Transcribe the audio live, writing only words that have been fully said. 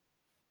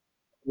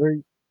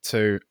Three,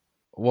 two,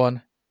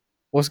 one.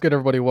 What's good,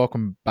 everybody?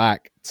 Welcome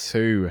back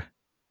to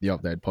the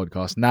Update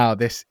Podcast. Now,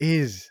 this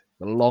is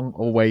the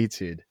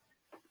long-awaited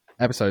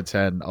episode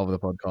 10 of the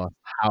podcast.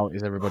 How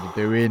is everybody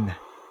doing?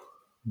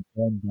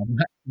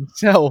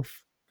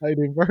 Himself. How you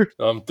doing, bro?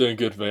 I'm doing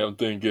good, mate. I'm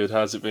doing good.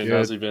 How's it been?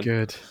 How's it been?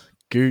 Good.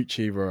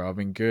 Gucci, bro. I've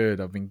been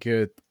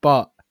good.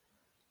 But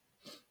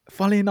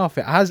funnily enough,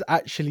 it has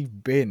actually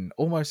been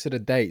almost to the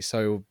date.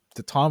 So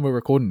the time we're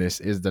recording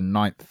this is the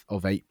 9th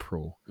of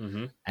April.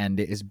 Mm-hmm. And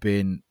it has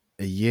been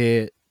a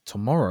year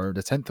tomorrow,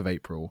 the 10th of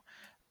April,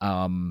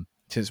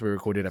 since we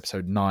recorded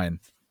episode 9.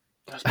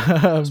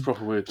 That's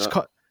proper weird.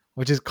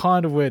 Which is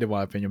kind of weird in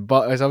my opinion,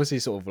 but it's obviously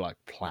sort of like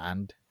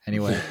planned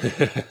anyway.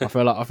 I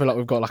feel like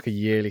we've got like a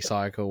yearly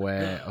cycle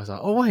where I was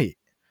like, oh wait,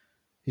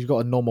 he's got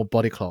a normal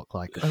body clock.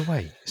 Like, oh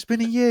wait, it's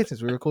been a year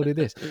since we recorded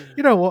this.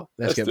 You know what?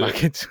 Let's get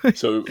back into it.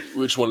 So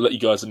we just want to let you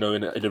guys know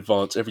in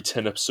advance. Every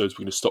 10 episodes,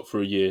 we're going to stop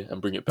for a year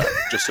and bring it back,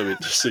 just so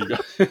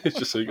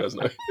you guys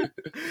know.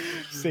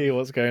 See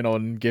what's going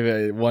on. Give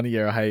it 1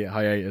 year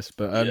hiatus,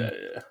 but yeah.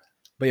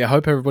 But yeah, I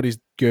hope everybody's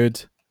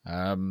good.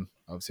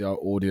 Obviously, our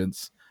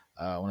audience.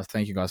 I want to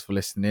thank you guys for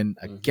listening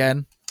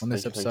again on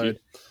this episode.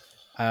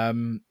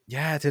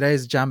 Yeah,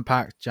 today's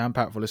jam-packed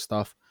full of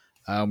stuff.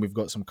 We've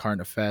got some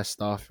current affairs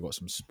stuff. We've got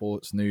some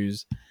sports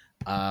news.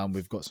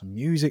 We've got some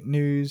music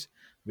news.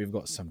 We've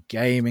got some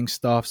gaming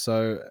stuff.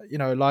 So, you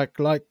know, like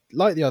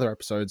the other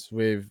episodes,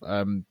 we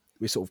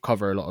sort of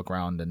cover a lot of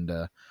ground,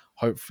 and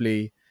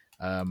hopefully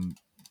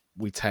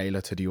we tailor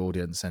to the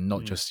audience and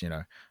not just, you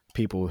know,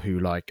 people who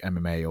like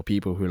MMA or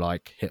people who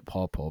like hip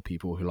hop or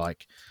people who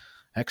like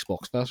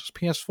Xbox versus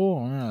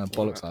PS4,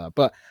 bollocks like that.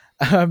 But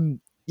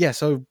yeah,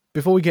 so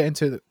before we get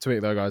into it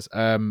though, guys,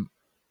 I want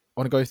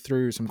to go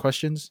through some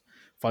questions.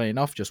 Funny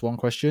enough, just one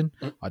question.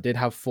 I did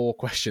have 4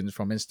 questions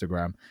from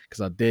Instagram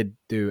because I did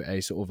do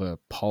a sort of a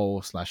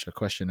poll / a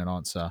question and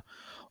answer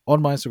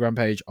on my Instagram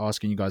page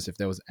asking you guys if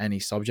there was any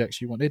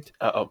subjects you wanted.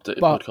 Updated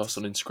podcast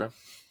on Instagram.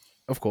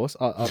 Of course,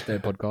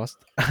 Updated Podcast.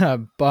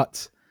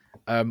 But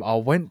I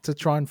went to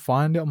try and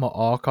find it on my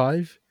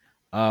archive,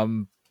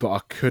 but I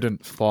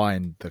couldn't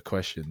find the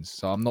questions.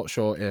 So I'm not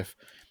sure if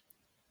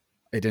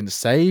it didn't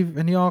save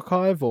in the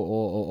archive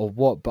or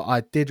what, but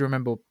I did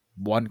remember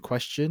one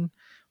question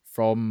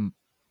from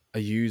a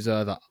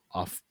user that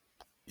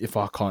if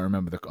I can't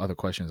remember the other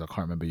questions, I can't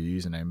remember your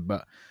username,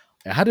 but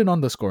it had an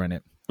underscore in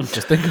it.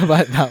 Just think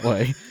about it that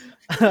way.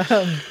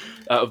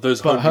 Out of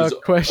those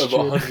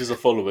hundreds of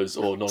followers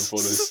or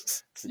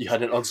non-followers, you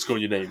had an underscore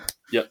in your name.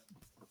 Yep.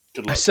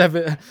 Good luck.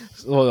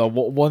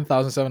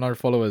 1,700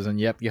 followers, and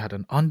yep, you had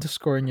an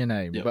underscore in your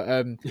name. Yep.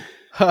 But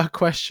her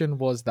question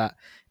was that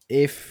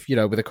if, you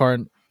know, with the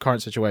current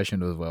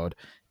situation of the world,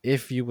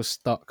 if you were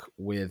stuck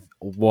with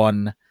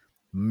one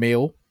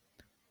meal,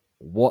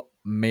 what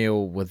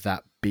meal would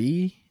that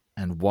be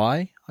and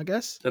why, I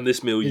guess? And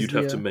this meal you'd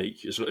have to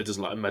make. It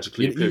doesn't like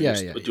magically appear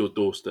at your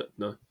doorstep,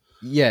 no?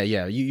 Yeah.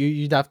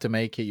 You'd have to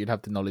make it. You'd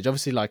have the knowledge.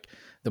 Obviously, like,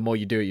 the more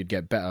you do it, you'd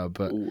get better.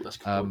 But that's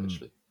good point,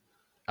 actually.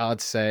 I'd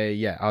say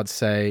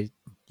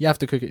you have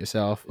to cook it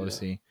yourself,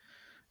 obviously.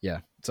 Yeah.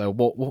 So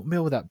what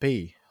meal would that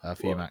be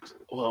for you, Max?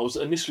 Well, I was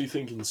initially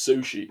thinking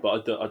sushi,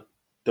 but I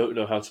don't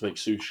know how to make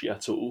sushi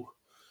at all.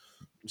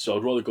 So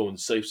I'd rather go on the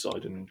safe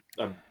side and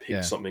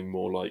pick something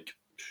more like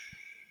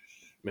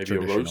maybe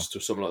a roast or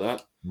something like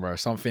that.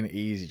 Roast, something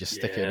easy, just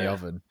stick it in the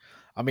oven.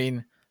 I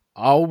mean,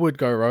 I would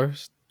go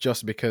roast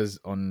just because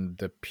on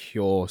the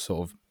pure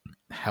sort of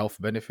health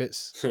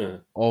benefits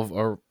of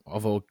a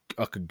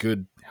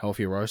good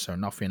healthy roast, so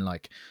nothing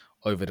like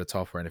over the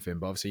top or anything,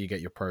 but obviously you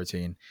get your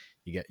protein,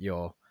 you get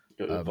your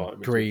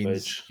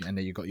greens, and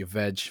then you got your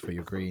veg for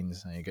your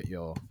greens, and you get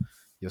your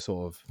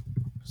sort of,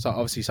 so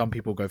obviously some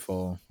people go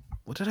for,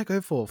 what did I go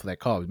for their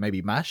carbs?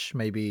 Maybe mash,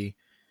 maybe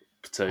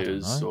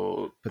potatoes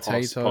or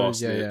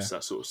parsnips,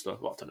 that sort of stuff.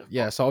 Well, I don't know.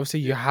 Yeah, so obviously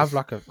you have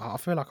like I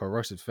feel like a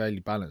roast is fairly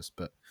balanced,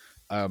 but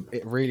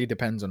it really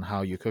depends on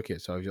how you cook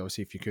it. So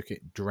obviously, if you cook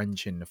it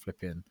drenching the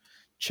flipping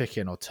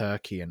chicken or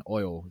turkey in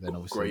oil, then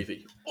obviously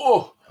gravy.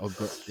 You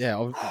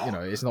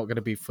know, it's not going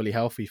to be fully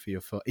healthy for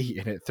you for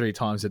eating it 3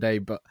 times a day.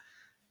 But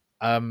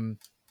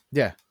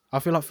yeah, I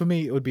feel like for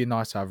me it would be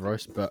nice to have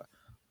roast, but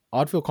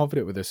I'd feel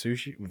confident with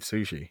sushi.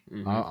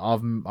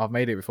 Mm-hmm. I've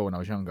made it before when I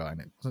was younger,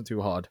 and it wasn't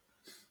too hard.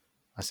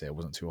 I say it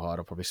wasn't too hard.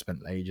 I probably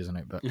spent ages on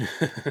it, but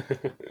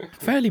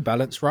fairly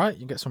balanced, right?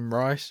 You get some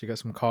rice, you get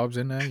some carbs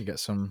in there, you get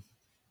some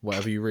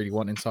whatever you really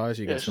want inside.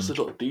 It's just a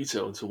lot of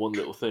detail into one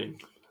little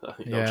thing. I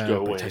think that'll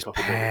go away in a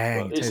couple of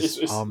minutes.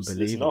 It's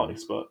unbelievable.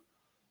 It's nice, but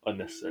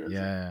unnecessary.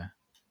 Yeah,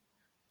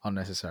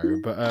 unnecessary.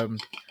 But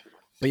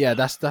yeah,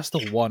 that's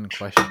the one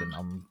question.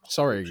 I'm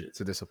sorry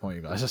to disappoint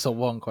you guys. That's the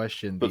one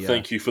question. But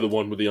thank you for the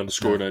one with the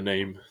underscore in her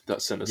name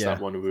that sent us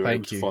that one, and we were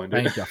able to find it.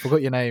 Thank you. I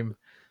forgot your name,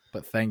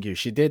 but thank you.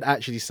 She did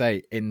actually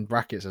say in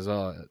brackets as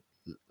well.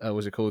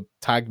 Was it called?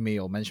 Tag me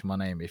or mention my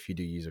name if you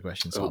do use a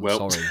question. So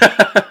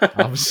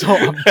I'm sorry.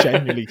 I'm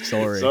genuinely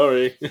sorry.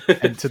 Sorry.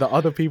 And to the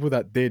other people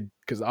that did,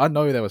 because I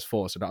know there was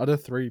 4, so the other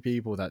 3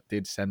 people that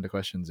did send the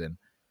questions in,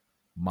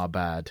 my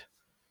bad.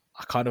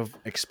 I kind of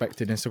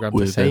expected Instagram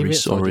We're to save very it.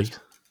 sorry.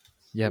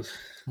 Yeah.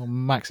 Well,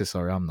 Max is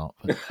sorry. I'm not.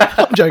 But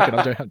I'm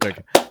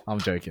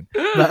joking.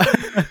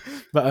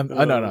 But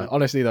no.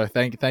 Honestly, though,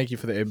 thank you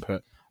for the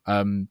input.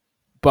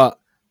 But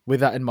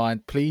with that in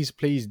mind, please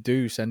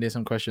do send in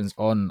some questions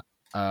on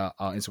our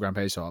Instagram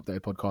page, so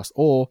Updated Podcast,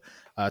 or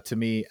to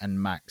me and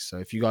Max. So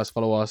if you guys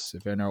follow us,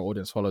 if any of our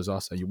audience follows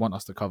us, and you want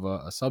us to cover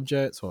a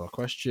subject or a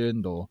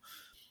question or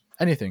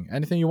anything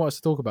you want us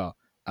to talk about,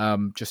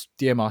 just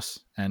DM us,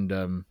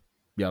 and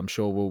yeah, I'm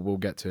sure we'll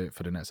get to it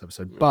for the next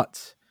episode.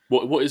 But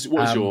what is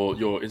your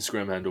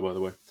Instagram handle, by the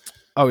way?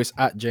 Oh, it's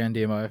at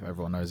JNDMO.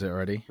 Everyone knows it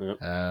already.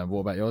 Yep. What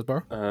about yours,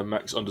 bro?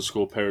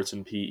 Max_Perriton,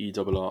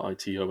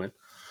 PERRITON.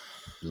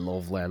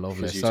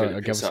 Lovely. So I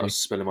guess I was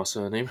spelling my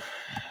surname.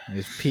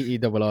 It's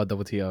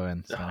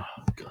PERRTON. So. Oh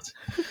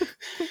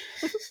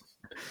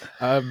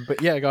God.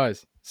 But yeah,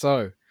 guys.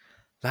 So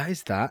that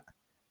is that.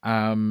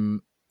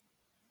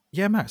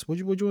 Yeah, Max. What do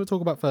you want to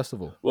talk about first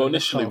of all? Well,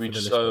 initially we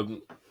just I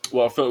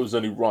felt it was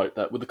only right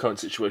that with the current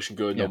situation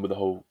going on with the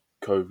whole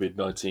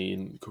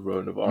COVID-19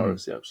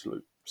 coronavirus, the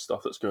absolute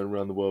stuff that's going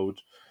around the world,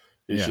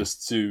 is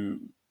just to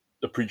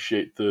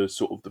appreciate the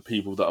sort of the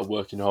people that are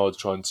working hard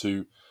trying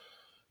to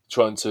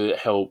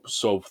help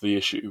solve the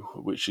issue,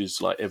 which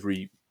is like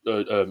every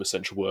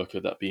essential worker,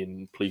 that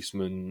being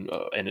policemen,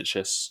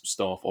 NHS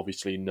staff,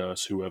 obviously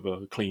nurse,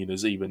 whoever,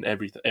 cleaners, even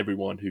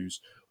everyone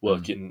who's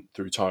working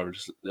through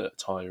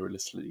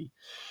tirelessly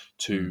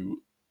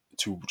to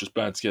just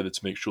band together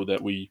to make sure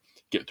that we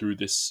get through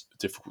this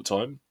difficult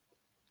time.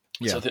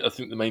 Yeah. So I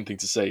think the main thing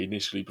to say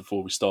initially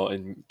before we start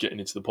and getting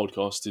into the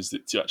podcast is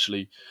that to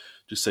actually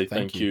just say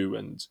thank you.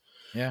 And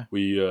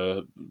we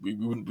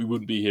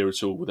wouldn't be here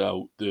at all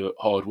without the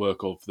hard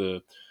work of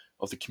the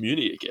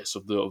community, I guess,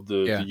 of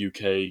the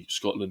UK,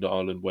 Scotland,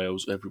 Ireland,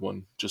 Wales,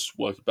 everyone just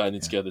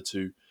banding together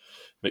to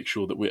make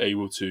sure that we're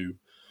able to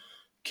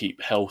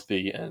keep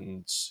healthy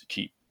and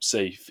keep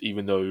safe,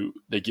 even though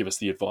they give us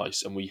the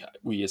advice and we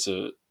as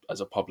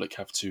a public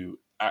have to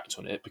act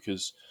on it,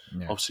 because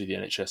obviously the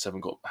NHS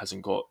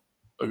hasn't got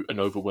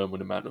an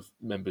overwhelming amount of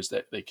members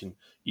that they can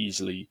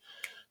easily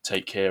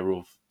take care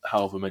of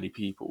however many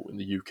people in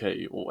the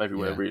UK or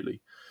everywhere really.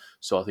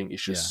 So I think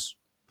it's just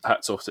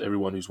hats off to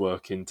everyone who's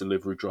working,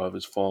 delivery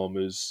drivers,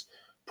 farmers,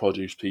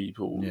 produce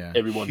people,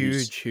 everyone.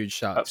 Huge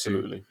shout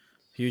absolutely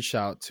huge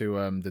shout to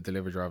the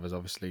delivery drivers,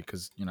 obviously,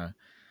 because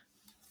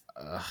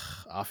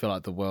I feel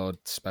like the world,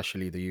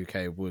 especially the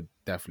UK, would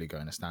definitely go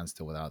in a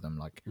standstill without them.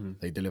 Like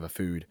they deliver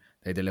food,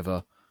 they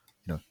deliver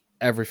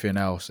everything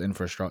else,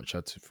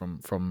 infrastructure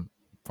from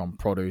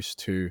produce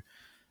to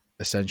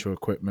essential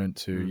equipment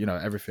to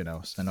everything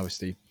else. And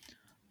obviously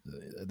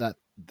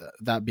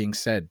that being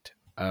said,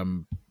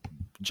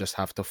 just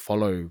have to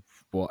follow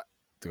what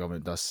the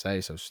government does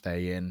say. So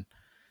stay in,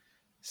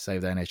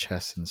 save the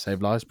NHS, and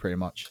save lives. Pretty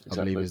much,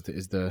 exactly. I believe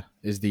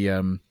is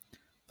the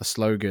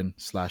slogan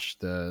 /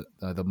 the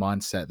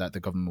mindset that the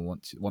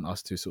government want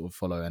us to sort of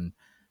follow, and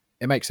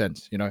it makes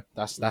sense.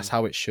 That's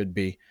how it should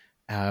be.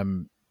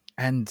 And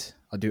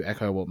I do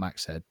echo what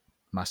Max said.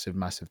 Massive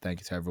thank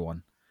you to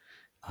everyone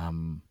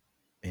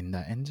in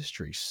that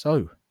industry.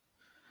 So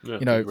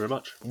thank you very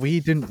much. We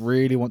didn't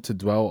really want to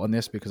dwell on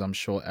this because I'm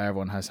sure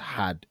everyone has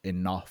had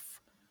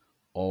enough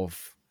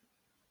of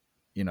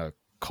COVID-19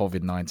 /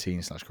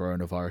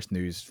 coronavirus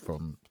news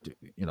from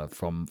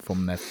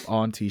their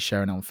auntie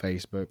sharing it on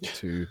Facebook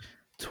to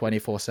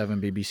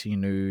 24/7 BBC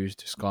News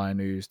to Sky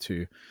News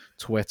to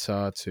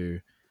Twitter to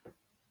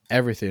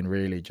everything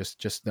really.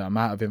 Just the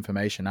amount of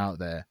information out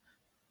there,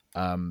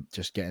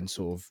 just getting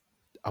sort of,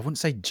 I wouldn't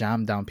say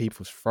jammed down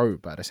people's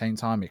throat, but at the same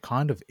time it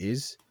kind of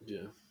is.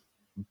 Yeah.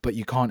 But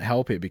you can't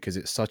help it because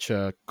it's such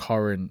a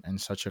current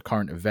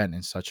event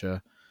and such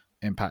a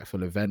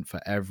impactful event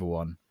for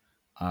everyone.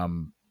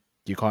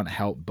 You can't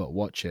help but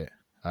watch it.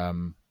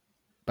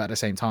 But at the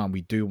same time,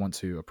 we do want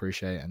to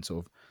appreciate and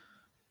sort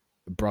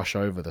of brush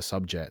over the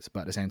subject.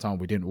 But at the same time,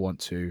 we didn't want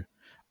to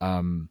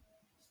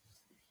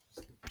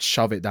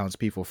shove it down to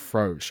people's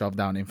throats, shove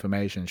down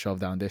information,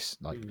 shove down this,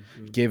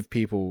 give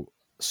people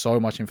so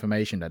much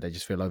information that they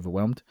just feel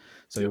overwhelmed.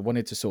 So we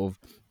wanted to sort of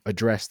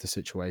address the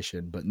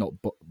situation, but not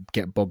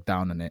get bogged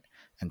down in it,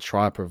 and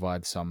try to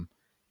provide some,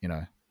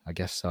 I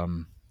guess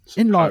some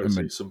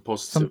enlightenment, clarity,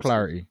 some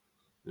clarity,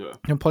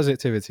 and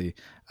positivity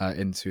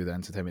into the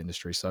entertainment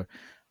industry. So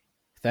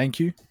thank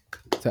you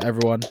to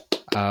everyone.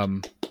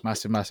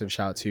 Massive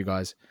shout out to you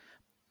guys.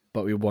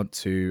 But we want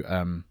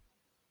to,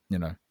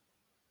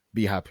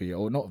 be happy,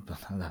 or not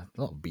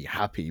be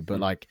happy, but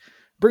like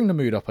bring the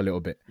mood up a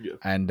little bit,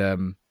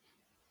 and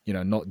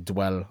not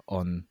dwell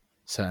on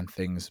certain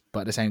things,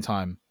 but at the same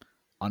time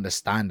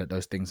understand that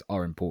those things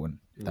are important,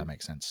 if that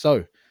makes sense.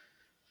 So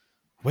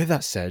with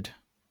that said,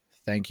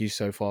 thank you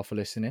so far for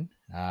listening,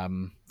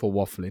 for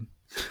waffling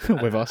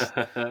with us.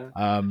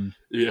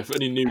 For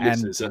any new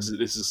listeners,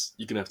 this is,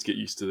 you're gonna have to get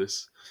used to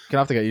this. You're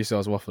gonna have to get used to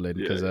us waffling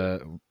because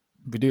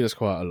we do this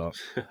quite a lot.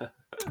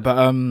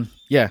 But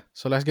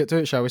so let's get to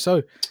it, shall we?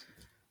 So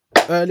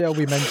earlier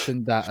we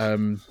mentioned that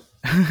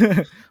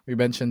we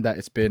mentioned that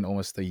it's been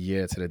almost a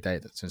year to the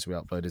date since we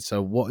uploaded.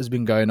 So what has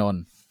been going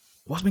on?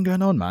 What's been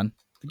going on, man?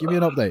 Give me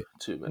an update.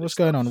 Too many. What's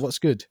going on? What's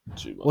good?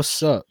 Too much.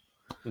 What's up?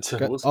 What's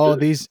oh, good?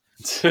 these.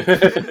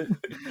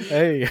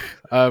 Hey.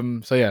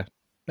 So yeah,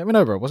 let me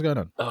know, bro. What's going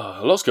on?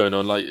 A lot's going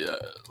on. Like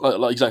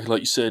exactly like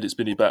you said.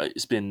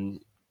 It's been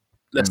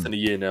less than a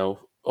year now.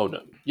 Oh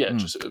no, yeah,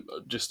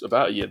 just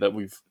about a year that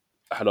we've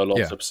had our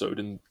last episode.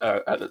 And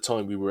at the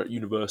time, we were at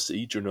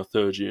university during our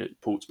third year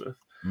at Portsmouth.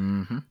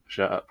 Mm-hmm.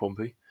 Shout out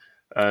Pompey.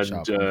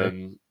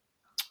 And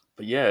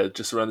but yeah,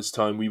 just around this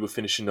time, we were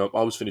finishing up.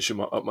 I was finishing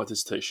up my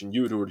dissertation.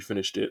 You had already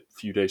finished it a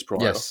few days prior.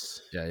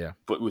 Yes. Yeah.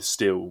 But with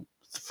still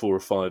 4 or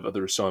 5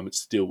 other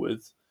assignments to deal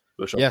with,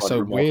 which I find so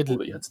remarkable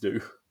that you had to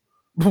do.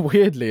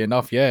 Weirdly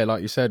enough, yeah,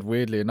 like you said,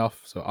 weirdly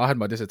enough. So I had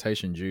my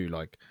dissertation due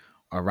like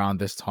around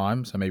this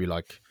time. So maybe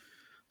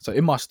so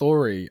in my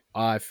story,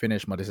 I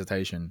finished my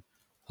dissertation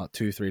like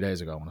 2-3 days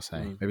ago, I want to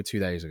say, maybe 2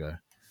 days ago.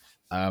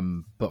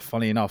 But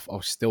funny enough, I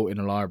was still in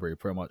the library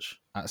pretty much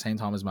at the same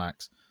time as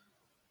Max.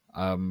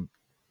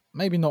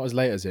 Maybe not as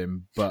late as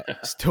him, but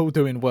still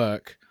doing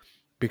work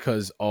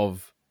because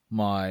of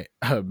my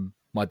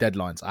my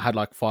deadlines. I had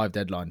like 5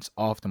 deadlines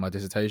after my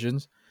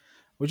dissertations,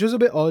 which was a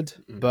bit odd,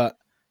 but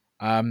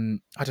I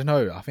don't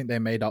know. I think they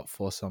made up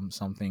for some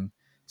sort of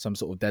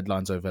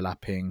deadlines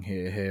overlapping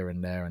here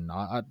and there, and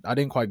I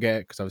didn't quite get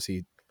it because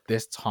obviously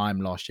this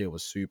time last year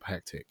was super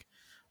hectic,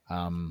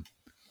 and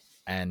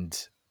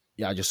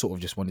yeah, I just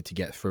wanted to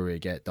get through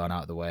it, get it done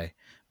out of the way.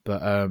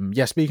 But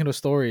yeah, speaking of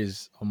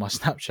stories on my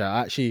Snapchat,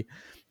 I actually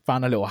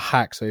found a little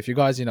hack. So if you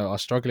guys are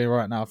struggling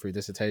right now for your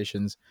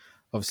dissertations,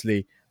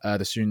 obviously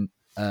the student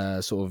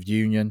sort of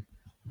union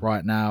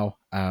right now,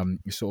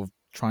 you're sort of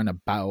trying to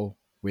battle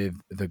with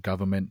the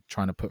government,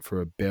 trying to put through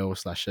a bill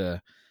slash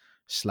a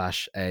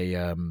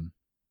I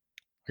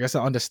guess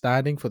an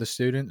understanding for the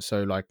students.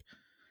 So like,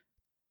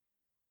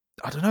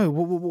 I don't know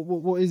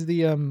what is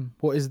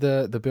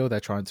the bill they're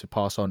trying to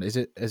pass on? Is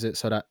it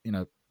so that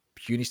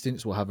uni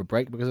students will have a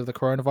break because of the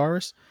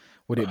coronavirus?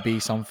 Would it be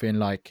something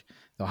like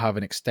they'll have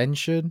an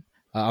extension?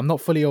 I'm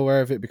not fully aware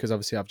of it because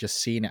obviously I've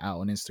just seen it out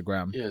on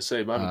Instagram. Yeah,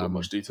 same. I haven't got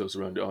much details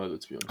around it either,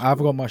 to be honest. I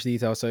haven't got much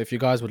detail. So if you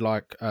guys would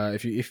like,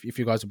 if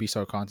you guys would be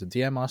so kind to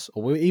DM us,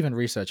 or we'll even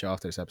research it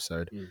after this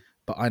episode.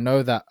 But I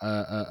know that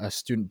a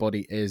student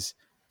body is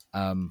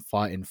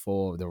fighting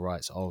for the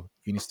rights of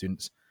uni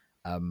students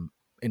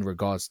in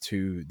regards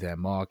to their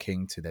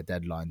marking, to their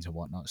deadlines and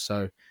whatnot.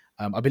 So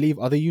I believe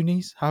other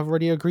unis have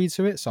already agreed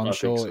to it. So I'm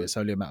sure it's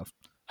only a matter of...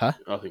 Huh?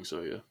 I think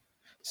so, yeah.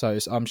 So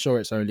I'm sure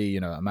it's only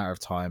a matter of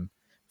time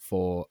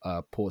for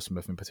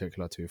Portsmouth in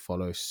particular to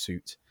follow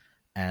suit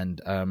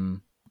and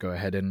go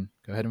ahead and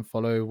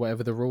follow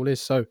whatever the rule is.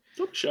 So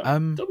don't be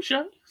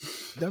shy.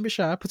 Don't be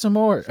shy. Put some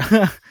more.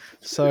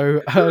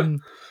 So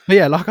but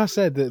yeah, like I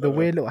said, the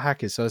weird little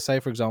hack is, so say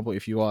for example,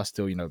 if you are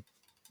still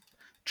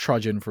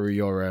trudging through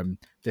your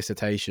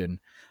dissertation,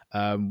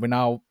 we're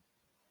now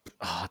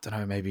I don't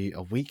know, maybe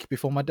a week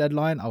before my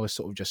deadline. I was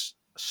sort of just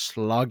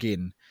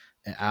slugging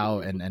it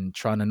out and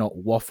trying to not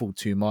waffle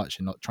too much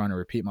and not trying to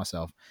repeat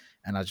myself.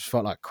 And I just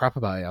felt like crap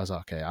about it. I was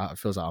like, okay, it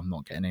feels like I'm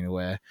not getting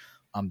anywhere.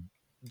 Do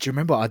you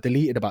remember I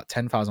deleted about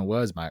 10,000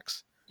 words,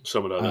 Max?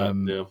 Something like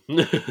that,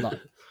 yeah. Like,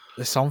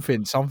 there's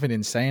something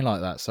insane like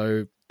that.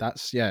 So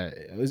that's, yeah,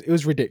 it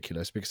was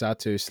ridiculous because I had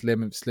to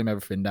slim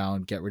everything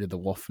down, get rid of the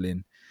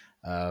waffling,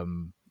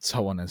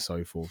 so on and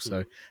so forth.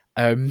 So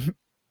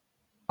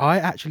I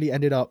actually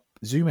ended up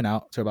zooming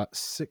out to about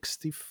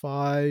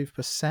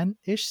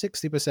 65%-ish,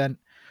 60%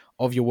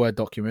 of your Word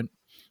document.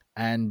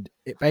 And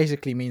it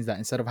basically means that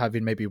instead of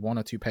having maybe 1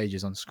 or 2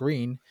 pages on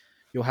screen,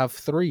 you'll have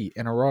 3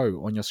 in a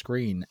row on your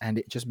screen. And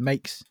it just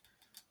makes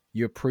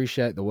you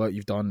appreciate the work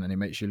you've done. And it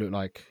makes you look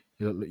like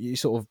you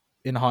sort of,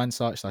 in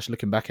hindsight /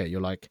 looking back at it,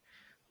 you're like,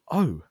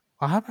 oh,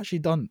 I have actually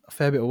done a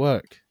fair bit of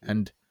work.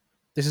 And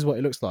this is what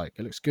it looks like.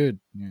 It looks good.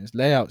 Its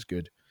layout's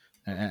good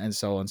and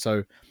so on.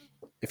 So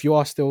if you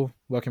are still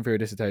working through your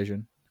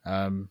dissertation,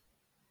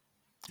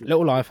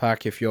 little life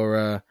hack, if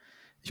you're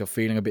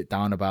feeling a bit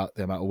down about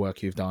the amount of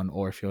work you've done,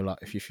 or if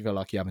you feel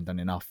like you haven't done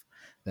enough,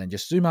 then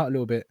just zoom out a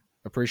little bit,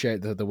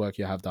 appreciate the work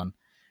you have done.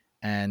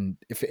 And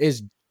if it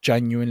is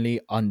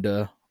genuinely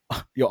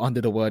you're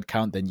under the word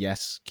count, then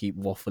yes, keep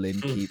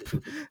waffling, keep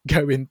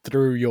going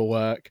through your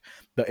work.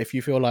 But if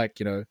you feel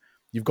like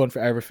you've gone for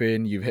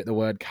everything, you've hit the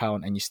word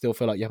count, and you still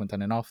feel like you haven't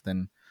done enough,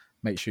 then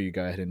make sure you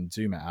go ahead and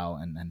zoom it out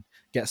and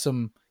get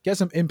some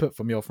input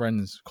from your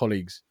friends,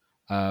 colleagues,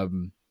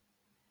 and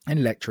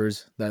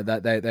lecturers.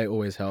 That they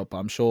always help. But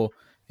I'm sure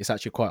it's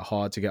actually quite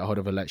hard to get a hold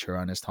of a lecturer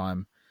around this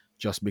time,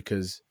 just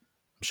because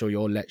I'm sure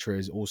your lecturer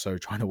is also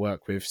trying to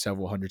work with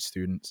several hundred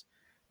students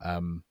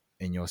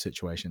in your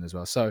situation as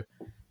well. So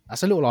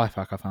that's a little life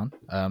hack I found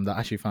that I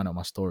actually found out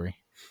my story,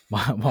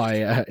 my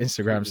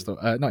Instagram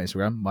not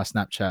Instagram, my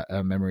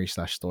Snapchat memory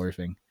 / story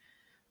thing.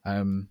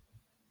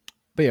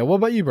 But yeah, what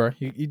about you, bro?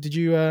 Did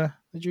you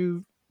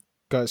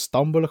go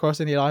stumble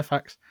across any life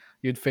hacks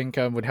you'd think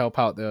would help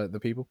out the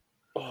people?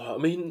 I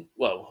mean,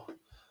 well,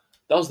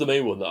 that was the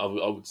main one that I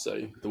would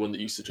say, the one that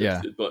you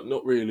suggested, but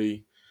not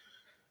really.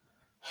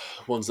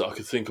 ones that I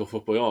could think of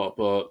by heart.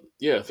 But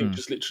yeah, I think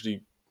just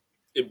literally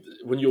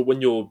when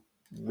you're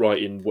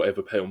writing on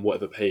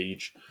whatever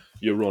page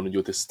you're on in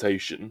your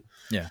dissertation,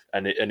 Yeah.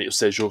 and it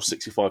says you're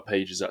 65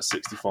 pages at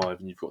 65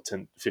 and you've got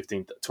 10,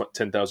 15,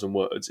 10,000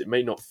 words, it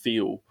may not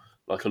feel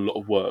like a lot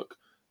of work,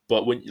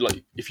 but when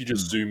like if you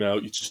just zoom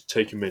out, you just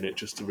take a minute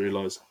just to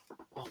realize,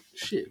 oh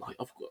shit, like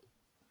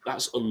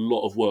that's a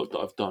lot of work that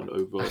I've done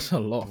over That's a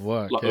lot of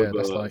work. like Yeah, over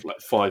that's like, like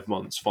 5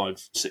 months,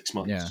 6 yeah,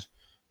 months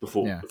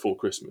yeah, before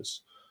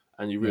Christmas,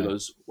 and you yeah,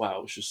 realize,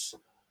 wow,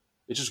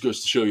 it just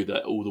goes to show you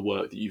that all the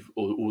work that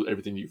all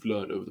everything you've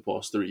learned over the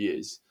past 3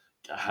 years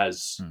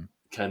has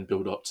can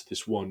build up to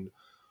this one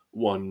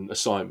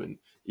assignment.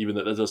 Even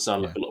though that does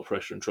sound like yeah, a lot of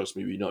pressure, and trust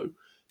me, we know,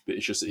 but it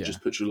yeah,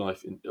 just puts your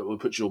life in, it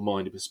puts your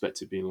mind in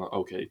perspective, being like,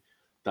 okay,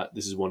 that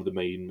this is one of the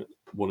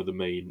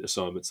main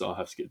assignments that I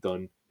have to get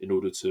done in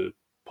order to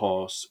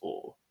pass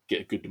or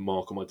get a good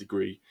mark on my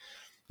degree,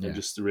 and yeah,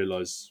 just to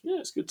realize, yeah,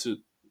 it's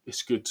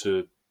good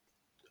to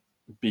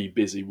be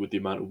busy with the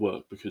amount of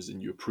work, because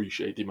then you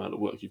appreciate the amount of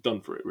work you've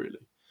done for it, really.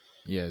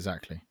 yeah,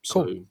 exactly.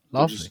 So Cool. yeah,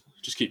 Lovely.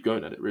 just keep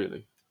going at it,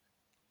 really.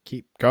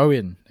 Keep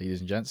going, ladies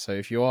and gents. So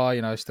if you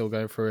are, still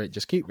going through it,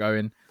 just keep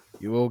going.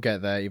 You will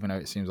get there, even though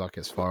it seems like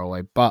it's far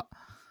away. But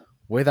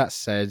with that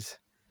said,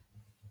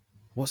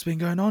 what's been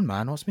going on,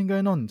 man? What's been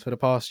going on for the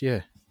past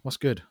year? What's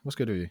good? What's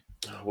good with you?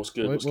 What's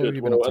good? What's What have good?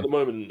 you been up Well, at to? the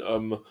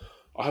moment,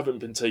 I haven't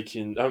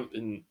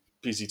been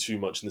busy too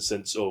much in the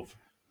sense of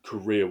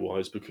career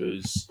wise,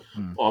 because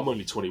Mm, I'm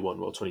only 21,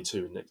 well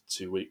 22 in the next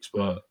 2 weeks,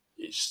 but mm,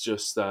 it's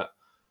just that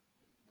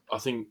I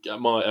think at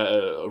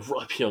a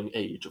ripe young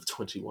age of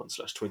 21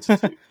 slash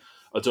 22,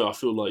 I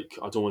feel like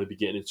I don't want to be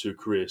getting into a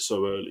career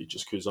so early,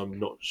 just because I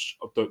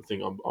don't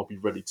think I'll be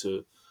ready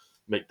to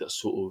make that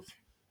sort of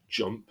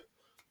jump.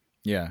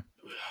 yeah,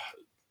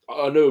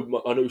 I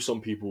know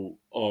some people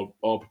are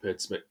prepared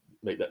to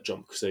make that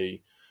jump because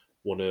they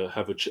want to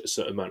have a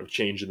certain amount of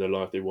change in their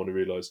life. They want to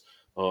realize,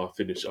 oh, I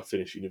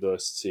finished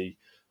university.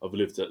 I've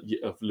lived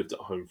at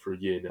home for a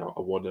year now.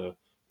 I want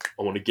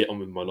to get on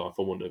with my life.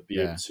 I want to be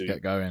able yeah. to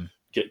Get going.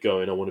 get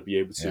going. I want to be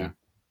able Yeah,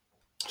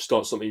 to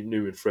start something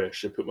new and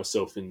fresh and put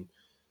myself in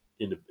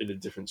a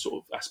different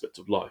sort of aspect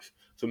of life.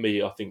 For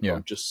me, I think yeah,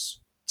 I'm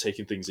just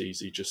taking things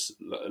easy, just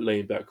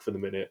laying back for the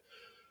minute,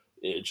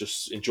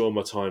 just enjoying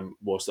my time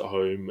whilst at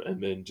home,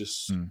 and then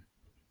just mm.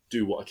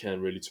 do what I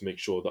can really to make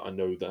sure that I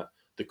know that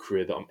the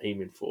career that I'm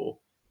aiming for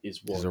is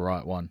Is the one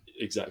right one.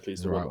 exactly is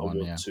Is the the one right that I one.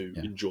 want Yeah, to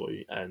yeah,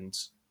 enjoy, and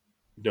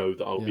know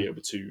that I'll yeah. be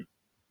able to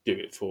do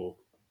it for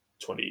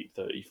 20,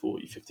 30,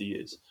 40, 50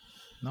 years.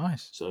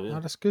 Nice. So yeah. No,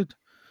 that's good.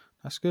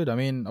 That's good. I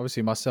mean,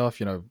 obviously myself,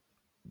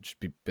 just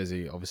be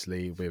busy.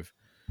 Obviously, with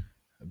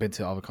been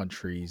to other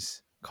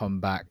countries. Come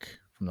back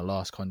from the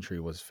last country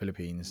was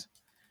Philippines.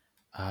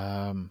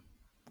 Um,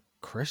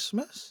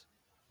 Christmas,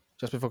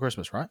 just before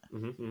Christmas, right?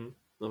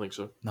 I think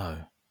so. No,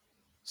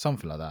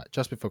 something like that.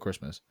 Just before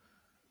Christmas,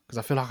 because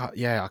I feel like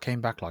I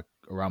came back like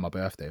around my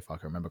birthday, if I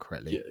can remember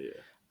correctly. Yeah,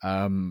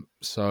 yeah.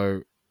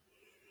 So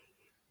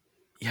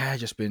yeah,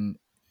 just been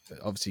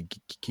obviously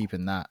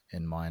keeping that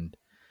in mind.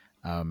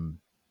 Um,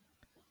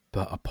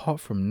 but apart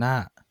from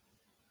that,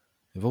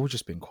 they've all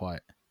just been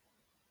quite.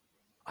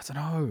 I don't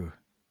know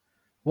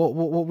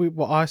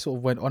what I sort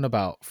of went on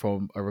about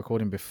from a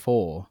recording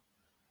before,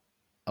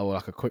 or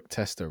like a quick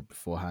tester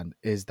beforehand,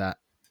 is that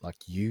like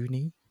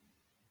uni.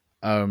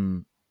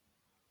 Um,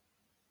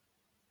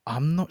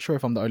 I'm not sure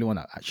if I'm the only one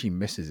that actually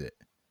misses it.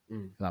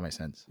 Mm, If that makes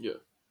sense. yeah.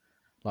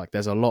 Like,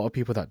 there's a lot of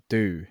people that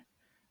do,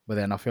 but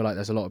then I feel like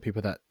there's a lot of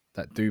people that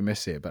do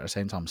miss it, but at the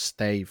same time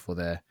stay for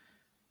their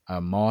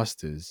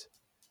masters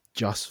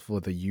just for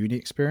the uni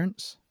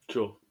experience,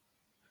 Sure.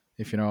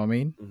 if you know what I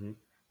mean. hmm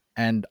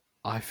And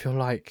I feel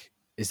like,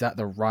 is that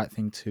the right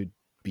thing to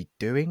be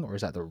doing, or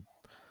is that the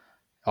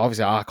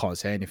obviously I can't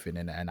say anything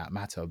in that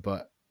matter,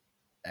 but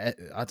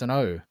I don't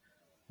know.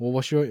 Well,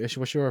 what's your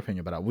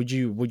opinion about that? Would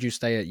you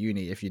stay at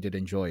uni if you did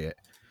enjoy it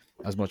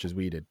as much as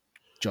we did,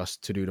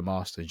 just to do the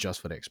masters,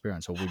 just for the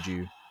experience, or would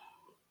you,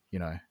 you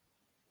know,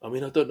 I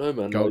mean, I don't know,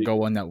 man.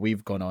 go on that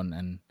we've gone on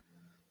and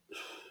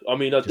I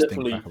mean, I just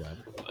think back about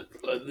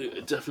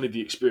it? definitely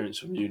the experience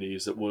from uni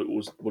is that what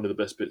was one of the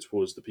best bits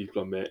was the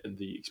people I met and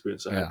the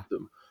experience I had Yeah, with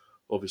them,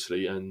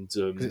 obviously. And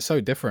because it's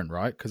so different,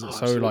 right? Because it's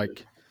so absolutely,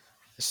 like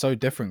it's so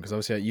different. Because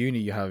obviously at uni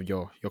you have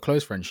your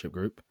close friendship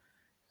group,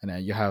 and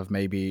then you have,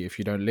 maybe if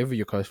you don't live with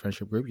your close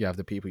friendship group, you have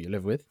the people you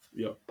live with,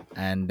 yeah,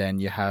 and then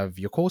you have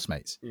your course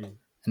mates, mm.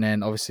 and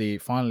then obviously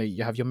finally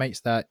you have your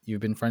mates that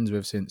you've been friends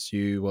with since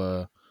you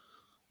were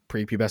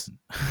prepubescent.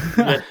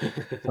 yeah,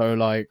 So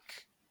like,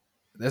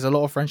 there's a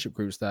lot of friendship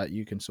groups that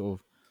you can sort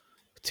of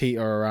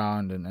teeter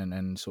around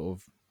and sort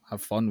of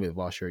have fun with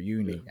whilst you're at yeah.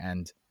 uni.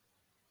 And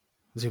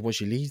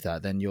once you leave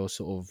that, then you're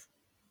sort of,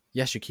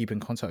 yes, you keep in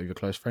contact with your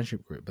close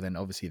friendship group, but then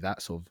obviously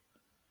that sort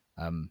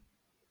of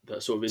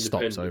That sort of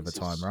stops over independence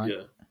time, is right?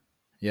 yeah,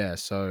 Yeah.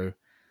 So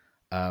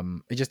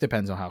it just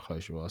depends on how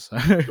close you are. So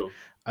sure.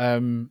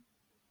 um,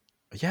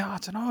 yeah, I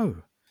don't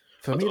know.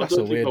 For me, I that's a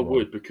don't think I weird one.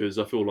 would, because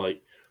I feel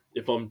like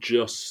if I'm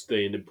just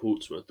staying in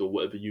Portsmouth or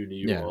whatever uni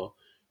you Yeah. are,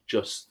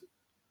 just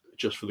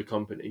just for the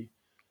company,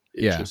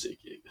 it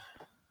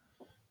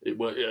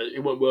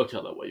won't work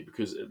out that way,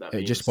 because that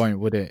means, it just won't,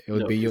 would it? It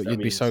would no, be, because that you'd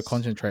be means, so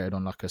concentrated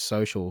on like a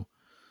social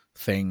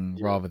thing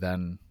rather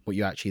than what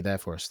you're actually there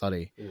for, a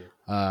study.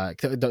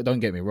 Don't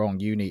get me wrong,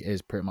 uni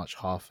is pretty much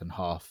half and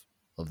half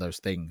of those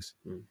things.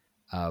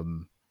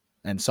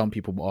 And some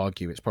people will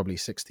argue it's probably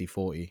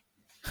 60-40.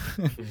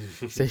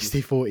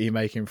 60-40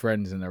 making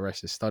friends and the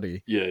rest is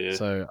study.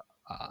 So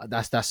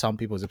that's some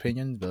people's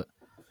opinion, but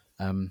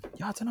I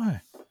don't know,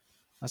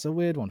 that's a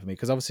weird one for me,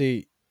 because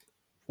obviously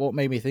what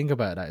made me think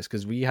about that is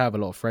because we have a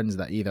lot of friends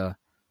that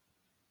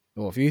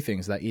a few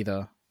things that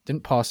either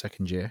didn't pass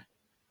second year,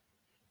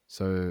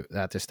 so they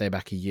had to stay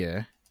back a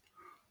year,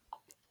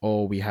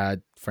 or we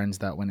had friends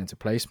that went into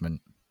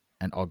placement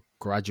and are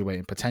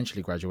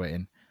potentially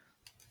graduating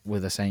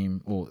with the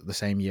same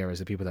year as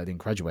the people that didn't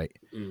graduate.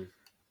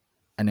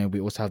 And then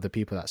we also have the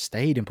people that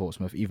stayed in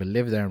Portsmouth, either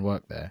lived there and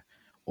worked there,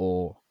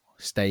 or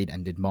stayed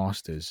and did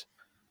masters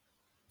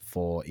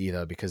for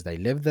either because they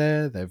live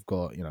there, they've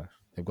got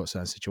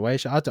certain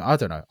situation. I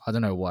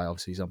don't know why.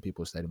 Obviously, some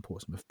people stayed in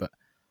Portsmouth, but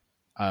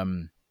I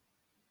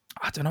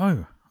don't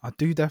know. I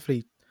do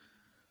definitely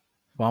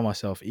find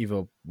myself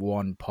either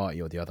one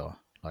party or the other.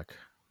 Like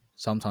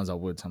sometimes I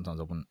would,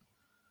 sometimes I wouldn't.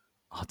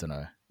 I don't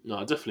know. No,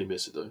 I definitely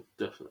miss it though.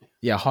 Definitely.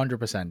 Yeah,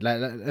 100%.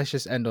 Let's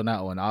just end on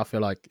that one. I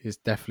feel like it's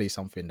definitely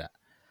something that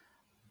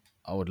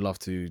I would love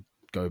to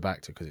go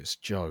back to, because it's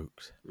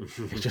jokes.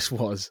 It just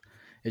was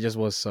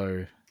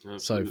so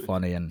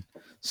funny and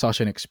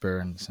such an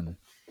experience. And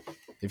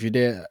if you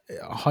did,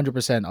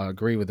 100%, I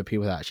agree with the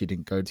people that actually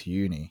didn't go to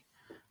uni,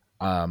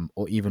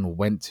 or even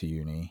went to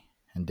uni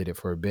and did it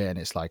for a bit. And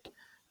it's like,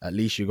 at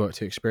least you got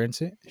to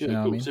experience it. Yeah, you know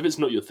what I mean? So if it's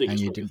not your thing,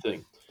 it's not your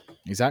thing.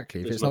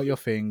 Exactly. If it's not your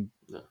thing,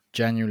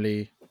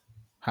 genuinely,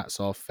 hats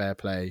off, fair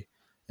play.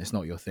 It's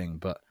not your thing,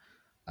 but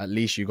at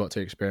least you got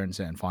to experience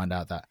it and find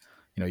out that,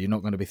 you're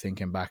not going to be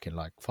thinking back in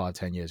like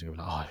 5-10 years and be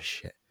like, oh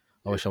shit,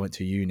 I wish I went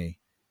to uni.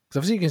 Because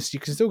obviously you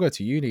can still go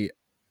to uni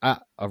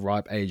at a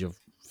ripe age of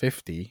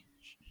 50,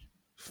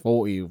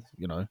 40,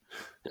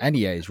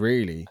 any age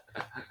really,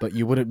 but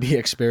you wouldn't be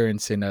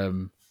experiencing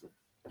it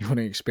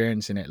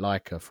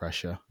like a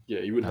fresher. Yeah,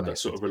 you wouldn't have that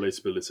sort of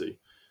relatability.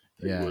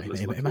 Yeah,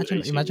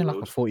 imagine like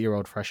a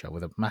 40-year-old fresher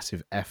with a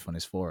massive F on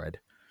his forehead,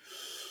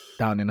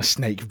 down in a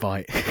snake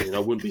bite. I mean, I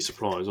wouldn't be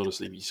surprised,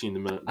 honestly, if you've seen the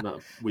amount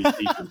of weak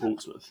people in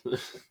Portsmouth.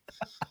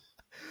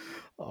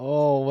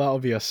 Oh, that'll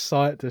be a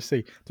sight to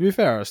see. To be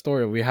fair,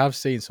 Astoria, we have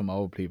seen some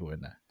old people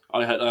in there.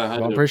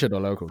 I'm pretty sure they're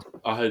locals.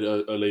 I had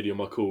a lady on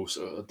my call,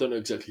 so I don't know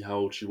exactly how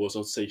old she was.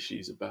 I'd say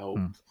she's about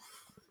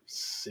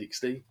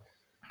 60.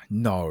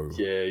 No.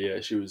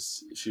 Yeah, she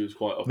was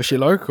quite off. Was she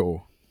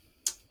local?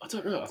 I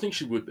don't know. I think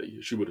she would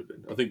be. She would have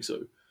been. I think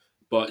so.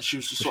 But she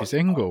was just she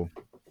single?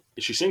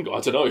 Is she single?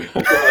 I don't know.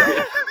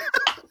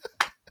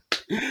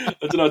 I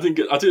don't know.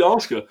 I did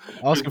ask her.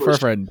 Ask her for a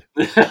friend.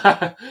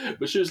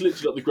 But she was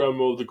literally like the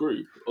grandma of the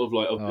group.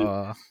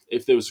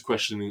 If there was a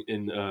question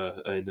in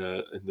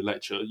the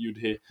lecture, you'd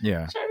hear.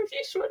 Yeah. So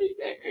this one is.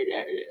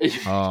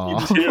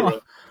 You'd hear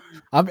her.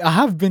 I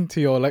have been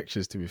to your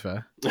lectures, to be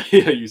fair.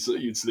 Yeah,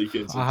 you'd sneak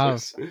in. I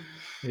have.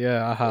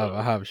 Yeah, I have.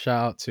 I have.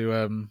 Shout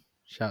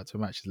out to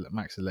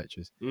Max's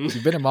lectures.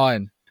 You've been in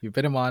mine. You've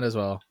been in mine as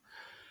well.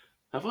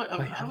 How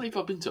many have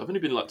I been to? I've only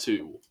been like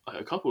two,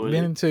 a couple. You've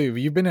been in two.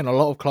 You've been in a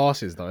lot of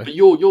classes though. But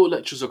your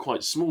lectures are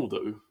quite small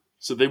though,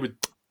 so they would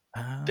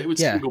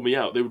single me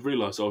out. They would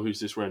realise, oh,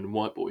 who's this random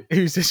white boy?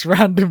 Who's this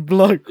random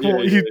bloke?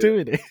 What are you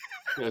doing here?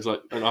 Yeah, it's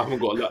like, and I haven't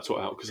got a laptop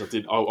out because I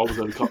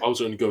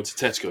was only going to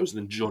Tesco's,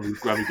 and then John would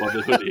grab me by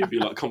the hoodie and be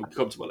like, "Come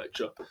to my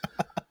lecture."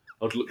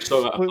 I'd look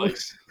so out of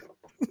place.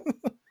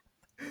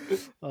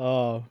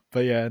 Oh,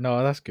 but yeah,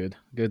 no, that's good.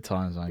 Good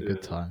times, man. Yeah.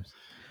 Good times.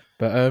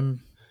 But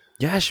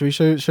yeah,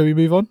 should we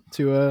move on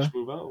to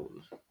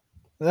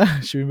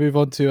should we move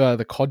on to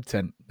the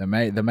content, the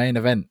main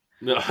event?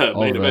 No,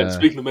 main event.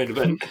 Speaking of main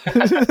event.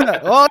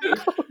 Oh,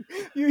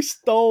 you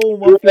stole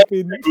my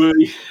flipping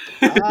to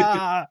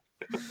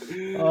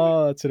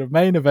the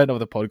main event of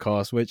the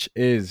podcast, which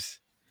is,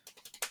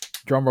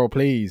 drumroll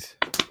please,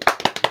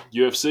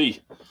 UFC.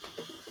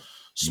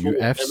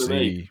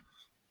 UFC.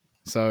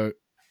 So,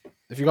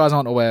 if you guys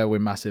aren't aware, we're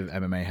massive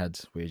MMA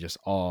heads. We just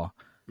are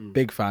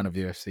big fan of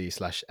UFC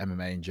 /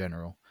 MMA in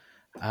general.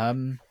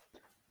 And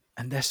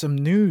there's some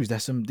news.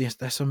 There's some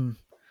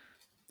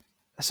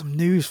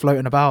news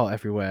floating about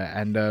everywhere,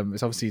 and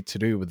it's obviously to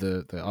do with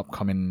the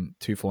upcoming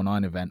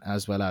 249 event,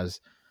 as well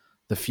as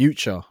the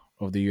future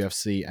of the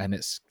UFC and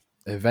its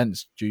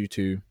events due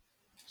to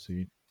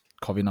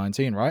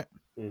COVID-19, right?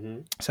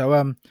 Mm-hmm.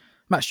 So,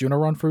 Max, do you want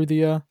to run through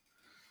the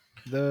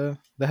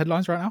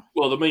headlines right now?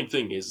 Well, the main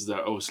thing is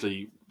that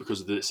obviously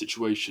because of the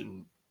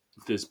situation,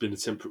 there's been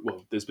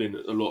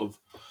a lot of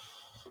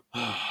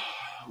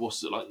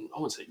what's it like? I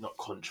wouldn't say not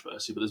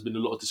controversy, but there's been a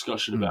lot of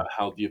discussion about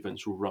how the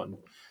events will run.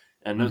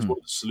 And that's one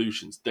of the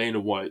solutions. Dana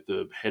White,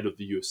 the head of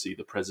the UFC,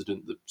 the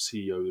president, the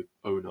CEO,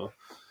 the owner,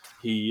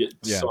 he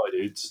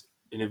decided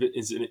in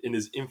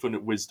his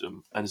infinite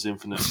wisdom and his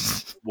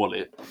infinite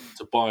wallet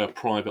to buy a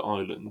private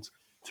island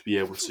to be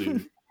able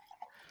to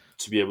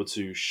to be able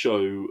to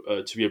show,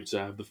 to be able to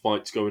have the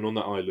fights going on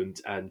that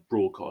island and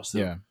broadcast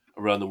them Yeah.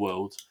 around the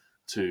world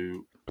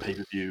to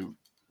pay-per-view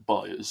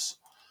buyers,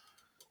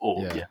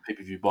 or Yeah.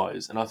 pay-per-view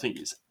buyers. And I think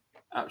it's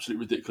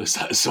absolutely ridiculous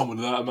that someone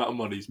with that amount of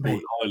money is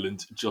bought an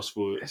island just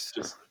for It's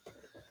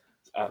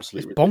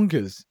absolutely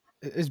bonkers.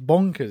 It's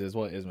bonkers, is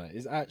what it is, mate.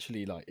 It's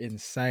actually like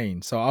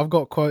insane. So I've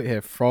got a quote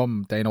here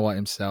from Dana White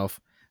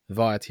himself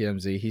via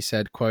TMZ. He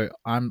said, "quote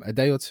I'm a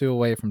day or two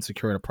away from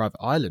securing a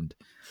private island."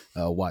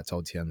 White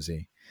told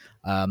TMZ,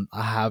 "I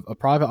have a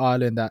private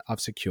island that I've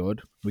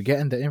secured. We're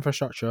getting the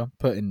infrastructure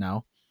put in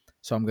now,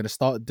 so I'm going to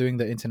start doing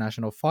the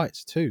international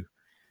fights too."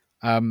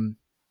 Um,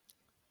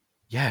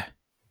 yeah,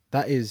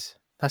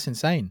 that's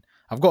insane.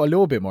 I've got a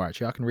little bit more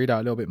actually. I can read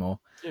out a little bit more.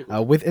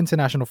 With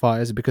international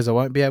fighters, because I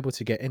won't be able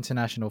to get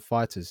international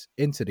fighters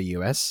into the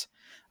US.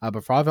 I have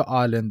a private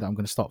island. I'm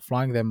going to start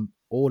flying them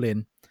all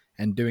in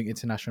and doing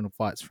international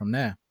fights from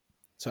there.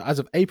 So as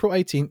of April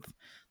 18th,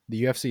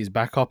 the UFC is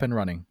back up and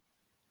running.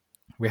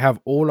 We have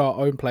all our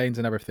own planes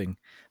and everything.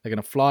 They're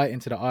going to fly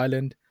into the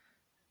island,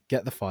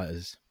 get the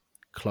fighters.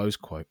 Close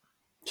quote.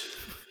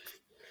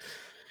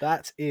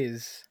 That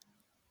is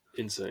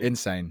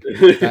insane.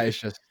 That's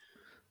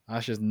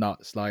just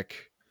nuts.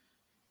 Like,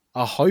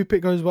 I hope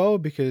it goes well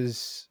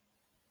because,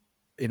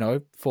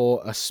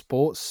 for a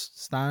sports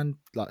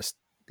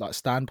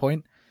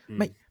standpoint,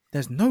 mate,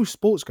 there's no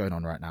sports going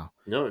on right now.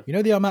 No.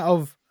 The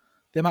amount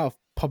of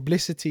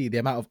publicity, the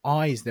amount of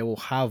eyes they will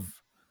have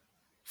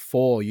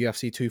for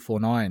UFC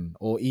 249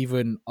 or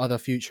even other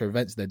future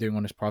events they're doing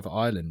on this private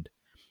island.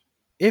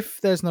 If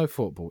there's no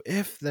football,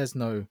 if there's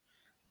no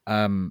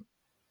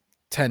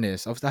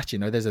tennis, actually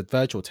no, there's a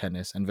virtual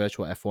tennis and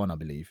virtual F1, I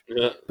believe.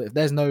 Yeah. But if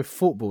there's no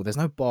football, there's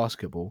no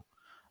basketball.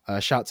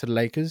 Shout to the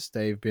Lakers.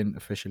 They've been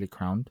officially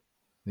crowned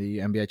the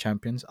NBA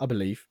champions, I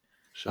believe.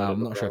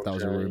 I'm not sure if that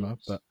was a rumor,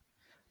 but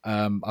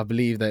I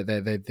believe that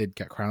they did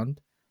get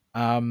crowned.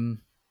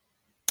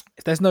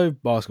 If there's no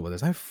basketball,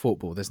 there's no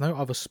football, there's no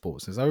other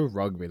sports, there's no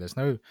rugby, there's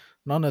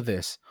none of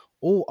this.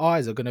 All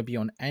eyes are going to be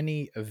on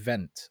any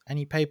event,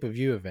 any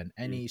pay-per-view event,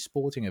 any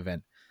sporting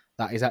event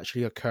that is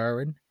actually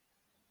occurring.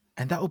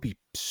 And that would be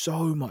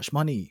so much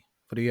money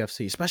for the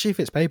UFC, especially if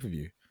it's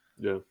pay-per-view.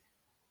 Yeah.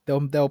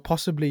 They'll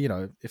possibly,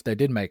 if they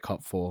did make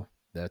up for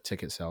their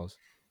ticket sales,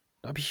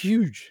 that'd be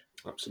huge.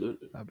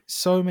 Absolutely. That'd be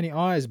so many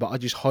eyes, but I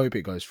just hope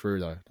it goes through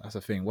though. That's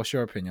the thing. What's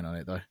your opinion on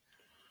it though?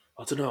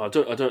 I don't know. I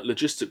don't.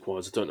 Logistic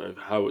wise, I don't know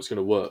how it's going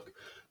to work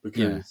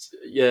because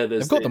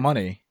they've got the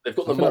money. They've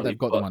got the money. Like they've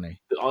got the money.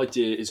 The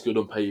idea is good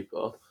on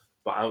paper,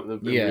 but out in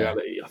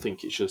reality, I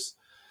think it's just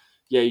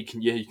you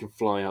can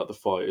fly out the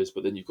fighters,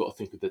 but then you've got to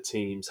think of the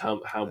teams. How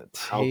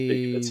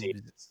big the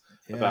team is.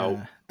 Yeah,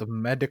 about the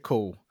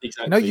medical.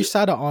 Exactly.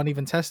 USADA aren't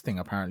even testing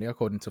apparently,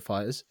 according to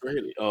fighters.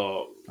 Really?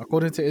 Oh,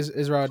 according to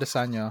Israel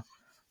Adesanya,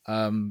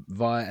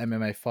 via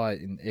MMA Fight,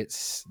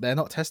 they're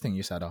not testing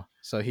USADA.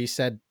 So he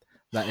said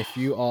that if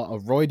you are a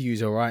roid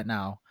user right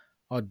now,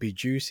 I'd be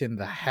juicing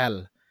the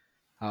hell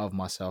out of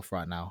myself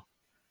right now,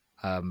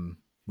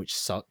 which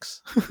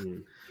sucks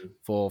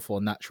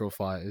for natural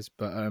fighters.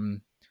 But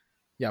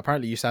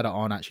apparently USADA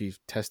aren't actually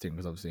testing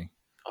because obviously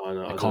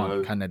they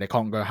can't, can they? They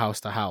can't go house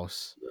to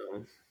house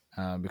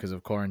because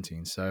of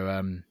quarantine.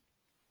 So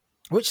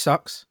which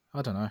sucks.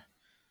 I don't know.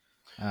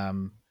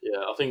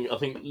 I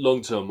think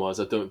long term wise,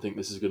 I don't think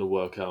this is going to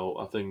work out.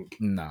 I think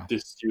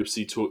this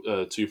UFC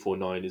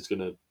 249 is going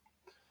to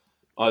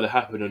either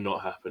happen or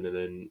not happen, and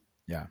then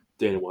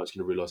Dana White's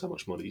going to realize how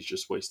much money he's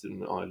just wasted on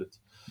the island.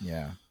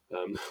 Yeah,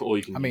 or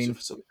you can use it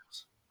for something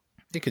else.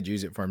 He could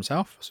use it for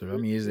himself. So I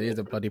mean, he's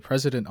the bloody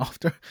president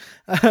after.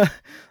 I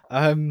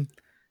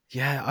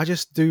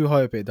just do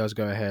hope it does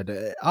go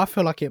ahead. I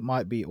feel like it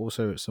might be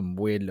also some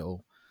weird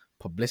little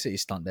publicity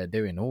stunt they're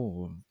doing.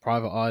 Oh,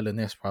 private island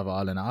this, private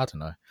island that. I don't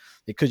know.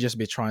 It could just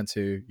be trying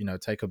to,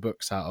 take a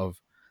books out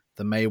of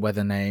the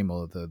Mayweather name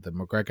or the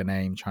McGregor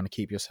name, trying to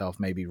keep yourself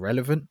maybe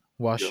relevant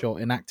whilst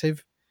you're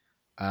inactive,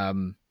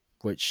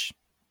 which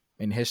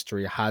in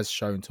history has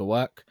shown to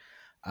work.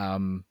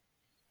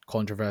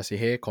 Controversy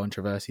here,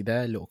 controversy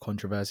there, little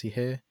controversy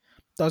here.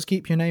 Does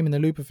keep your name in the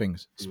loop of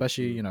things,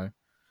 especially,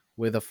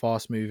 with a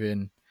fast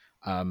moving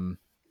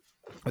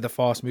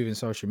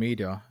social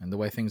media and the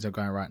way things are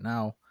going right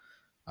now.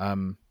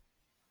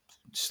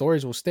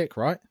 Stories will stick,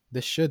 right?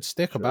 This should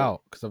stick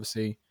about because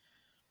obviously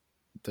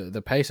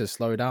the pace has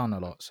slowed down a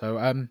lot. So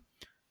I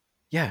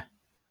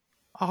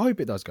hope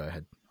it does go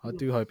ahead. I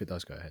do hope it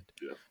does go ahead.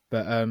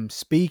 But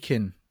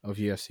speaking of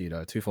UFC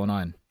though,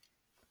 249,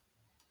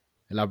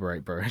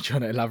 elaborate, bro. Do you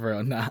want to elaborate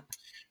on that?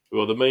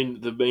 Well, the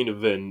main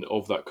event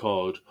of that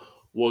card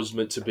was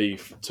meant to be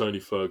Tony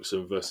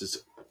Ferguson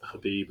versus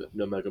Khabib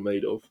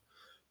Nurmagomedov,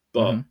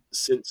 but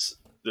since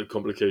the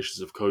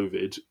complications of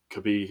COVID,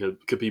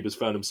 Khabib has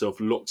found himself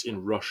locked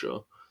in Russia,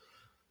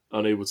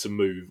 unable to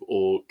move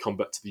or come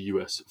back to the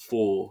US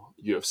for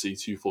UFC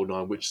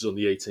 249, which is on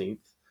the 18th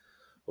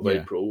of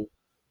April,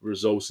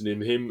 resulting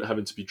in him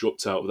having to be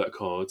dropped out of that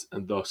card,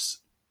 and thus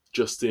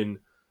Justin,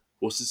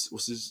 what's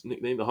his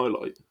nickname? The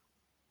Highlight.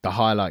 The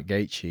Highlight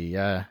Gaethje,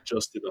 yeah.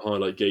 Justin the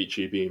Highlight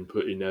Gaethje being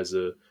put in as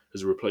a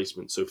as a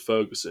replacement. So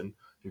Ferguson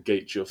and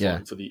Gaethje are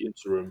fighting for the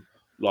interim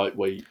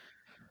lightweight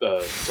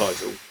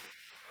title,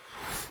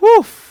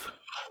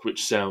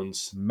 which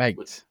sounds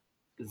mate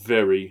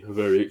very,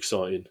 very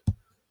exciting.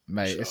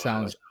 Mate, it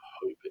sounds. I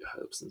hope it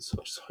happens.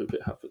 I just hope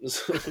it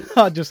happens.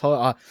 I just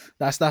hope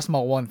that's my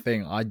one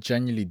thing. I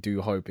genuinely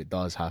do hope it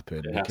does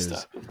happen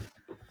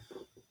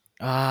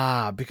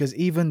because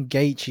even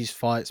Gaethje's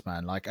fights,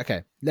 man. Like,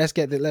 okay, let's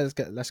get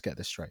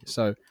this straight.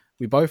 So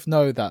we both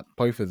know that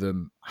both of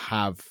them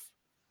have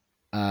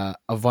a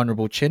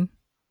vulnerable chin.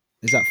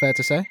 Is that fair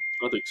to say?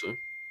 I think so.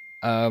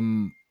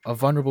 A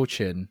vulnerable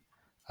chin.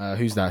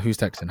 Who's that? Who's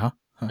texting? Huh?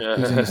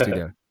 Who's in the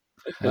studio?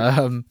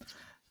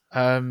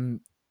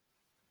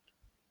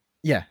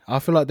 Yeah, I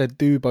feel like they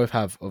do both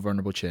have a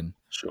vulnerable chin.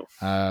 Sure.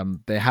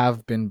 They've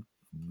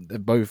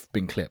both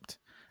been clipped.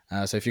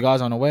 So if you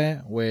guys aren't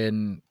aware,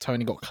 when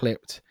Tony got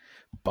clipped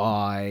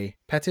by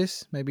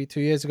Pettis maybe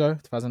 2 years ago,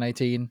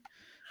 2018,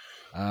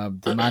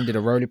 the man did a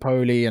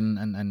roly-poly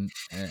and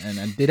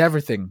did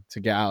everything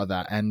to get out of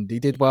that, and he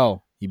did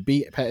well. He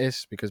beat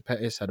Pettis because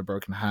Pettis had a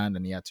broken hand,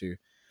 and he had to,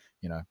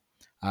 he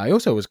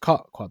also was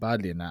cut quite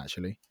badly in that,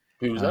 actually.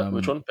 Who was that?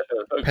 Which one?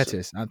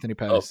 Pettis, Anthony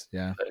Pettis.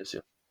 Yeah. Pettis,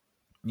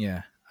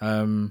 yeah.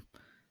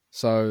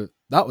 So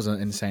that was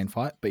an insane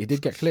fight, but he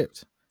did get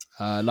clipped.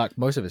 Like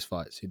most of his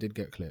fights, he did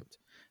get clipped.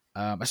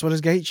 As well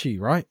as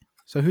Gaethje, right?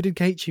 So who did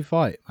Gaethje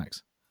fight,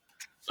 Max?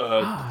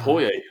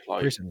 Poirier.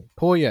 Recently.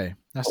 Poirier.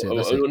 That's it.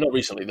 Not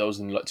recently. That was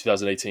in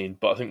 2018.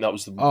 But I think that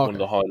was one of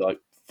the highlight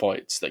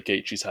fights that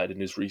Gaethje's had in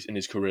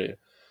his career.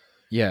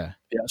 Yeah.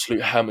 The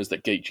absolute hammers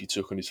that Gaethje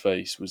took on his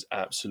face was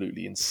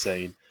absolutely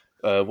insane.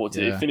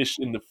 It finished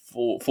in the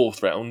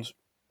fourth round.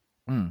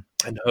 Mm.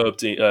 And Herb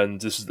Dean, and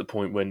this is the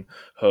point when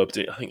Herb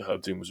Dean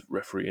was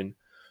refereeing.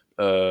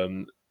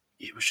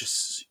 It was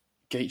just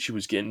Gaethje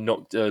was getting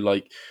knocked. I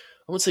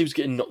wouldn't say he was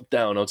getting knocked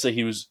down. I would say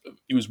he was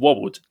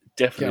wobbled,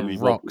 definitely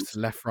rocked wobbled.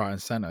 left, right,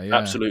 and center. Yeah,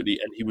 absolutely.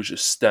 And he was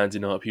just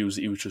standing up. He was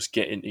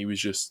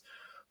just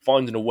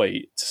finding a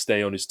way to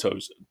stay on his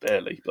toes.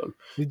 Barely though.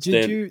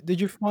 Did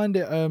you find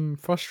it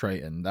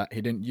frustrating that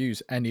he didn't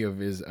use any of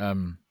his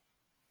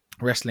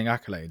wrestling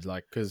accolades?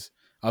 Like, because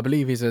I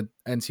believe he's a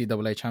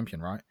NCAA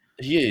champion, right?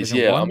 He is.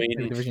 Division 1? I mean,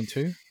 maybe Division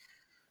 2.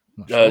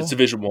 It's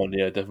Division 1.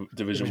 Yeah,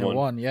 Division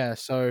 1. Yeah.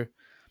 So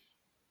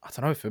I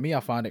don't know. For me,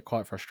 I find it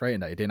quite frustrating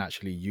that he didn't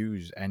actually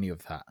use any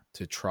of that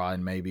to try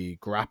and maybe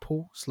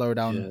grapple, slow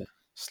down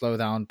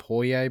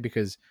Poirier,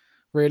 because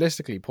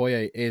realistically,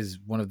 Poirier is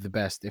one of the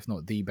best, if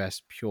not the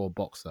best, pure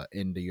boxer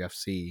in the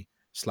UFC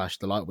 /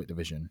 the lightweight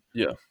division.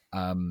 Yeah.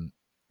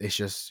 It's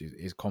just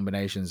his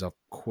combinations are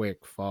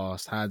quick,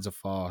 fast, hands are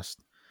fast.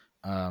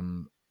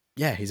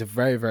 He's a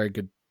very, very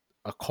good,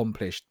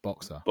 accomplished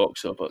boxer. But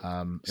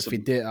if he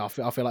did, I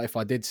feel like if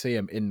I did see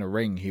him in the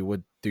ring, he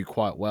would do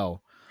quite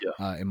well.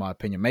 Yeah. In my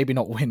opinion, maybe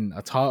not win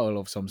a title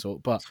of some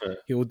sort, but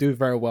he will do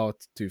very well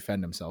to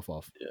fend himself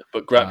off. Yeah,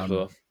 but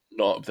grappler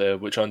not up there,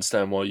 which I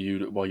understand why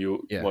you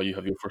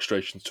have your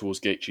frustrations towards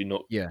Gaethje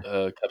not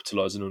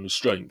capitalizing on his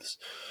strengths.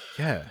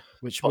 Yeah,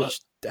 which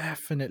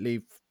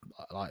definitely,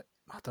 like,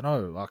 I don't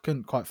know, I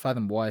couldn't quite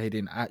fathom why he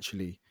didn't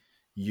actually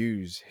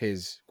use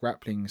his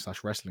grappling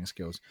 / wrestling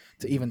skills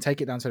to even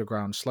take it down to the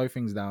ground, slow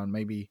things down,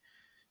 maybe,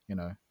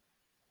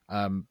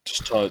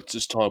 just tire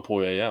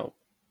Poirier out.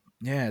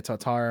 Yeah, to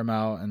tire him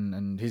out,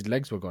 and his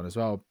legs were gone as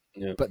well.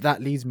 Yeah. But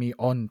that leads me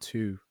on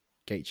to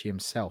Gaethje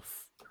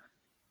himself.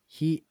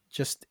 He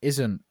just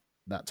isn't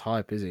that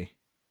type, is he?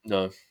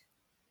 No.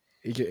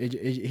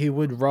 He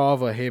would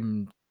rather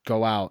him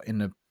go out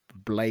in a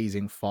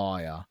blazing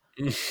fire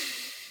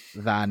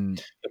than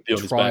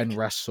try and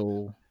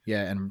wrestle,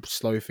 and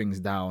slow things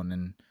down.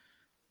 And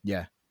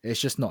it's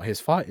just not his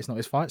fight. It's not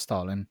his fight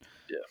style, and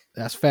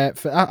that's fair.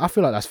 I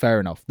feel like that's fair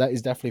enough. That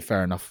is definitely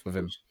fair enough with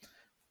him.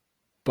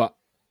 But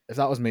if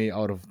that was me, I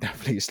would have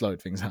definitely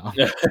slowed things down.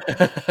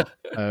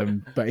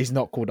 But he's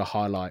not called a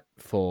highlight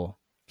for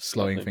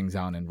slowing things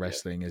down in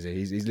wrestling, is he?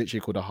 He's literally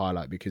called a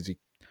highlight because he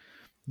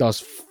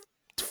does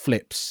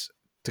flips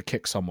to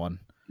kick someone.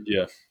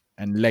 Yeah.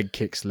 And leg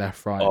kicks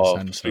left, right, and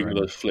center. Speaking of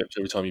those flips,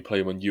 every time you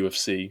play him on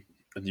UFC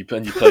and you play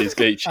as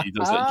Gaethje, he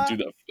does that. You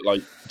do that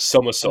like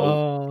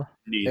somersault.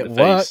 It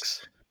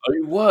works.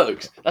 It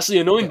works. That's the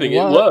annoying thing.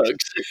 It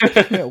works.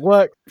 It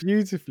worked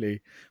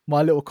beautifully.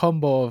 My little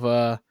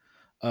combo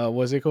of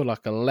what's it called?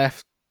 Like a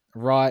left,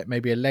 right,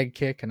 maybe a leg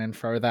kick, and then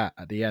throw that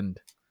at the end.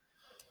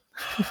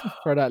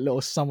 Throw that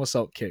little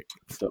somersault kick.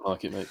 Don't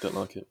like it, mate. Don't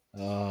like it.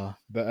 What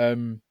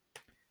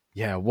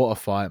a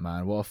fight,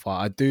 man. What a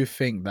fight. I do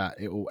think that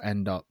it will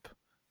end up,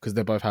 because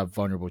they both have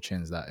vulnerable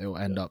chins, that it will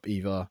end up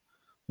either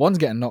one's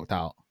getting knocked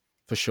out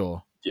for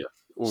sure. Yeah.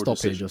 Or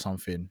stoppage or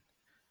something.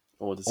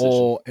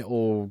 Or it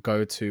will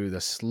go to the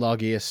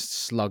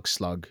sluggiest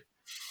slug,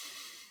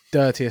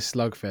 dirtiest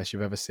slugfest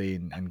you've ever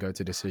seen and go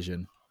to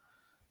decision.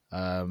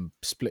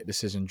 Split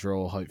decision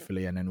draw,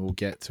 hopefully, and then we'll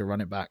get to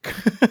run it back.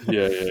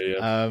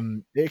 Yeah.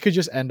 It could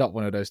just end up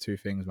one of those two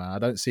things, man. I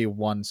don't see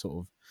one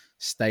sort of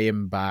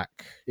staying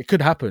back. It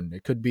could happen.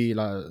 It could be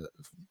like,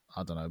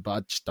 I don't know, but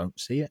I just don't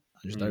see it. I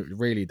just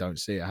don't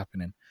see it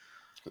happening.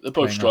 They're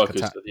both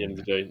strikers at the end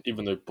of the day,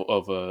 even though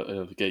of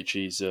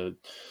Gaethje's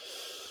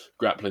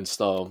grappling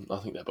style. I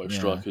think they're both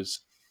strikers.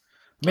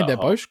 I mean, they're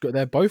both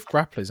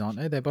grapplers, aren't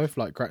they? They're both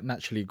like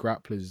naturally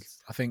grapplers.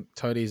 I think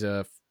Tony's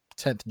a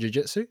 10th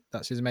jiu-jitsu.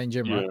 That's his main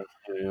gym, right?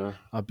 Yeah.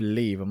 I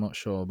believe. I'm not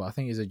sure, but I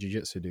think he's a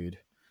jiu-jitsu dude.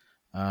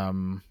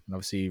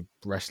 Obviously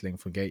wrestling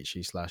for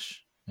Gaethje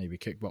 / maybe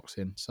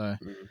kickboxing. So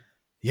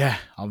yeah,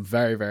 I'm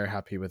very, very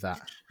happy with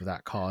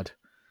that card.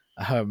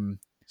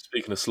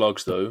 Speaking of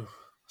slugs, though,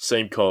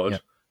 same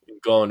card,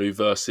 Ngannou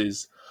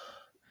versus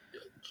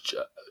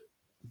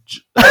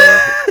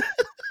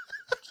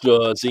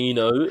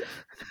Jairzinho.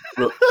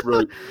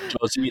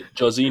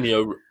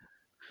 Jairzinho.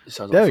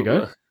 There we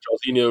go.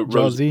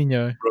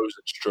 Jairzinho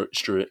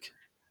Rozenstruik.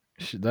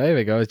 There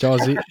we go.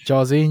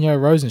 Jairzinho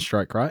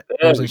Rozenstruik, right?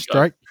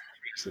 Rozenstruik.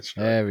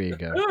 There we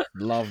go.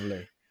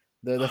 Lovely.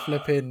 The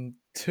flipping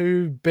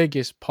two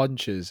biggest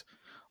punches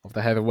of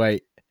the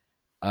heavyweight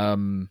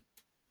division.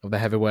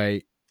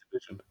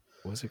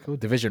 What's it called?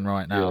 Division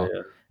right now.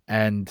 Yeah.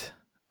 And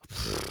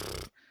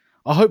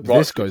I hope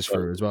this goes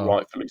through as well.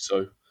 Rightfully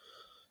so.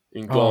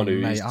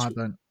 Ngannou is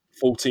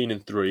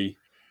 14-3.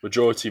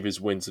 Majority of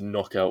his wins are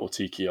knockout or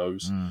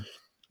TKOs.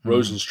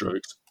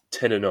 Rozenstruik's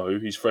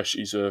 10-0. He's fresh.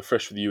 He's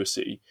fresh for the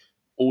UFC.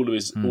 All of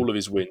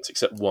his wins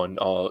except one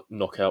are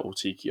knockout or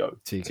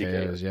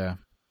TKOs, yeah.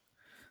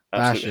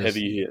 Absolutely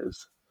heavy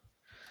hitters.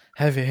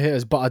 Heavy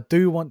hitters, but I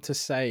do want to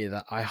say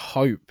that I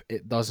hope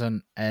it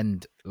doesn't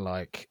end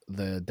like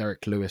the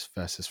Derek Lewis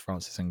versus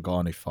Francis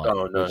Ngannou fight.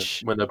 Oh no!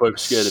 When they're both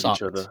scared of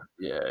each other.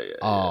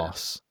 Yeah.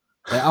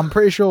 I'm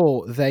pretty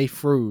sure they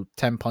threw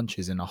 10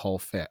 punches in a whole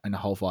fight, and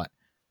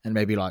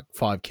maybe like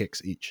 5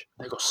 kicks each.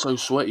 They got so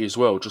sweaty as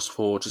well, just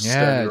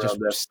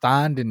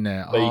standing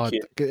there.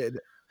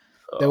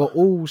 They were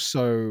all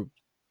so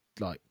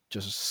like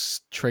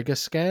just trigger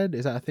scared.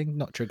 Is that a thing?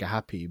 Not trigger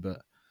happy,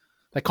 but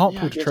they can't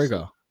pull the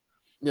trigger.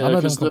 Yeah, none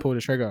of them can pull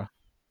the trigger.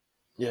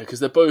 Yeah,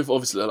 because they're both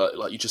obviously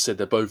like you just said,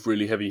 they're both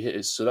really heavy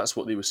hitters. So that's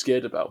what they were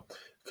scared about.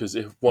 Because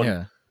if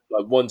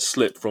one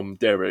slip from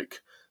Derek,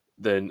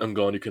 then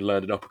Ngannou can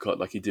land an uppercut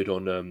like he did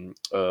on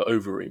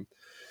Overeem.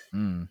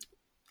 And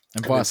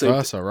vice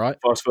versa, right?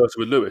 Vice versa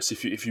with Lewis.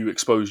 If you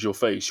expose your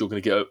face, you're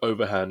going to get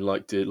overhand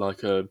like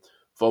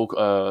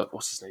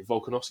what's his name?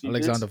 Volkanovski.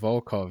 Alexander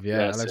Volkov.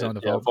 Yeah, Alexander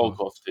Volkov.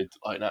 Volkov did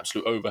like an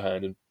absolute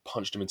overhand and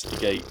punched him into the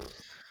gate.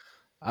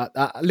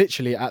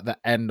 Literally at the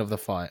end of the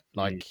fight,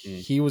 like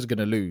he was going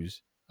to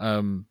lose.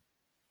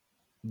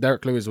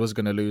 Derek Lewis was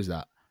going to lose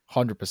that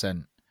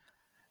 100%.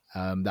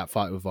 That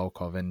fight with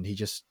Volkov, and he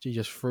just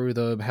threw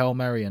the Hail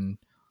Mary and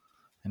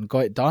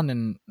got it done.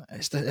 And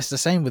it's the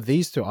same with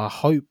these two. I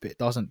hope it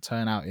doesn't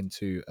turn out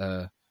into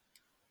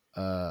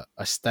a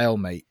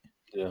stalemate.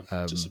 Yeah,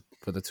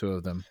 for the two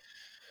of them.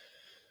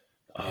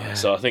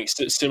 So I think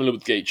similar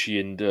with Gaethje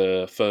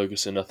and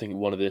Ferguson. I think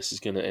one of this is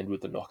going to end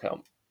with the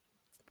knockout.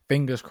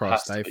 Fingers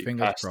crossed, Dave.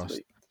 Fingers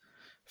crossed.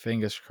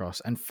 Fingers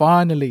crossed. And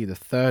finally, the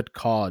third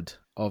card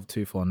of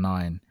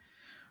 249.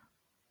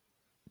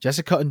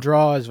 Jessica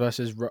Andrade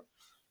versus...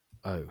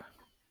 I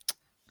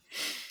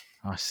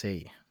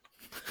see.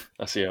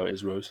 I see how it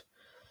is, Rose.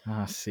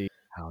 I see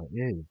how it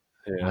is.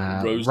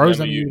 Yeah, Rose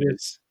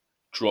Namajunas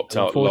dropped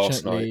out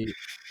last night.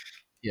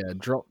 Yeah,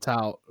 dropped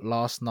out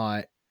last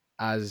night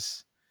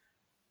as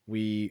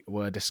we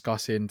were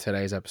discussing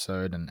today's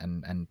episode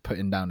and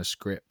putting down a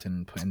script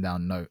and putting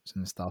down notes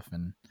and stuff.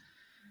 And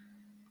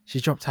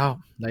she dropped out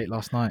late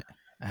last night.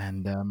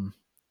 And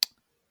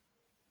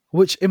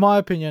which, in my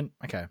opinion,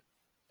 okay,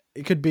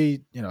 it could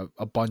be,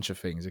 a bunch of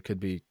things. It could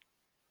be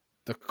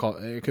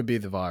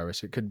the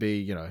virus. It could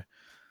be, it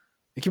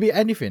could be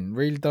anything.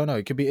 Really don't know.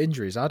 It could be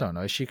injuries. I don't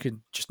know. She could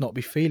just not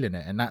be feeling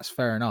it, and that's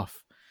fair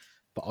enough.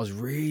 But I was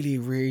really,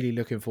 really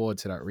looking forward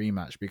to that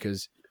rematch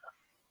because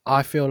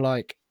I feel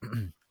like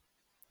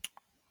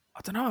I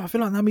don't know. I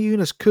feel like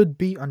Namajunas could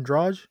beat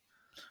Andrade.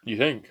 You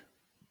think?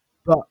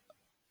 But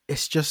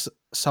it's just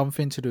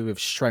something to do with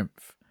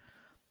strength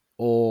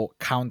or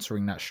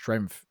countering that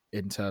strength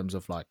in terms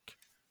of like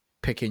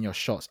picking your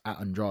shots at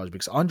Andrade,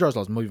 because Andrade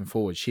loves moving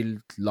forward. She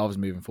loves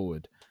moving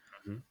forward.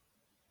 Mm-hmm.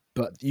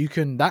 But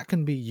that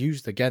can be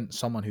used against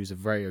someone who's a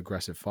very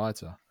aggressive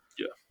fighter.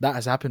 Yeah. That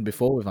has happened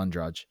before with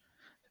Andrade.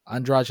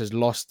 Andrade has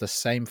lost the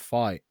same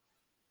fight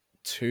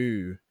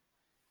to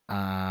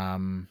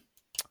Joanna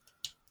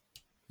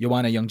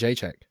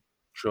Jędrzejczyk.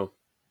 Sure.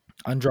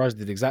 Andrade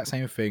did the exact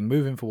same thing,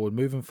 moving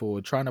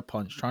forward, trying to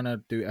punch, trying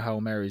to do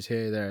Hail Marys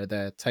here,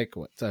 there,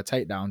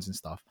 takedowns and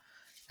stuff.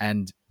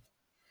 And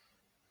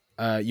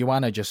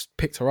Joanna just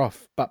picked her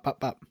off.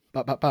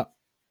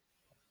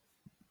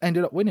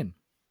 Ended up winning.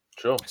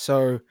 Sure.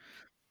 So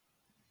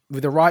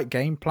with the right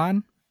game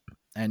plan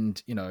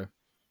and,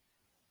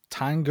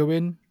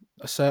 tangoing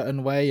a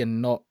certain way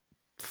and not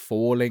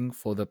falling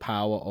for the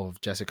power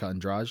of Jessica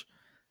Andrade,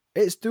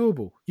 it's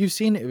doable. You've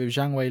seen it with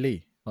Zhang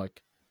Weili.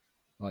 Like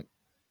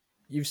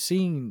you've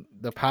seen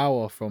the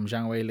power from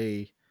Zhang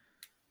Weili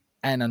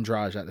and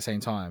Andrade at the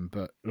same time.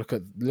 But look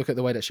at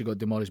the way that she got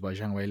demolished by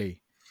Zhang Weili.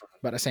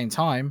 But at the same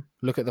time,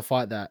 look at the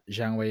fight that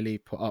Zhang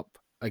Weili put up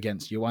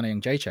against Joanna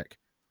Jędrzejczyk.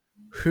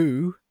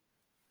 who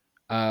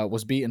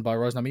was beaten by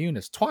Rose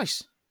Namajunas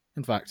twice,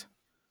 in fact.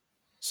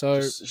 So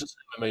just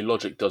MMA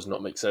logic does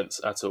not make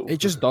sense at all. It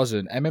just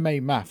doesn't.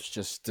 MMA maths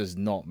just does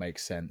not make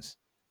sense,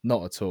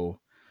 not at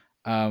all.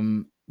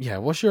 Yeah,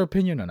 what's your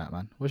opinion on that,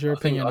 man? What's your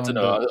opinion I don't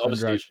on know. the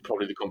Obviously, Andrade?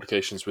 probably the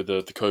complications with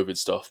the COVID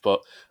stuff,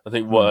 but I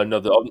think I'm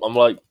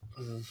like.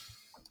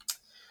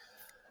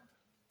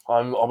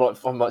 I'm like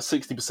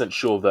 60%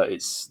 sure that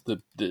it's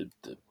the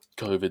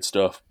COVID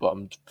stuff, but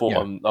I've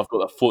got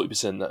that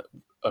 40% that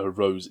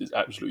Rose is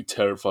absolutely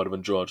terrified of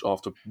Andrade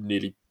after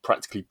nearly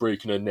practically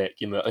breaking her neck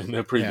in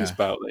their previous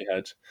bout they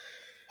had.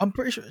 I'm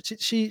pretty sure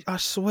she. I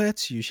swear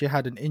to you, she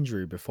had an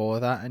injury before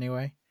that.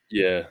 Anyway,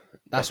 Yeah,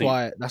 that's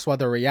why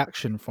the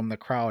reaction from the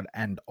crowd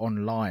and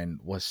online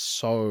was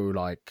so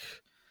like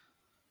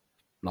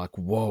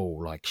whoa,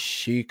 like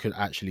she could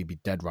actually be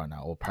dead right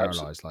now or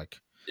paralyzed. Like,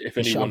 if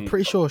anyone, I'm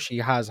pretty sure she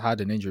has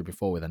had an injury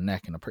before with her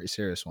neck and a pretty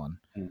serious one.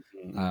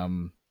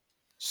 Mm-hmm.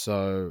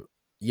 So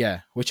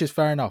yeah, which is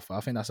fair enough. I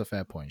think that's a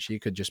fair point. She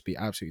could just be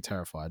absolutely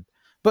terrified,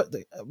 but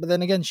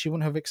then again, she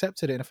wouldn't have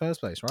accepted it in the first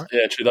place, right?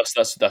 Yeah, true.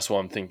 That's what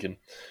I'm thinking.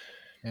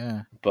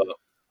 Yeah, but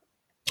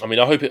I mean,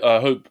 I hope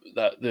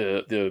that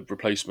the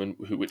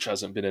replacement, which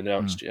hasn't been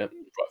announced yet,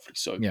 rightfully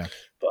so. Yeah,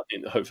 but I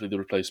think that hopefully the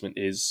replacement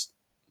is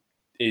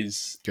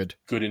good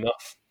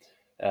enough.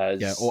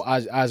 Or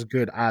as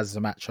good as the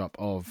matchup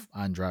of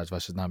Andrade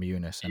versus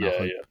Namajunas, and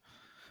yeah,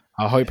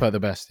 I hope her the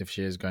best if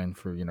she is going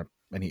through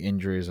any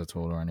injuries at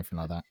all or anything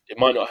like that. It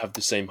might not have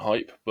the same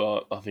hype,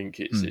 but I think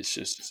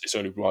it's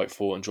only right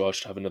for Andrade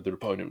to have another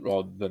opponent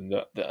rather than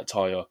that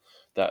entire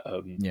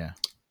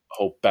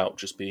whole bout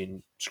just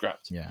being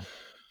scrapped. Yeah.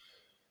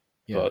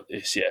 But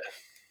it's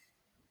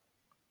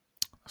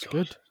that's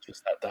good.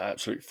 Just that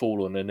absolute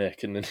fall on their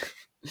neck and then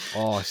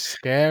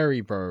scary,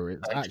 bro.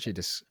 It's actually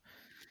this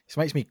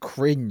makes me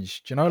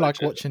cringe. Do you know,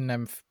 like watching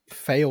them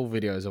fail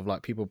videos of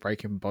like people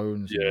breaking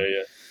bones?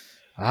 It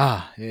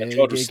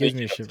gives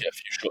me a shiver. Get a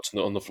few shots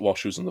on the while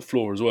she was on the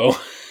floor as well.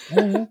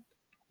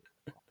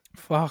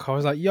 Fuck! I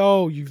was like,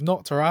 "Yo, you've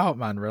knocked her out,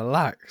 man.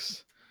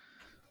 Relax."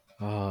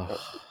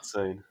 That's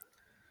insane.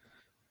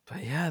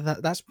 But yeah,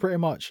 that's pretty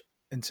much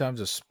in terms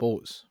of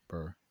sports,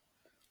 bro.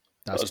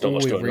 That's all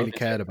we've really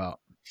cared about.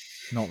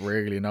 Not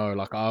really, no.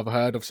 Like I've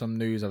heard of some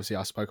news. Obviously,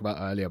 I spoke about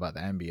earlier about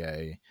the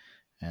NBA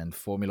and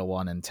Formula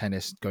One and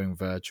tennis going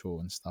virtual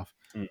and stuff.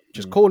 Mm-hmm.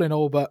 Just cool and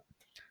all, but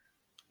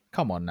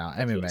come on now,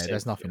 MMA.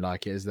 There's nothing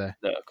like it, is there?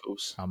 No, of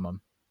course.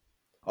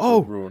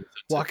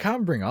 What I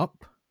can bring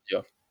up,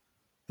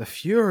 the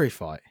Fury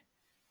fight.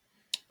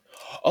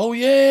 Oh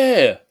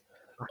yeah,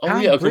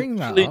 I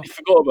completely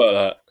forgot about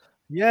that.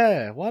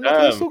 Yeah, why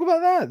not? Let's talk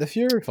about that. The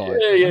Fury fight.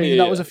 Yeah, I mean,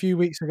 that was a few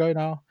weeks ago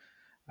now.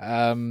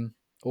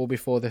 All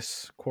before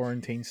this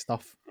quarantine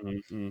stuff.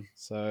 Mm-hmm.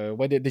 So,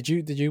 did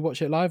you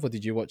watch it live or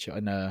did you watch it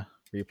in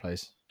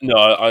replays? No,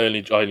 I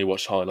only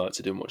watched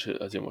highlights. I didn't watch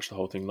it. I didn't watch the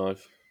whole thing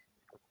live.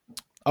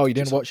 Oh, you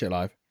didn't watch it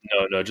live?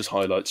 No, just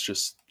highlights.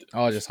 Just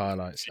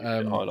highlights.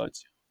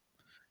 Highlights.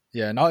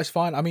 Yeah, no, it's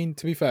fine. I mean,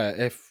 to be fair,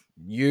 if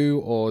you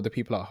or the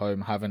people at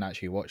home haven't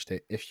actually watched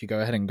it, if you go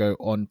ahead and go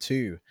on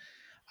to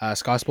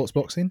Sky Sports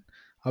Boxing,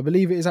 I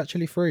believe it is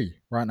actually free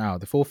right now.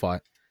 The full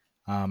fight.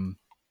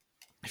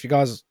 If you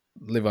guys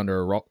live under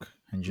a rock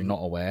and you're not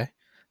aware,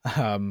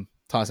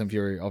 Tyson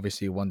Fury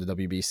obviously won the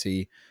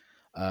WBC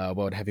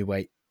World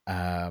Heavyweight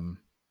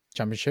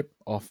Championship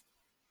off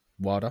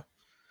WADA,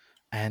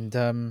 and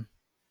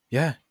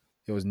it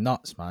was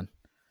nuts, man.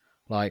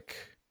 Like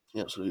he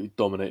absolutely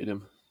dominated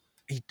him.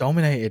 He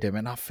dominated him,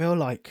 and I feel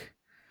like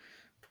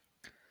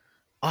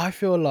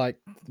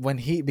when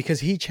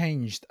he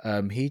changed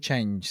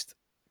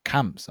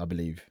camps, I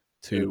believe,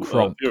 to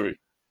Kronk. Fury.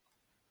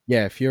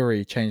 Yeah,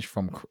 Fury changed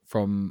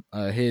from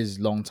his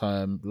long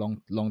term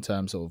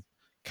sort of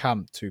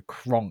camp to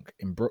Kronk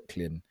in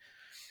Brooklyn,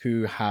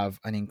 who have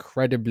an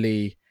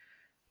incredibly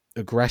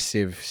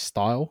aggressive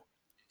style,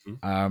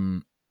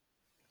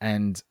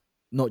 and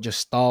not just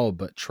style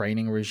but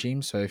training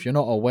regime. So if you're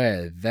not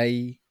aware,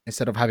 they,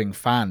 instead of having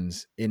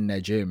fans in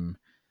their gym,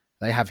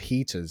 they have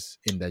heaters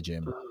in their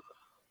gym.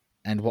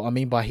 And what I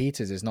mean by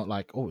heaters is not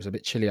like, oh, it's a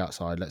bit chilly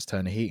outside, let's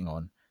turn the heating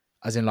on.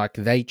 As in, like,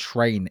 they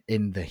train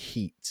in the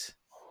heat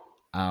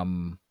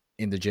in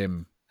the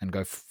gym and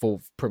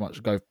pretty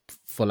much go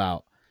full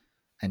out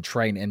and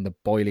train in the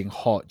boiling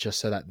hot, just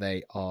so that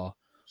they are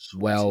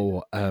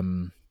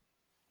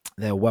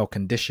they're well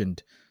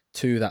conditioned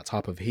to that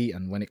type of heat.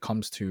 And when it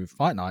comes to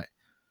fight night,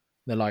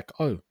 they're like,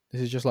 oh, this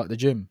is just like the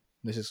gym.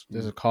 This is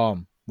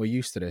calm. We're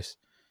used to this.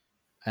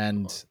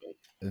 And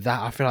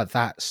that, I feel like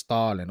that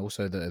style, and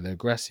also the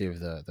aggressive,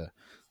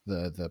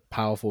 the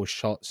powerful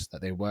shots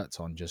that they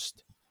worked on,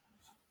 just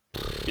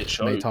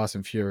made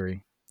Tyson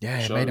Fury. Yeah,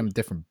 it made him a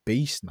different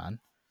beast, man.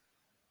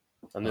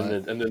 And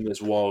then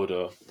there's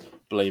Wilder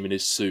blaming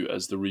his suit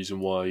as the reason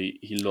why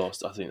he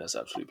lost. I think that's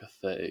absolutely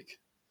pathetic.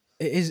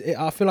 It is.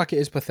 I feel like it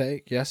is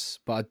pathetic, yes,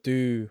 but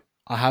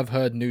I have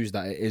heard news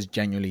that it is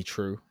genuinely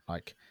true.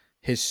 Like,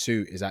 his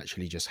suit is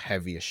actually just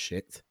heavy as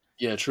shit.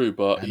 Yeah, true.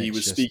 But he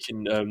was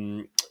speaking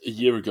a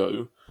year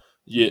ago,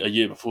 a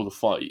year before the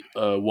fight,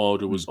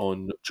 Wilder was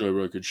on Joe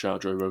Rogan. Shout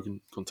out Joe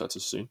Rogan, contact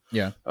us soon.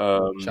 Yeah.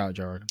 Um, Shout out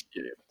Joe Rogan.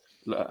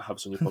 have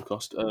us on your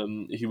podcast.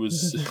 He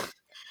was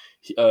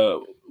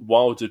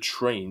Wilder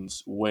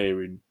trains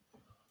wearing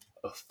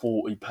a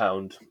 40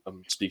 pound.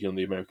 I'm speaking on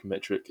the American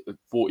metric. A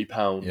 40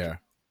 pound Yeah.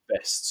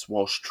 vests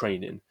whilst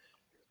training,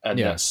 and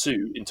Yeah. that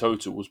suit in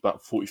total was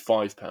about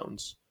 45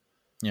 pounds.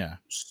 Yeah.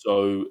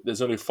 So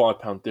there's only a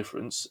 £5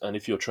 difference, and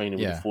if you're training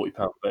with a Yeah.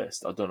 £40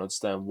 vest, I don't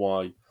understand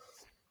why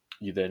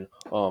you then,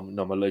 no,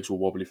 my legs were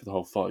wobbly for the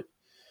whole fight.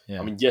 Yeah.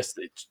 I mean, yes,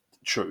 it's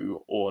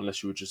true, or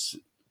unless you were just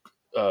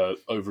you're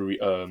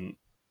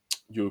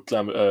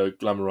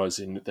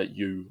glamorizing that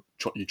you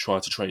try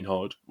to train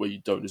hard where you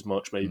don't as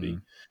much, maybe.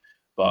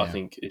 But I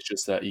think it's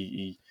just that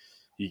he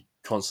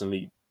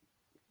constantly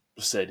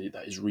said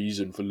that his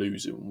reason for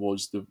losing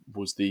was the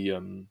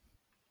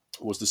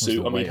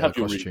suit. I mean, have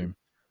your reason.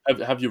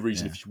 Have your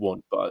reason if you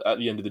want, but at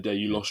the end of the day,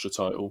 you lost your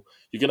title.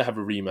 You're going to have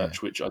a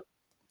rematch, which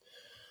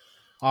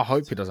I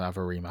hope he doesn't have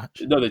a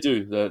rematch. No, they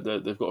do.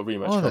 They've got a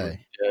rematch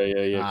coming.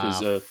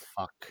 Yeah.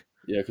 Fuck.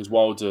 Yeah, because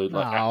Wilder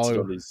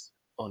acted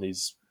on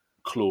his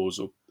clause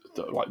or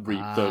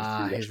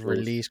third his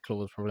release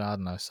clause, probably. I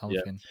don't know, something.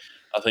 Yeah.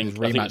 I think at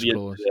the end of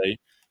the day,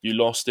 you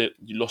lost it.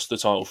 You lost the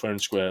title fair and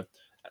square.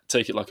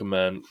 Take it like a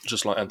man,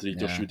 just like Anthony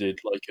Joshua did,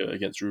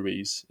 against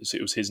Ruiz.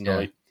 It was his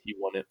night. He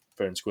won it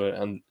fair and square,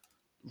 and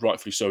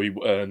rightfully so.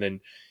 And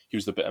then he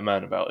was the better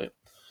man about it.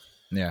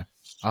 Yeah.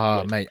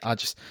 Mate, I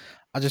just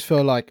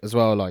feel like as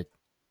well, like,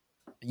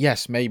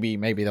 yes, maybe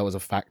that was a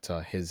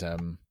factor, his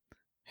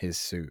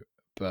suit,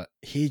 but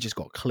he just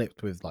got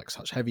clipped with like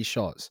such heavy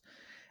shots,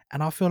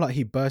 and I feel like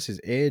he burst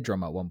his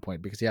eardrum at one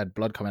point because he had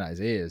blood coming out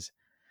his ears.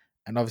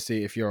 And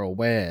obviously, if you're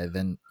aware,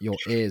 then your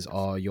ears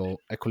are your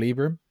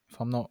equilibrium, if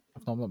I'm not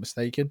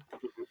mistaken.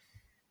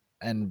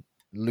 And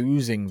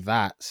losing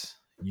that,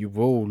 you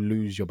will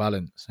lose your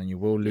balance and you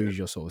will lose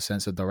your sort of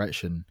sense of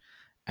direction.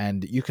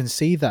 And you can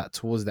see that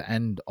towards the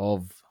end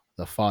of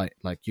the fight.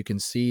 Like, you can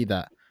see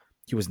that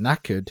he was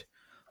knackered,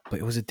 but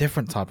it was a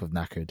different type of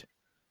knackered.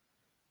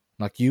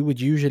 Like, you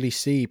would usually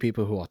see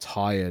people who are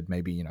tired,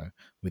 maybe, you know,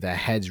 with their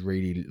heads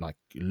really like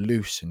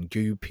loose and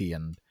goopy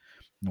and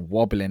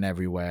wobbling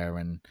everywhere,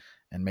 and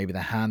maybe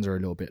their hands are a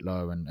little bit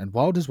low. And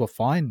Wilder's were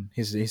fine.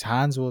 His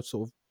hands were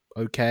sort of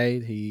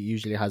okay. He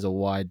usually has a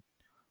wide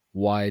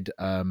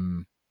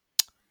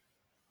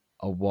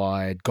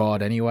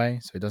guard anyway,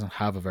 so he doesn't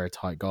have a very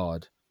tight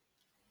guard.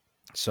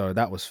 So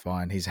that was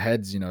fine. His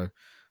head's, you know,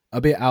 a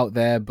bit out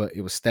there, but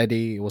it was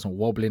steady. It wasn't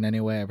wobbling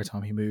anywhere every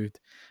time he moved.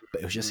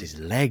 But it was just his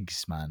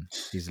legs, man.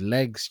 His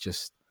legs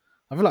just...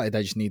 I feel like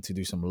they just need to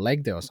do some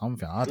leg day or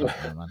something. I don't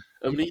know, man.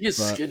 I mean, he is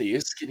skinny.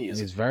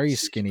 He's very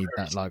skinny.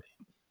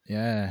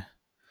 Yeah.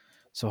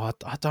 So I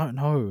don't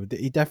know.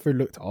 He definitely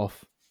looked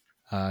off.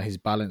 His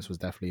balance was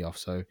definitely off.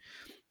 So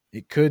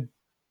it could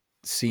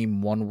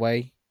seem one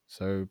way.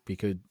 So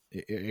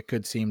it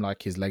could seem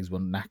like his legs were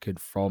knackered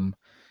from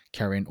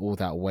carrying all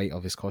that weight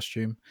of his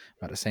costume.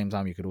 But at the same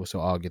time, you could also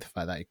argue the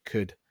fact that it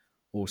could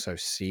also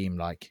seem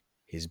like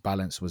his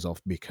balance was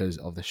off because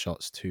of the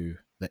shots to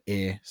the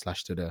ear /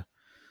 to the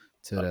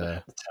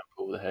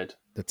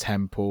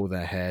temple,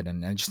 the head,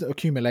 and just the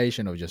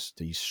accumulation of just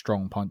these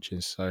strong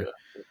punches. So,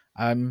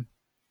 a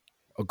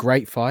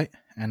great fight,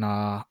 and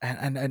how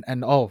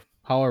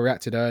I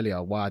reacted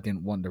earlier, why I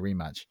didn't want the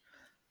rematch.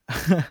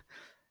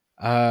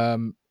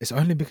 It's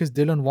only because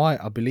Dillian Whyte,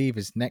 I believe,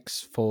 is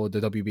next for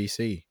the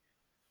WBC.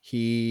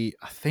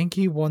 I think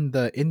he won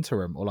the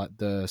interim or like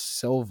the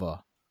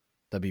silver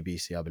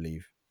WBC, I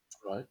believe.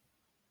 Right.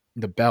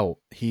 The belt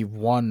he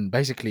won,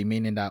 basically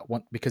meaning that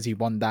because he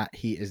won that,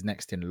 he is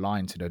next in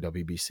line to the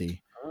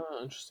WBC. Oh,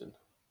 interesting.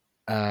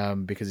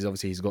 Because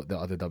obviously he's got the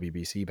other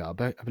WBC belt.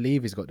 But I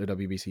believe he's got the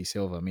WBC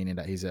silver, meaning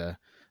that he's a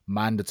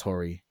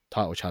mandatory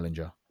title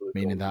challenger,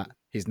 meaning that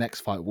his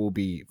next fight will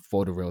be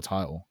for the real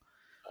title.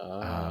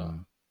 But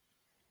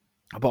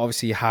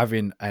obviously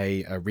having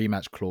a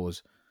rematch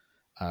clause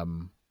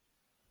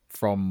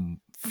from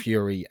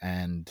Fury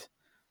and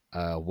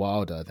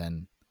Wilder,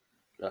 then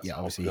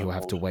obviously he'll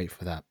have to wait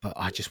for that. But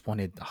I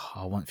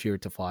want Fury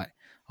to fight.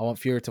 I want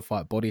Fury to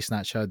fight Body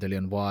Snatcher,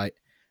 Dillian Whyte,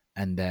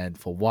 and then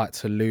for Whyte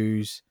to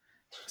lose.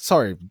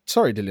 Sorry,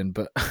 Dylan,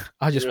 but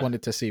I just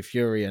wanted to see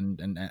Fury and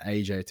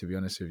AJ, to be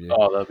honest with you.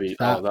 Oh, that'd be a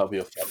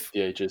fight for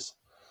the ages.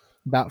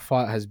 That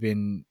fight has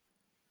been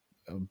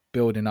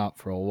building up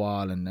for a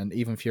while, and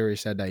even Fury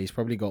said that he's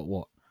probably got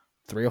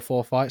 3 or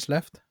 4 fights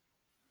left.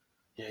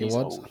 Yeah, he was,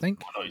 old. I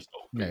think. I know he's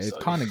old, yeah, it's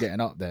kind of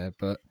getting up there,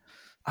 but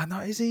I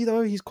know, is he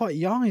though? He's quite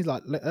young. He's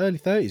like early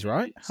 30s,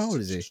 right? How old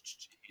is he?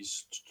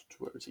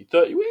 Where is he?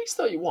 30. Well, he's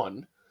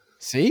 31.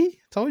 See,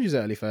 told you he's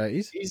early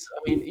 30s.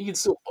 He can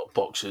still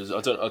boxers.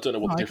 I don't know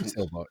what the difference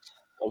is. I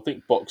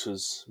think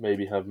boxers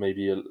maybe have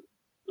a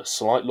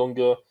slight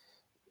longer,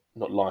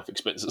 not life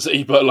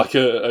expectancy, but like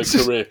a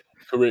career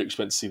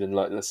expectancy than,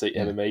 like, let's say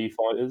MMA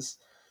fighters.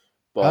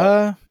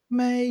 But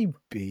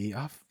maybe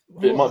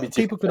it might be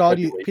people could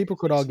argue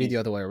the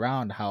other way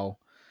around, how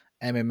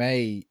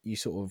MMA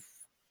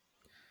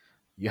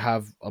you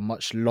have a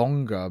much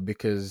longer,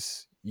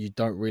 because you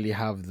don't really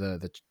have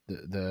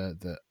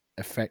the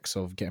effects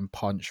of getting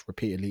punched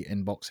repeatedly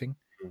in boxing.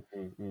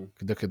 Mm-hmm.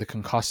 The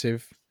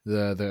concussive,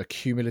 the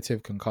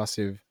cumulative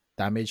concussive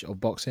damage of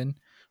boxing.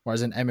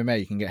 Whereas in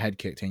MMA, you can get head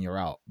kicked and you're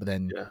out, but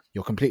then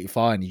you're completely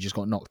fine. You just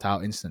got knocked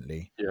out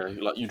instantly. Yeah,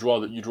 like you'd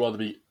rather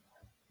be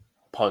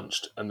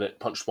punched and then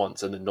punched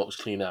once and then knocked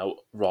clean out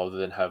rather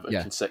than have a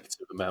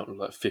consecutive amount of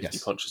like 50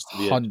 punches to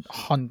the end.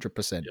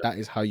 100%. That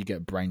is how you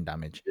get brain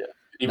damage. Yeah.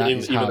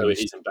 Even though it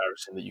is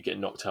embarrassing that you get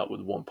knocked out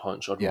with one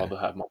punch, I'd rather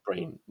have my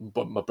brain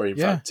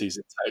faculties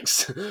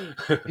intact.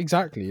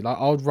 Exactly. Like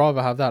I would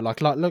rather have that.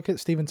 Like look at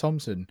Stephen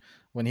Thompson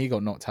when he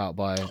got knocked out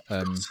by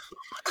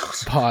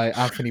by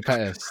Anthony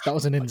Pettis. That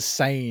was an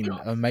insane,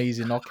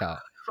 amazing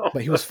knockout.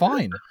 But he was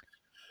fine.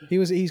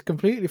 He's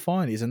completely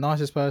fine. He's the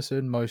nicest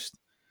person, most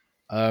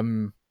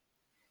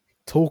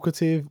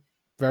talkative,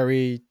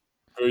 very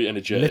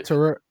energetic,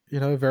 literate,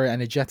 very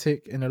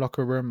energetic in the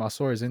locker room. I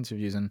saw his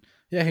interviews and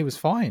he was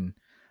fine.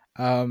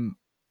 And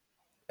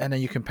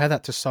then you compare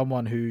that to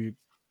someone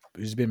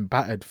who's been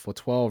battered for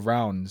 12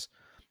 rounds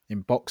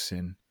in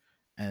boxing,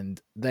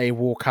 and they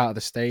walk out of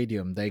the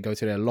stadium, they go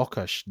to their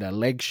locker, their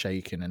legs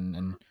shaking,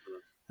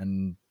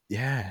 and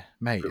yeah,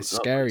 mate, it's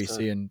scary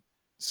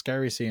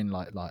seeing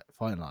like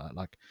fighting like that.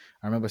 Like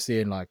I remember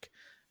seeing like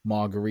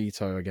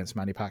Margarito against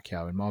Manny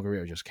Pacquiao, and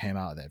Margarito just came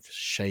out of there just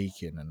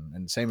shaking,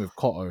 and same with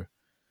Cotto,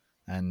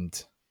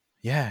 and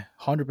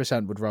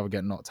 100% would rather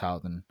get knocked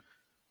out than.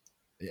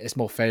 It's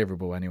more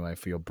favorable anyway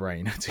for your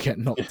brain to get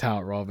knocked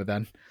out rather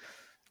than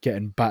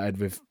getting battered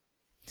with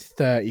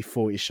 30,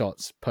 40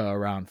 shots per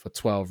round for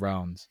 12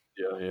 rounds.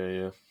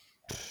 Yeah.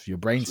 Your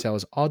brain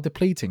cells are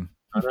depleting.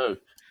 I know.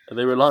 And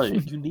they rely on you.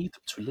 You need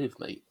them to live,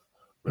 mate.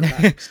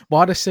 Relax.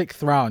 By the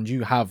 6th round,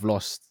 you have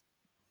lost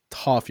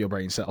half your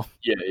brain cell.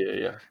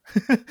 Yeah.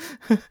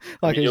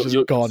 Like it's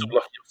just gone.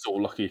 You're sort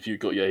of lucky if you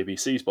got your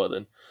ABCs by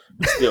then.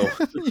 But still.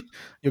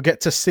 You'll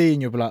get to C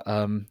and you'll be like,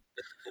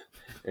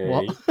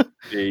 what?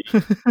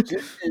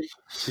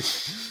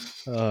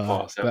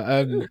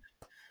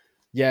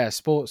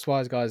 Sports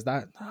wise, guys,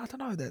 that I don't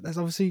know. There's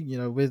obviously,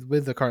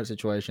 with the current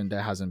situation,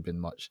 there hasn't been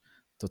much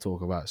to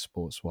talk about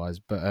sports wise.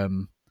 But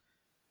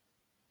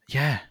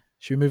should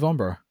we move on,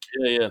 bro?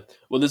 Yeah.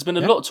 Well, there's been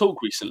a lot of talk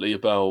recently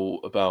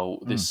about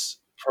this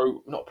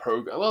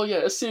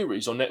a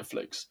series on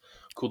Netflix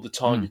called The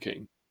Tiger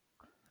King.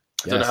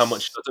 I don't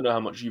know how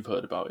much you've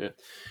heard about it.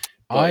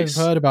 I've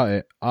heard about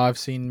it. I've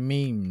seen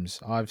memes.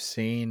 I've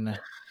seen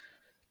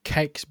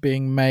cakes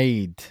being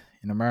made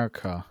in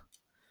America.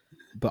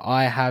 But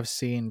I have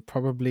seen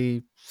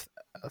probably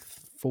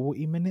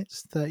 40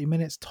 minutes, 30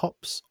 minutes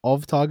tops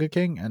of Tiger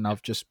King, and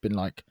I've just been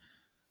like,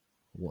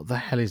 what the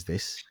hell is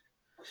this?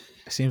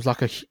 It seems like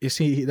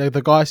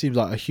the guy seems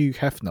like a Hugh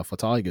Hefner for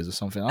tigers or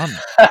something.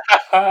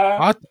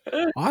 I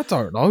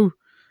don't know.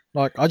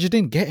 Like, I just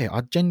didn't get it.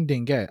 I genuinely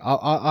didn't get it.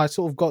 I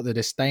sort of got the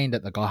disdain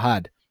that the guy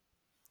had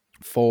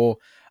for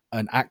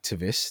an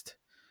activist.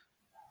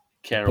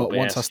 Carol Baskin.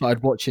 Once I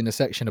started watching the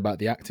section about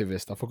the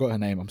activist, I forgot her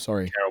name. I'm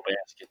sorry. Carol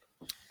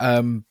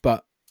Baskin.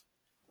 But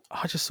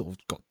I just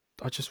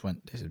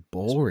went, this is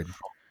boring.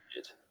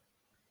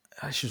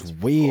 It's just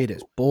weird.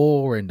 It's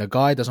boring. The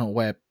guy doesn't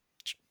wear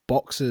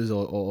boxers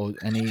or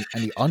any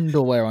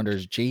underwear under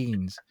his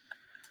jeans.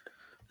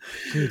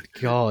 Good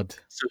God.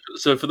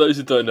 So for those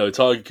who don't know,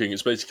 Tiger King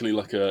is basically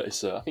like I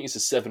think it's a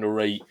 7 or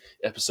 8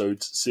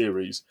 episode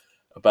series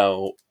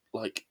about,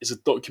 like, it's a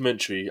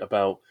documentary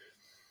about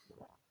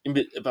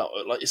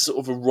like, it's sort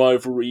of a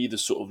rivalry, the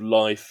sort of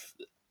life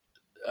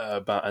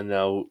about, and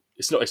now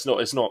it's not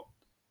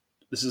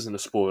this isn't a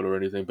spoiler or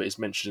anything, but it's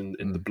mentioned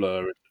in the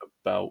blur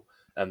about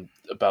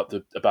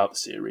the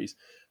series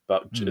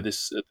about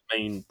this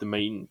the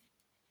main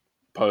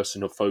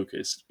person of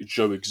focus,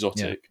 Joe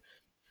Exotic.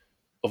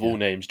 Of all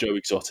names, Joe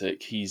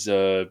Exotic. He's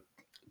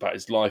about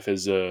his life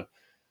as I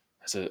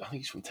think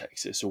he's from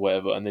Texas or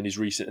whatever, and then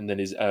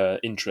his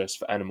interest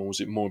for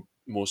animals,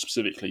 more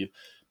specifically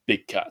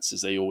big cats,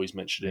 as they always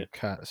mention it.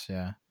 Cats,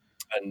 yeah.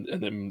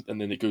 And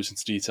then it goes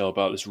into detail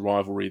about this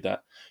rivalry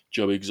that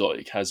Joe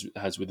Exotic has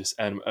with this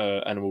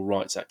animal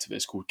rights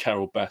activist called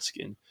Carol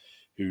Baskin,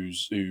 who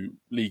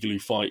legally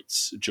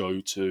fights Joe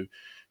to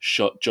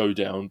shut Joe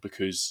down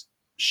because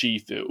she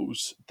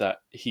feels that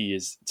he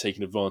is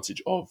taking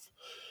advantage of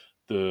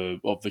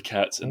the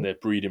cats and their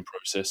breeding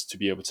process to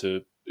be able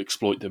to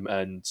exploit them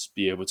and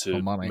be able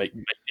to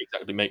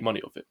make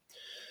money off it.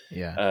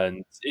 Yeah,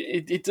 and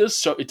it does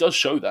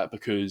show that,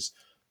 because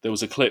there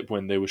was a clip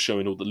when they were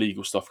showing all the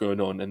legal stuff going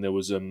on, and there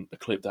was a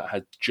clip that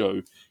had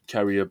Joe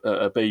carry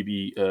a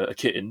baby, a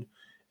kitten,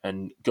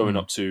 and going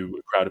up to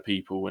a crowd of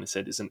people, and it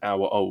said it's an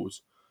hour old.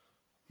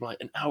 Right,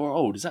 an hour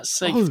old. Is that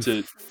safe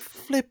to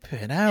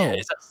flipping hell? Yeah,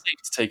 is that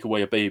safe to take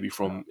away a baby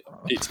from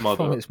its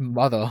mother? From its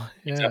mother,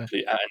 yeah.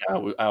 Exactly, at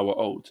an hour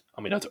old.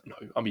 I mean, I don't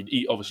know. I mean,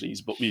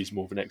 he's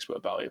more of an expert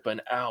about it, but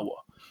an hour.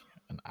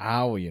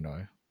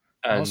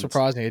 And not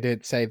surprisingly, he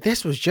did say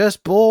this was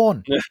just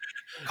born.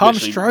 Come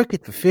stroke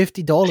it for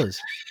 $50.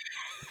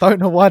 Don't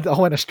know why I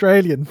went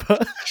Australian,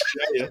 but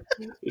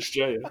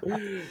Australia.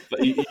 But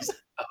he's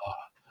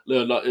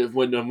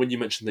when you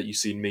mentioned that you've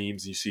seen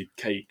memes, you see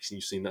cakes, and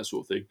you've seen that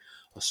sort of thing.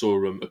 I saw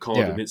a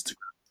card on Instagram,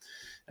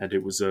 and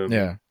it was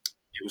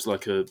it was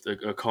like a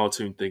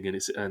cartoon thing, and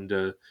it's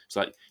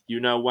like, you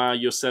know why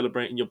you're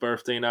celebrating your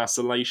birthday in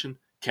isolation?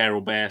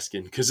 Carol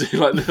Baskin, because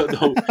like the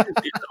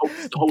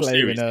whole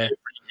series,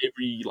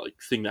 every like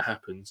thing that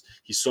happens,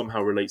 he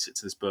somehow relates it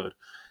to this bird,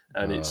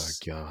 and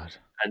God.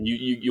 And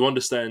you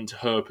understand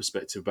her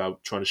perspective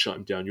about trying to shut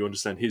him down. You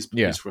understand his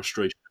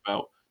frustration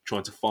about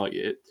trying to fight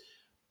it,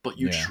 but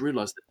you just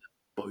realise that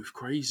they're both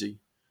crazy.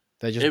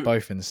 They're just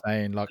both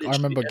insane. Like, I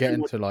remember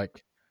getting to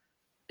like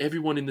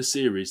everyone in the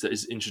series that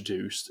is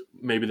introduced,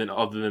 maybe then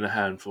other than a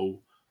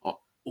handful, are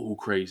all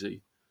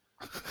crazy.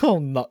 Oh,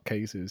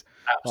 nutcases!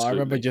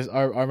 Absolutely.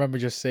 I remember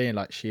just seeing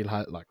like she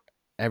had like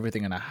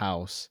everything in a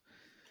house.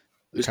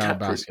 It's cat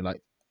print.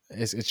 Like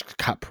it's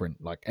cat print.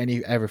 Like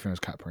everything was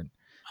cat print.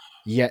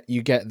 Yet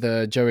you get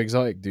the Joe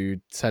Exotic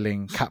dude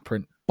selling cat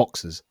print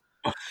boxes.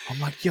 I'm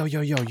like, yo,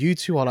 you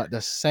two are like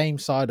the same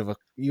side of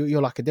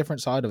you're like a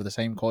different side of the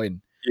same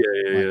coin.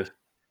 Yeah.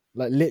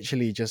 Like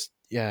literally, just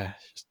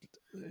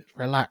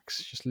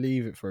relax, just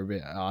leave it for a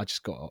bit. I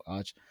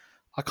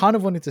kind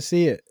of wanted to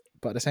see it,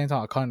 but at the same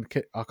time, I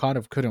kind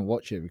of couldn't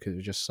watch it because it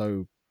was just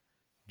so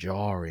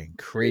jarring,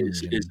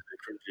 cringe.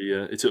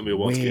 It took me a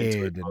while to get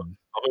into it.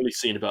 I've only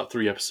seen about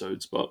 3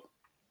 episodes, but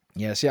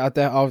yeah, see,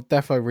 I'll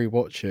definitely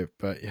rewatch it.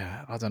 But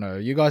yeah, I don't know.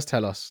 You guys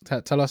tell us,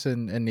 tell us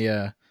in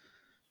the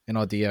in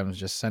our DMs.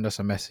 Just send us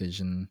a message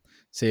and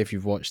see if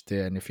you've watched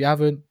it, and if you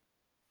haven't,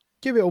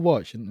 give it a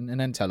watch and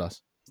then tell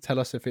us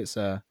if it's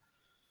worth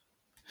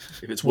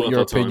what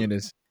your opinion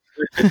is.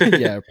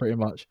 Yeah, pretty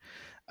much.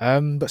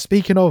 But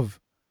speaking of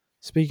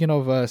series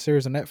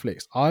on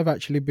Netflix, I've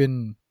actually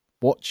been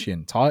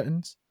watching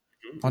Titans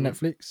on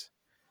Netflix.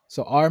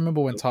 So I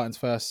remember when Titans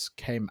first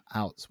came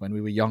out when we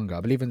were younger.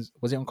 I believe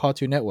was it on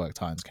Cartoon Network?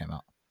 Titans came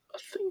out. I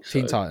think so.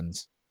 Teen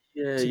Titans.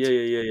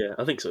 Yeah.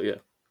 I think so. Yeah.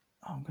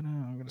 I'm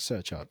gonna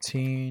search out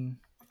Teen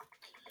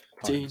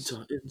Titans.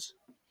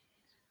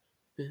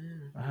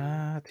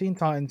 Teen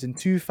Titans in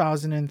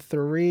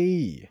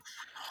 2003.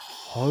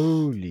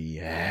 Holy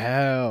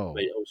hell!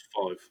 Mate, I was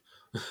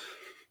 5.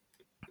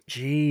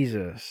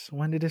 Jesus,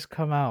 when did this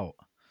come out?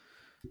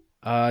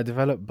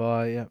 Developed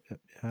by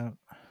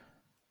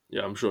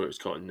Yeah, I'm sure it was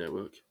Cartoon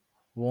Network.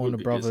 Warner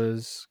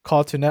Brothers,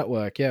 Cartoon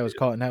Network. Yeah, it was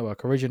Cartoon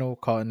Network. Original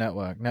Cartoon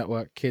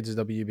Network, Kids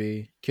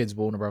WB, Kids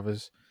Warner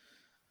Brothers.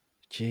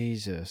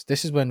 Jesus,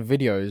 this is when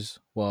videos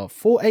were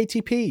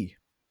 480p.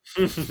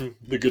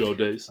 The good old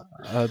days.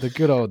 The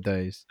good old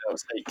days. That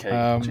was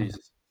 8K.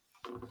 Jesus.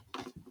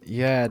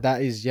 Yeah,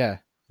 that is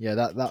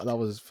that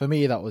was, for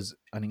me, that was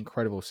an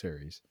incredible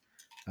series.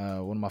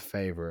 One of my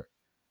favorite.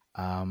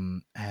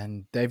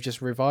 And they've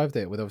just revived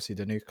it with obviously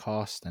the new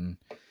cast, and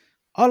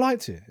I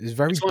liked it. It's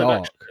very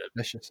dark.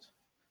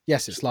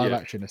 Yes, it's live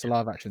action. It's a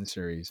live action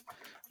series.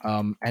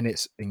 And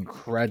it's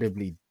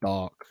incredibly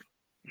dark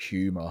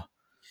humor /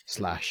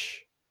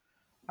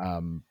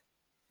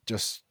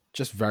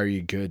 just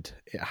very good.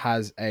 It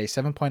has a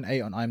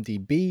 7.8 on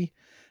IMDb,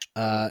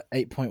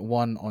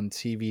 8.1 on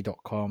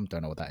TV.com,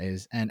 don't know what that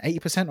is, and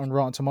 80% on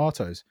Rotten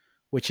Tomatoes,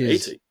 which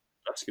is 80.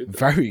 That's good,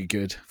 very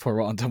good for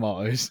Rotten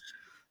Tomatoes.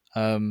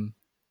 For a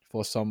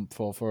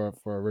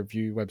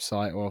review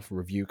website or for a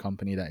review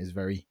company that is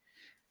very,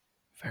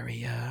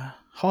 very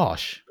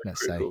harsh,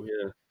 let's say.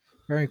 Yeah.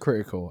 Very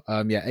critical.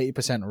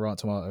 80% on Rotten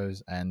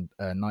Tomatoes and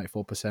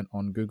 94%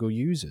 on Google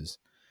users.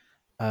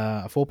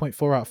 A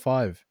 4.4 out of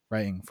 5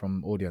 rating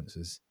from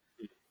audiences.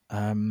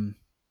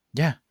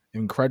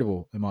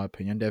 Incredible in my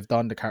opinion. They've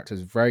done the characters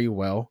very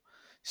well,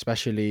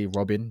 especially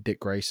Robin, Dick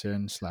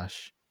Grayson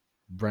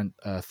 / Brent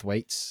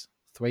Thwaites.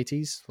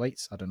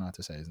 I don't know how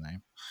to say his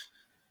name.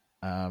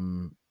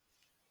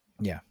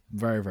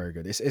 Very, very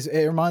good.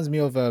 It reminds me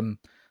of The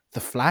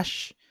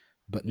Flash,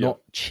 but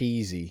not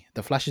cheesy.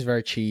 The Flash is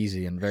very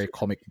cheesy and very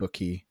comic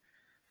booky,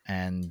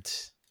 and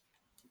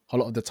a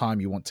lot of the time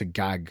you want to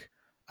gag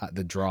at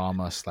the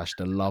drama /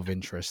 the love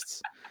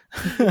interests.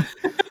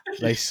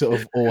 They sort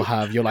of all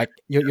have. You're like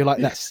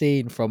that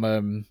scene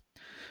from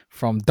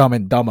Dumb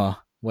and Dumber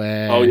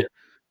where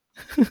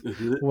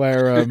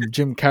where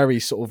Jim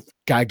Carrey's sort of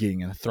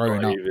gagging and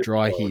throwing up,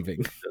 dry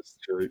heaving. That's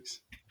jokes.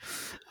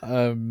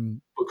 But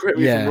correct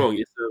me if I'm wrong.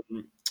 It's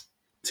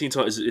Teen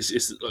Titans.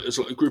 It's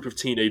like a group of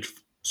teenage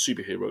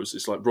superheroes.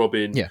 It's like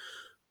Robin. Yeah.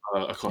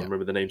 I can't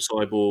remember the name.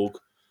 Cyborg.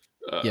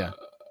 Yeah.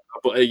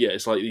 But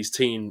it's like these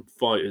teen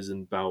fighters,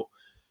 and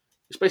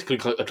it's basically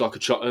like a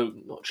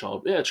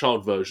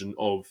child version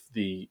of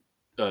the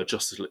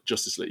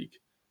Justice League.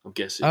 I'm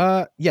guessing.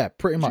 Yeah,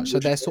 pretty much. So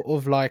they're sort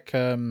of like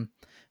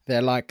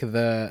they're like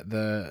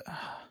the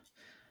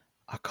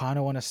I kind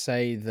of want to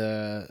say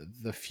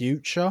the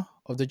future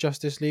of the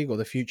Justice League, or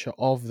the future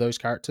of those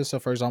characters. So,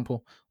 for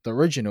example, the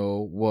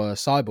original were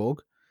Cyborg,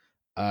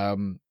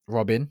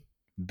 Robin,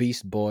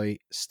 Beast Boy,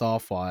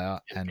 Starfire,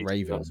 and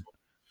Raven.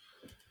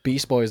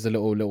 Beast Boy is the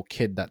little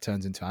kid that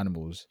turns into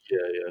animals.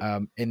 Yeah.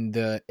 In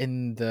the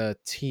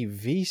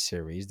TV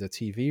series, the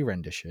TV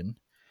rendition,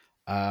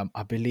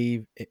 I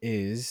believe it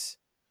is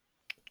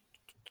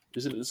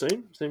Isn't it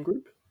the same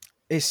group?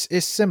 It's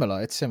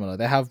similar. It's similar.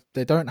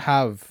 They don't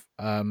have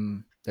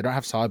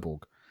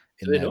Cyborg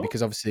in Do they there not?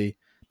 because obviously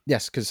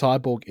yes, because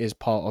Cyborg is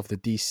part of the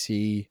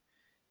DC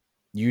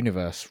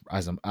universe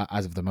as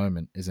of the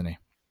moment, isn't he?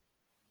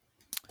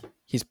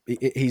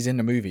 He's in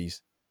the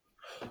movies.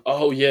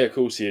 Oh yeah, of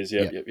course he is.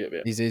 Yeah,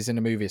 Yep. he's in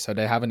the movie, so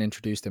they haven't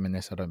introduced him in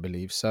this, I don't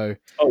believe. So,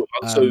 Oh,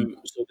 um,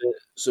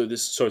 so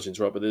this. Sorry to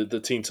interrupt, but the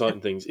Teen yeah,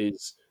 Titan things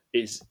is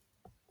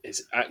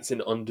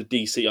acting under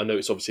DC. I know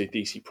it's obviously a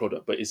DC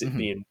product, but is it mhm.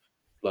 being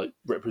like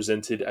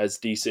represented as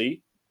DC,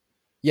 or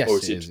Yes,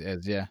 is it? it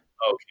is. Yeah,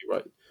 Oh, okay,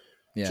 right.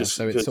 yeah. Just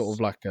So it's sort of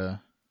because. like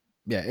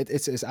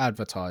it's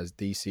advertised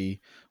DC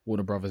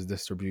Warner Brothers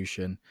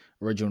distribution,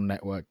 original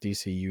network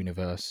DC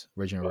Universe,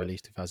 original Right. release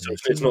So it's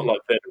not 2018. like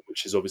Venom,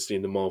 which is obviously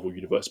in the Marvel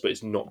universe, but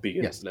it's not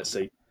being, Yes. let's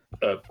say,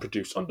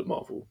 produced under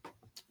Marvel,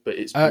 but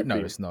it's No,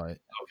 being it's not. okay.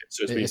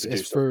 So it's being It's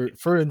produced under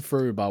through and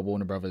through by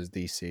Warner Brothers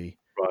DC.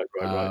 right.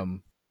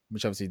 Um,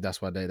 which obviously that's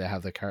why they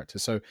have the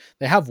characters. So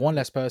they have one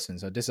less person.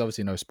 So this is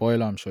obviously no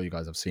spoiler. I'm sure you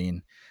guys have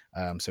seen.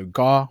 So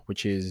Gar,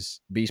 which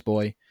is Beast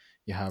Boy.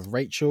 You have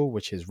Rachel,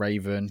 which is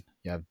Raven.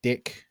 You have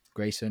Dick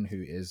Grayson,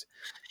 who is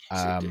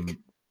I say Dick.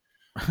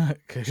 um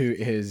who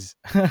is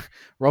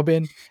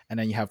Robin, and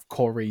then you have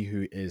Corey,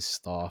 who is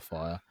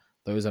Starfire.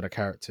 Those are the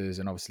characters,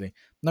 and obviously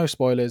no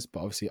spoilers, but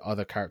obviously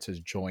other characters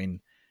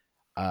join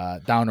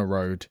down a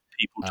road.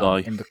 People die.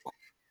 In the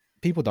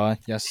People die,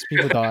 yes,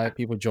 people die,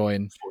 people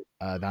join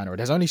down the road.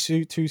 There's only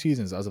two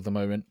seasons as of the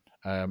moment.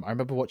 I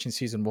remember watching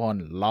season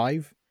 1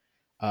 live.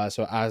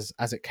 So as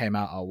it came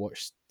out, I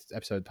watched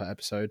episode per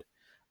episode.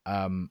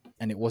 And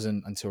it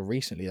wasn't until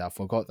recently that I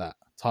forgot that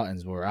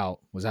Titans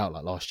was out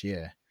like last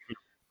year,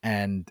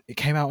 and it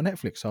came out on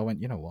Netflix. So I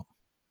went, you know what,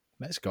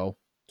 let's go.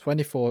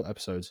 24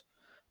 episodes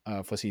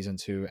for season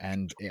 2,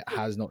 and it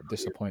has not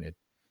disappointed.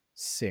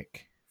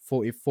 Sick.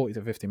 40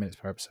 to 50 minutes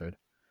per episode.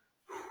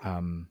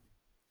 Um,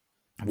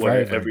 Where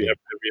very very good. every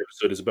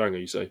episode is a banger,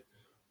 you say,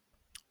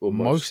 or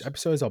Most most.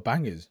 episodes are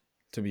bangers,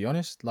 to be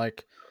honest.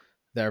 Like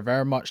they're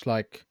very much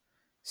like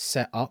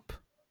set up,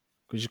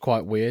 which is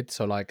quite weird.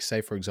 So like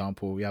say for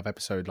example, we have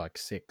episode like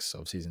 6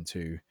 of season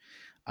 2.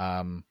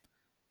 Um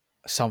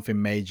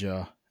Something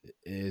major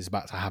is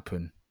about to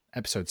happen.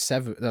 Episode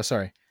 7,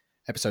 sorry,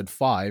 episode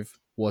 5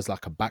 was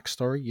like a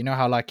backstory. You know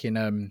how like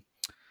in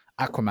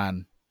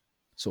Aquaman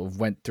sort of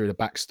went through the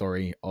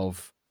backstory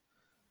of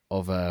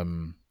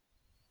um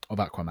of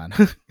Aquaman.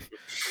 Does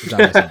that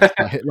make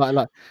sense?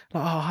 Oh,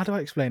 how do I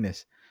explain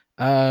this?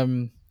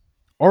 Um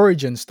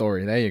Origin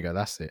story. There you go.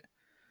 That's it.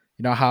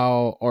 You know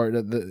how, or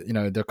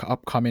the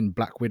upcoming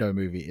Black Widow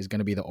movie is going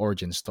to be the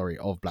origin story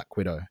of Black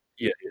Widow.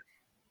 Yeah,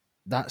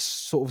 That's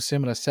sort of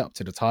similar setup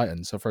to the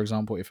Titans. So, for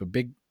example, if a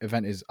big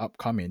event is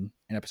upcoming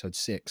in episode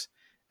 6,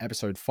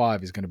 episode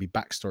 5 is going to be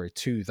backstory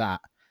to that,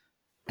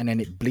 and then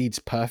it bleeds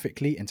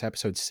perfectly into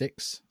episode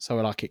 6. So,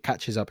 like, it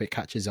catches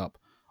up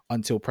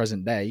until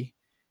present day,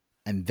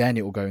 and then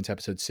it will go into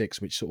episode 6,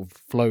 which sort of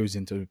flows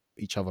into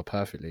each other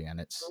perfectly. And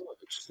oh,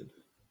 interesting.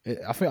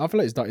 I feel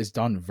like it's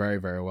done very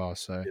very well.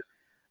 So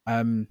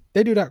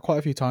they do that quite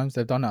a few times.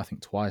 They've done it, I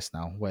think, twice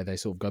now, where they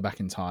sort of go back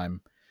in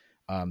time,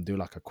 do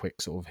like a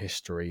quick sort of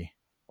history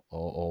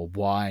or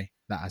why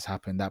that has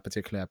happened. That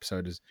particular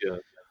episode is, Yeah.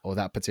 or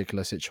that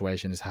particular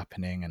situation is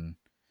happening, and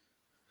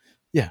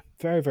yeah,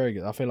 very very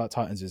good. I feel like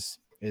Titans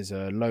is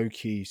a low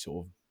key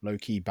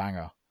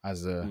banger,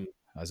 Mm.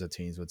 as the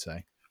teens would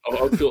say.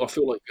 I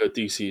feel like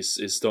DC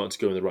is starting to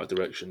go in the right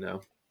direction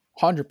now.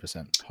 100%,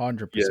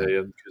 100%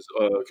 Yeah,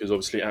 because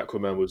obviously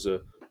Aquaman was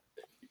a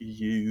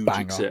huge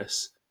banger,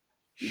 success,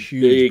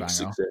 huge big banger,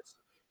 success,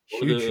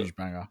 one of the huge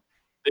banger.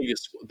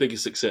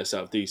 biggest success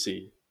out of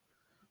DC.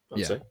 I'd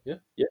Yeah, say, yeah,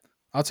 is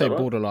I'd say that right?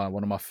 borderline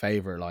one of my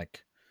favorite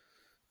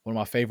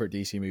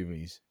DC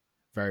movies.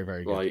 Very,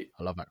 very good. Like,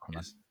 I love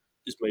Aquaman.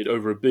 it's made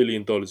over $1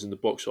 billion in the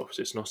box office.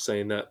 It's not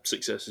saying that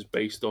success is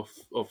based off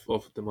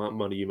the amount of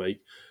money you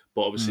make,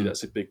 but obviously Mm,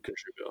 that's a big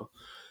contributor.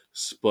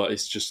 But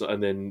it's just,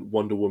 and then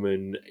Wonder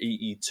Woman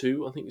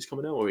 82, I think is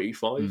coming out, or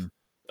 85. mm,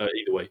 Either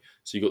way,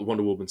 so you got the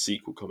Wonder Woman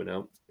sequel coming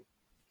out.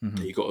 mm-hmm,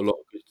 And you got a lot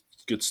of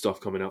good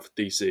stuff coming out for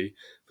DC.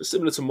 But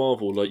similar to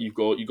Marvel, like you've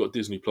got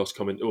Disney Plus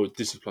coming, or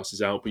Disney Plus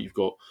is out, but you've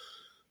got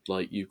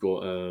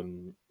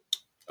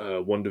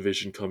One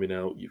Division coming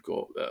out. You've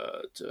got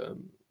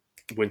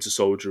Winter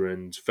Soldier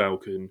and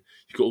Falcon.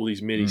 You've got all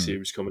these mini mm.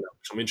 series coming out,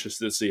 which I'm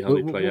interested to see how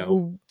they play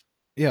out.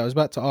 Yeah, I was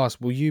about to ask,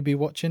 will you be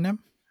watching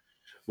them?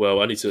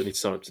 Well, I need to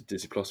sign up to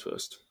Disney Plus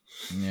first.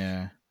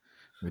 Yeah,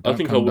 we I don't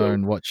think I will.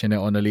 condone watching it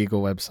on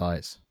illegal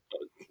websites.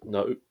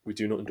 No, we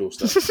do not endorse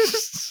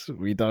that.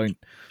 We don't.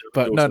 No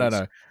But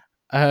endorsements.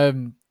 no.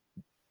 Um,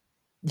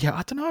 yeah,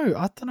 I don't know.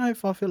 I don't know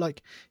if I feel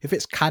like if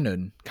it's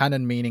canon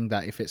meaning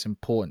that if it's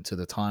important to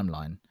the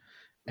timeline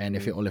and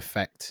if Mm. it will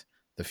affect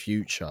the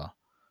future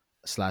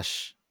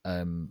slash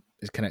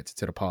is connected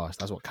to the past.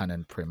 That's what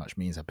canon pretty much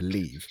means, I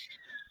believe.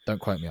 Don't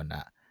quote me on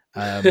that.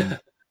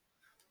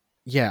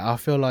 Yeah, I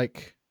feel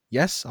like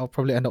yes, I'll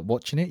probably end up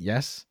watching it.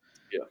 Yes,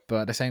 Yeah.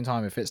 but at the same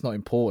time, if it's not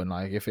important,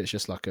 like if it's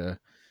just like a,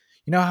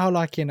 you know how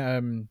like in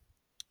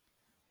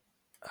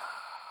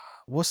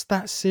what's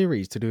that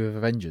series to do with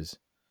Avengers?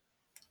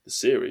 The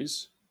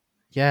series?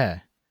 Yeah.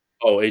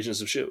 Oh,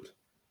 Agents of S.H.I.E.L.D.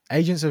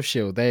 Agents of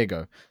S.H.I.E.L.D. There you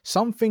go.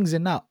 Some things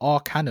in that are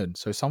canon,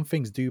 so some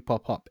things do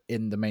pop up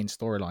in the main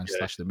storyline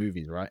Yeah. / the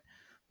movies, right?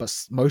 But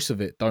most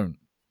of it don't.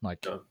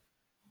 Like No.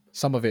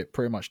 some of it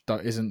pretty much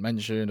isn't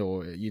mentioned,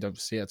 or you don't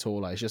see it at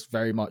all. Like it's just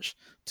very much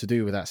to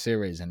do with that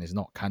series, and it's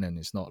not canon.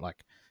 It's not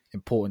like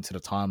important to the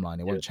timeline.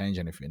 It Yeah. won't change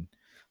anything.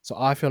 So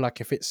I feel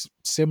like if it's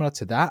similar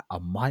to that, I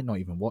might not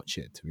even watch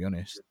it, to be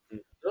honest. No,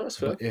 that's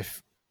fair. But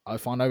if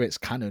I know it's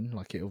canon,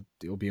 like it'll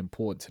be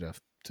important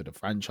to the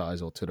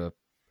franchise or to the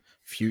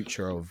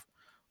future of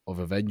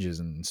Avengers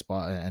and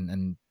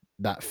and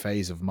that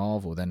phase of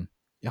Marvel, then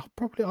yeah,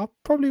 I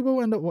probably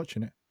will end up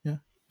watching it. Yeah,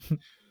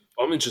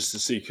 I'm interested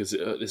to see because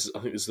I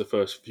think this is the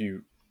first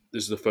few.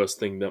 This is the first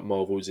thing that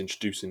Marvel is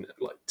introducing,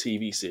 like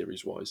TV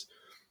series wise,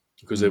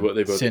 because they've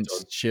only since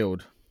done.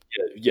 Shield.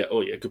 Yeah.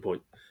 Oh, yeah. Good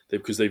point.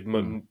 Because they've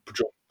Mm.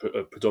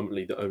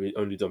 predominantly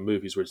only done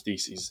movies, whereas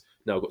DC's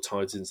now got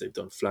Titans. They've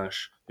done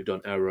Flash. They've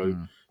done Arrow.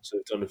 Mm. So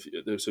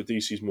they've done so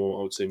DC's more,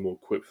 I would say, more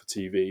equipped for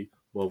TV.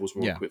 Marvel's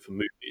more Yeah, equipped for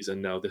movies,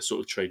 and now they're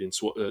sort of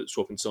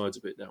swapping sides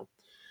a bit now.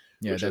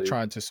 yeah, they're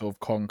trying to sort of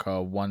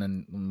conquer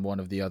one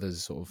of the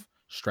other's sort of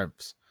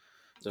strengths,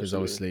 because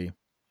obviously,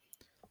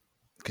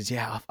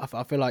 yeah,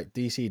 I feel like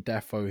DC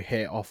defo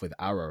hit off with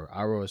Arrow.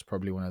 Arrow is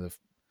probably one of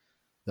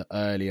the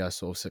earlier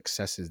sort of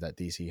successes that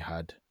DC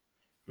had.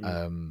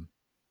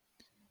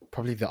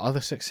 Probably the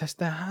other success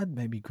they had,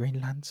 maybe Green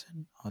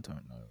Lantern. I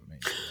don't know,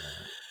 maybe.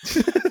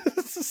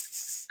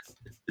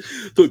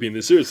 Thought you'd be in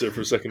the serious there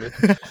for a second.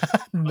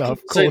 No,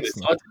 of course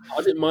not.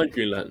 I didn't mind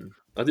Green Lantern.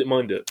 I didn't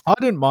mind it. I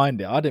didn't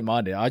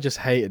mind it. I just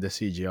hated the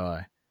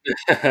CGI.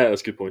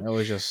 That's a good point. It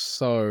was just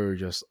so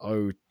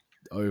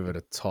over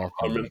the top.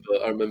 I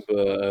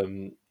remember.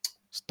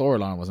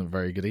 Storyline wasn't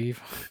very good either.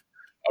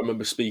 I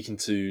remember speaking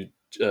to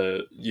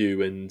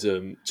you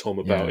and Tom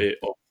about it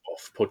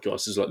off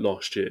podcasts. It was like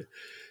last year,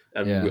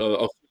 and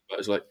I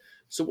was like,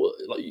 so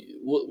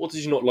what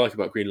did you not like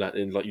about Green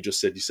Lantern? Like you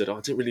said, oh,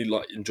 I didn't really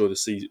enjoy the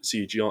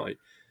CGI.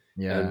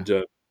 Yeah.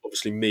 And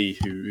obviously me,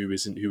 who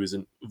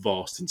isn't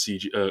vast in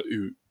CG,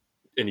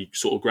 any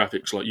sort of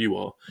graphics like you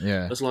are.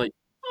 Yeah. I was like,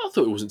 I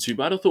thought it wasn't too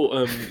bad. I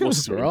thought it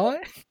was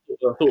right.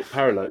 I thought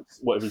Parallax,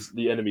 whatever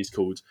the enemy's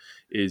called,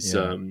 is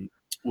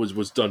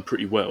was done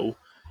pretty well,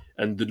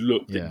 and the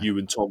look that you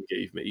and Tom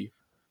gave me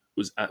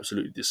was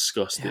absolutely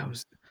disgusting. Yeah,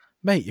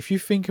 mate, if you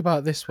think about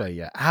it this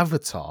way,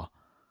 Avatar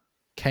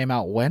came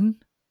out when,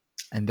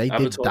 and they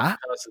did that.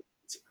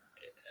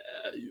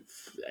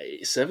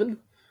 7.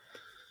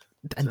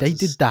 And they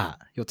did that.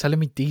 You're telling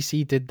me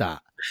DC did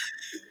that?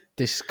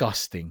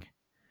 Disgusting.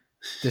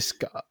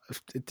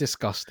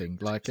 Disgusting.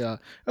 Like,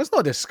 it's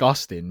not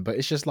disgusting, but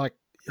it's just like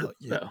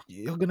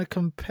you're gonna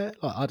compare.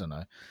 Like, I don't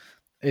know.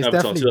 It's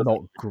Avatar,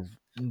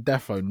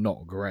 definitely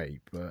not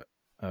great, but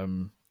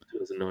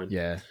 2009.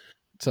 Yeah.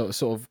 So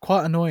sort of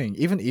quite annoying.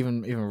 Even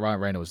Ryan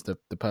Reynolds, the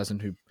person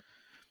who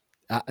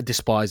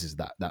despises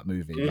that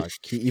movie. Like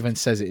he even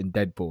says it in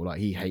Deadpool. Like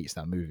he hates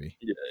that movie.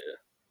 Yeah.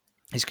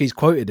 He's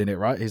quoted in it,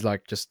 right? He's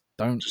like, just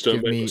don't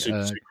give me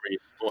super green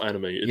or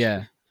animated.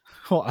 Yeah,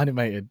 or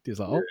animated.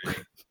 He's like,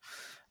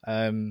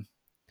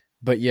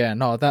 but yeah,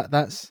 no,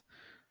 that's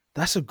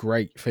a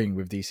great thing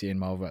with DC and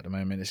Marvel at the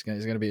moment. It's going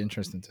to be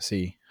interesting to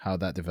see how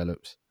that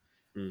develops.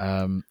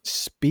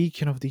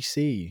 Speaking of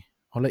DC,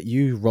 I'll let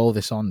you roll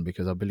this on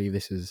because I believe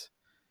this is.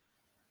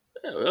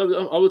 Yeah,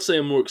 I would say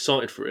I'm more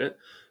excited for it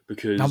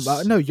because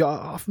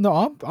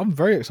I'm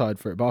very excited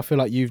for it, but I feel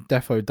like you've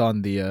defo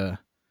done the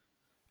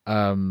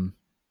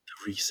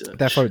research.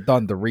 Defo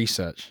done the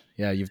research.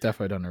 Yeah, you've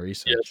defo done the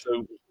research. Yeah.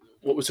 So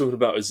what we're talking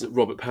about is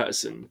Robert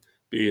Pattinson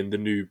being the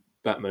new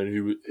Batman,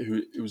 who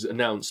was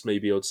announced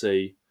maybe I'd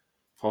say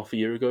half a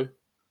year ago,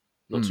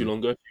 not too long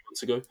ago, a few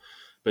months ago.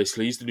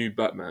 Basically, he's the new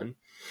Batman,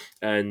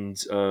 and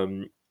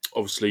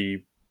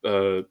obviously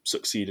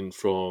succeeding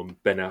from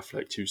Ben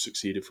Affleck, who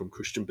succeeded from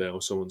Christian Bale,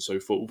 so on and so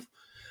forth.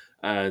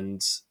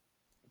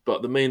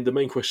 But the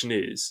main question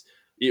is,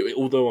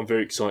 although I'm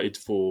very excited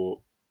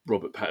for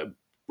Robert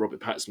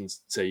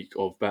Pattinson's take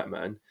of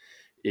Batman,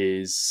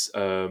 is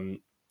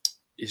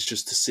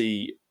just to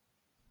see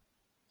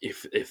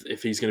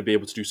if he's going to be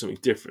able to do something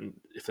different,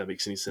 if that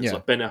makes any sense. Yeah.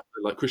 Like Ben Affleck,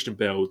 like Christian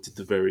Bale did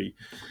the very.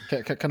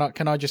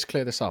 Can I just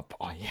clear this up?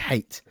 I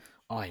hate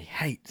Ben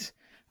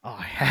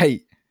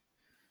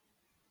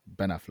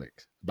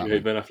Affleck. You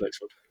hate Ben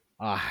Affleck's one?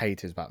 I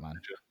hate his Batman.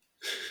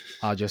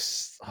 I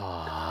just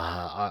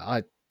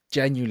I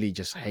genuinely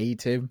just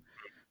hate him.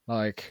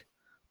 Like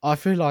I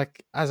feel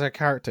like as a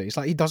character, it's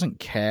like he doesn't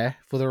care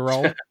for the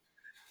role.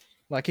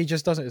 Like he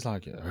just doesn't. It's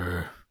like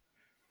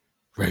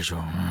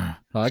Rachel.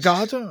 Like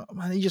I don't.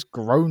 Man, he just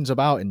groans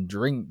about and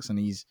drinks, and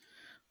he's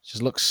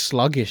just looks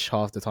sluggish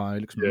half the time.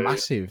 He looks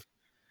massive.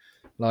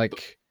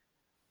 Like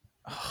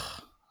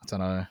I don't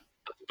know.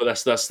 But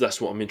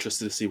that's what I'm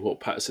interested to see what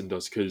Pattinson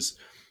does because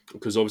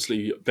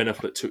obviously Ben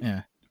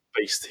Affleck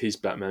based his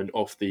Batman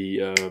off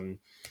the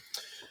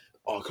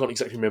I can't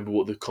exactly remember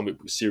what the comic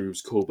book series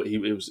was called, but it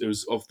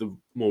was of the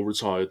more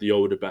retired, the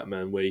older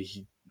Batman, where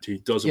he he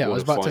doesn't Yeah, I want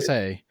was to about to fight.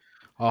 say,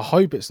 I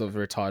hope it's not the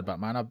retired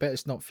Batman. I bet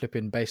it's not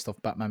flipping based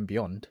off Batman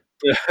Beyond.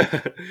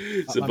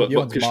 Batman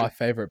Beyond's my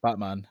favorite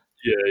Batman.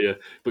 Yeah.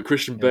 But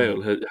Christian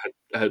Bale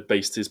had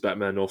based his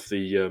Batman off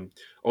the,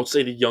 I would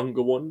say the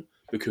younger one,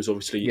 because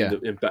obviously in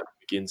Batman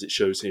Begins it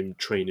shows him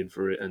training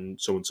for it and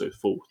so on and so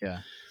forth. Yeah.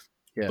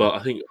 But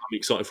I think I'm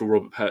excited for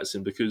Robert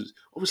Pattinson because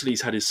obviously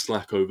he's had his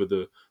slack over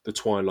the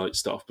Twilight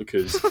stuff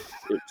because it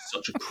was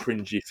such a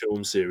cringy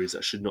film series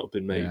that should not have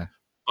been made.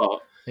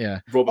 Yeah.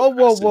 But Robert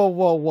Pattinson,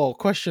 whoa,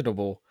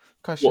 questionable.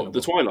 What, the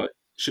Twilight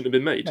shouldn't have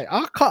been made? Mate,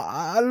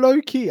 low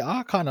key,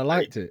 I kind of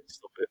liked it.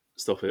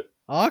 Stop it.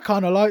 I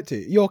kind of liked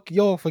it.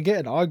 You're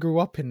forgetting. I grew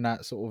up in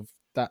that sort of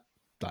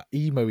that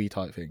emo-y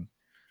type thing.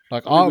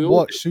 Like I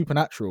watched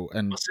Supernatural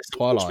and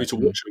Twilight. Forced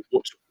me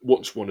to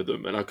watch one of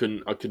them, and I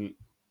couldn't.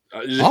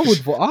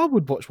 I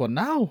would watch one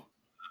now.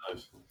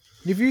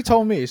 If you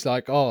told me it's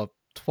like, oh,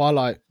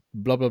 Twilight,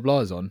 blah blah blah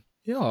is on,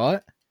 yeah, all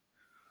right.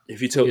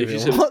 If you said the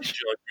CGI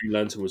Green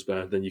Lantern was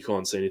bad, then you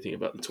can't say anything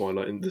about the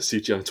Twilight and the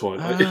CGI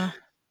Twilight.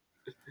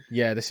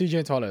 Yeah, the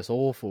CGI Twilight is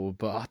awful,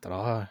 but I don't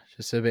know,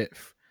 just a bit.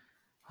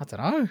 I don't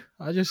know.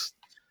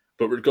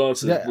 But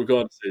regardless,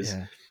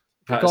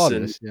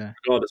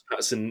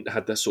 Pattinson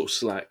had that sort of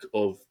slack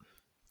of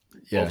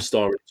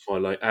starring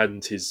Twilight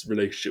and his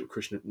relationship with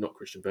Christian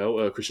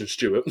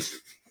Stewart.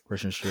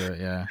 Christian Stewart,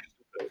 yeah.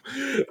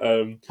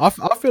 I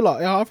feel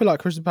like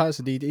Christian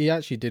Pattinson he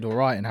actually did all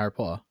right in Harry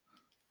Potter.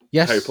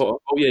 Yes, Harry Potter.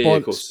 Oh yeah,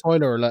 of course.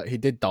 Spoiler alert: he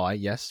did die.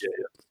 Yes.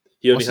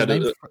 Yeah. He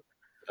only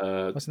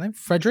what's his name?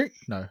 Frederick?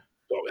 No.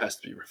 Oh, it has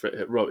to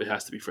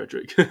be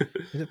Frederick.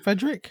 Is it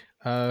Frederick?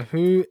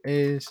 Who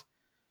is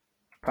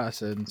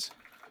Pattinson's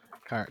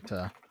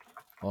character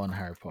on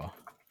Harry Potter?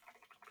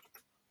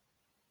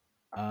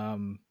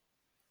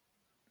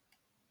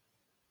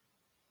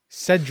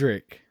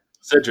 Cedric.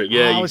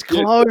 Yeah. I was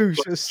close.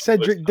 It was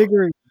Cedric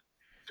Diggory.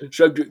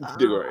 Cedric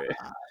Diggory.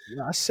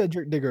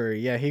 Cedric Diggory.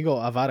 Yeah, he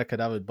got Avada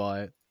Kedavra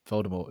by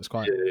Voldemort. It's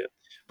quite. Yeah.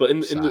 But in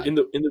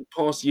the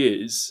past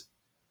years,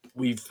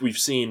 we've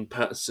seen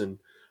Pattinson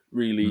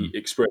really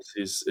express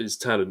his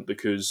talent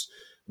because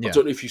I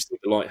don't know if you've seen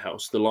The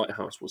Lighthouse. The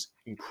Lighthouse was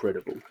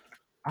incredible.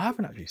 I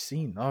haven't actually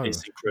seen. No,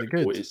 it's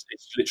incredible. It's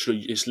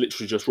literally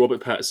just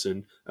Robert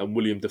Pattinson and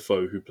William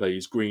Dafoe who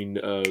plays Green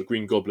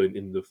Goblin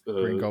in the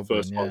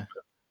first one.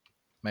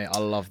 Mate, I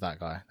love that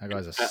guy. That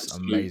guy's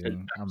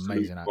an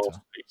amazing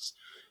actor.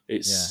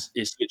 It's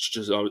literally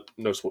just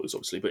no spoilers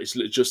obviously, but it's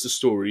just a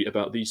story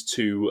about these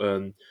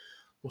two.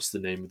 What's the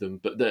name of them?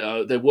 But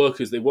they're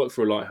workers. They work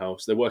for a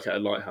lighthouse. They work at a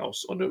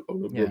lighthouse on a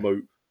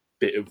remote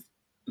bit of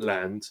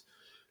land,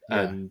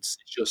 and it's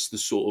just the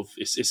sort of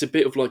it's a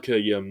bit of like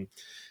a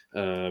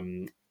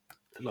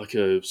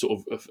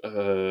sort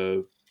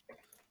of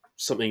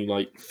something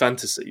like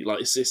fantasy.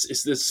 Like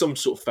it's there's some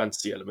sort of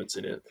fantasy elements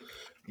in it,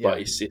 but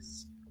it's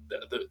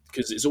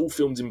because it's all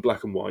filmed in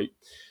black and white.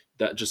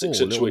 That just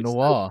accentuates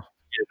noir.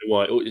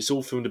 Noir. It's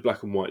all filmed in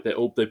black and white.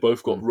 They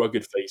both got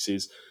rugged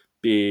faces,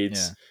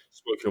 beards,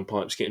 smoking on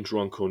pipes, getting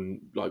drunk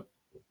on like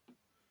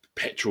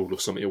petrol or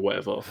something or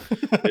whatever.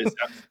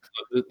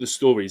 The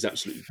story is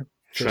absolutely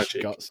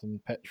tragic. Guts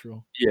and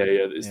petrol.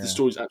 Yeah. The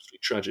story's absolutely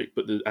tragic,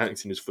 but the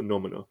acting is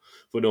phenomenal,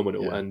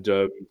 and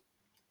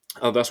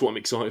that's what I'm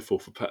excited for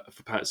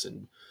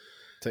Pattinson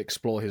to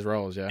explore his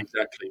roles. Yeah,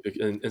 exactly,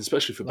 and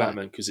especially for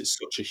Batman because it's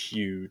such a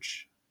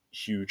huge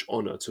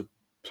honor to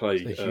play.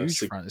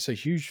 It's a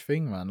huge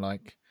thing, man.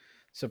 Like,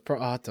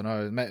 I don't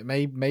know.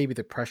 Maybe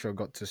the pressure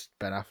got to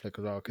Ben Affleck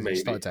as well because he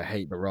started to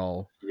hate the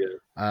role.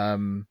 Yeah.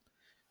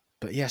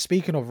 But yeah,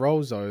 speaking of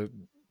roles though,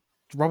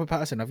 Robert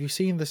Pattinson, have you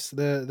seen this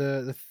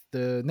the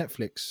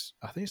Netflix?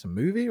 I think it's a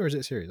movie or is it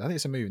a series? I think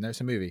it's a movie. No, it's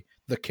a movie.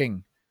 The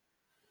King.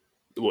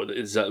 What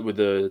is that with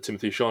the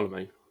Timothée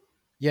Chalamet?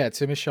 Yeah,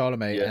 Timothée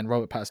Chalamet and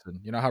Robert Pattinson.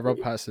 You know how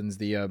Robert Pattinson's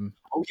the Oh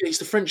yeah, he's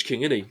the French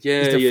king, isn't he?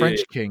 Yeah, he's the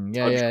French king.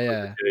 Yeah.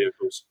 Yeah, of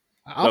course.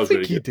 I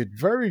think he did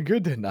very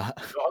good in that.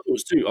 I thought it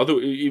was too. I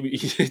thought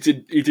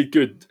he did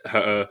good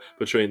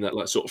portraying that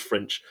like sort of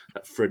French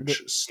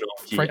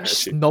snarky French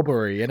attitude.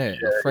 Snobbery, innit?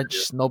 The French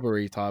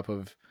snobbery type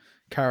of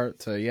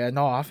character. Yeah,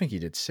 no, I think he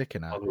did sick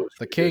in that.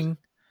 The King.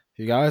 If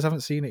you guys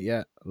haven't seen it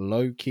yet,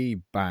 low key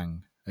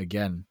bang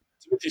again.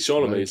 Timothée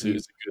Chalamet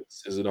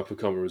is an up and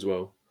comer as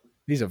well.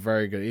 He's a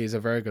very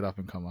good up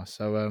and comer.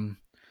 So,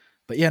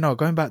 but yeah, no.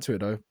 Going back to it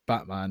though,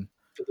 Batman.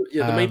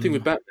 The main thing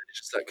with Batman is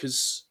just that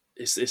because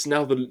it's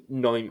now the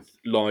 9th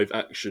live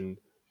action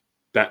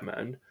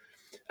Batman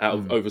out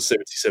of over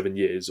 77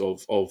 years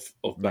of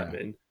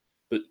Batman.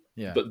 But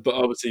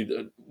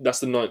obviously that's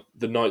the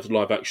ninth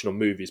live action on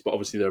movies. But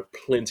obviously there are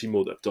plenty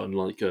more that have done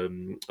like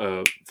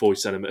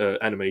voice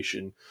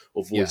animation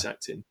or voice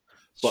acting.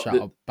 But Shout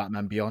out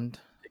Batman Beyond.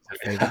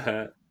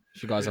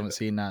 If you guys haven't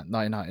seen that,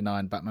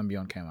 1999 Batman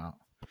Beyond came out.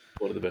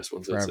 One of the best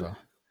ones forever.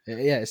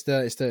 Yeah, it's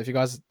the if you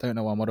guys don't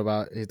know what I'm on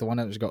about, it's the one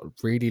that's got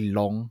really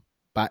long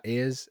bat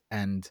ears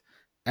and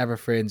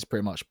everything's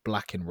pretty much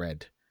black and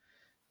red.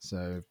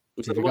 So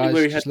was if that you the one guys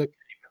where just look,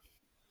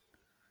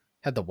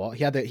 had the what?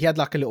 He had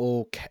like a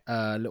little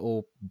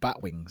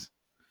bat wings.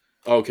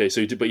 Oh, okay,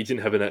 so but he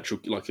didn't have an actual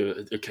like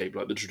a cape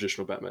like the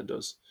traditional Batman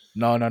does.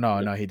 No,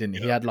 No. he didn't.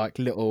 He Yeah. had like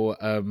little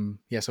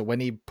so when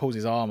he pulls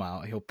his arm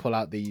out, he'll pull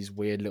out these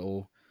weird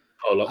little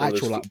Oh, like one of those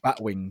actual like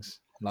bat wings,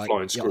 like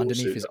flying squirrel underneath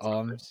suit. his That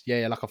type of thing. arms.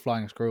 Yeah, like a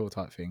flying squirrel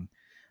type thing.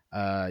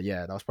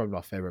 Yeah, that was probably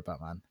my favorite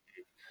Batman.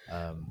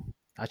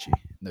 Actually,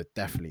 no,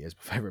 definitely is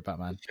my favorite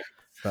Batman.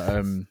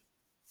 But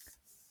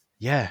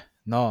yeah,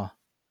 no,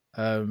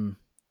 um,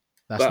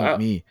 that's But not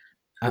me.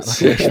 Act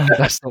like a man,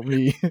 that's not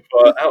me.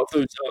 but out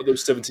of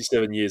those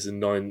 77 years and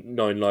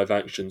nine live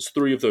actions,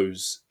 3 of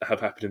those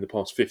have happened in the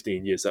past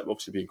 15 years. That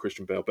obviously being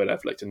Christian Bale, Ben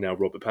Affleck, and now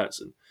Robert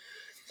Pattinson.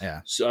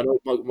 Yeah. So I know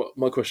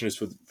my question is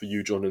for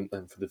you, John,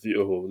 and for the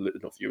viewer, or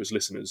not viewers,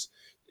 listeners,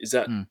 is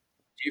that Mm.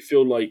 do you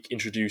feel like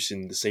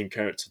introducing the same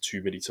character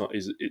too many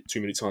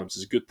times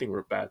is a good thing or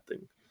a bad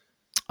thing?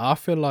 I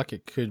feel like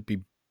it could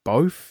be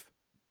both,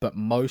 but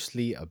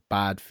mostly a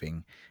bad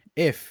thing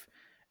if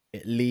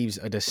it leaves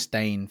a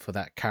disdain for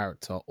that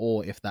character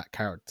or if that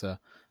character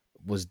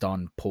was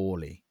done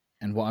poorly.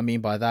 And what I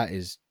mean by that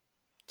is,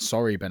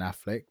 sorry, Ben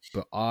Affleck,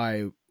 but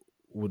I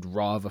would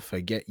rather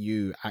forget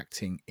you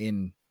acting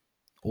in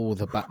all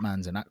the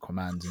Batmans and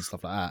Aquamans and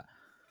stuff like that.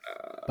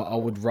 But I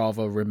would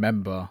rather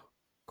remember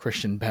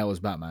Christian Bale's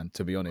Batman,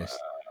 to be honest.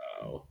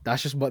 Wow.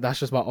 That's just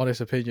my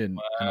honest opinion,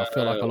 and I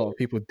feel like a lot Wow. of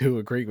people do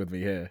agree with me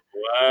here.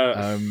 Wow.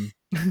 Um,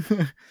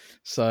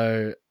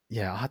 so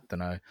yeah, I don't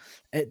know.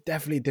 It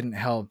definitely didn't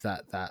help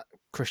that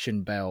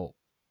Christian Bale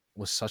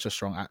was such a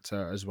strong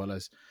actor, as well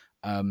as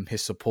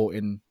his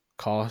supporting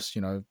cast.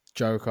 You know,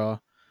 Joker,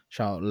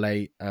 shout out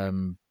late. Heath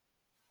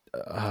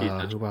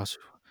Ledger. Who else?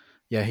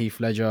 Yeah, Heath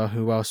Ledger.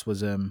 Who else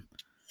was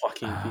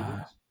Fucking uh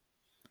Phoenix.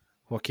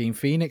 Joaquin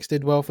Phoenix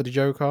did well for the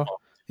Joker. Oh,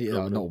 He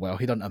phenomenal. not well.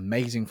 He done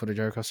amazing for the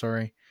Joker.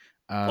 Sorry.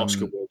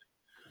 Oscar Um, worthy.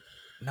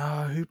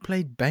 no, who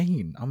played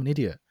Bane? I'm an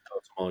idiot. Tom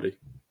Hardy.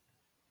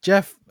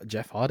 Jeff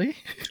Hardy,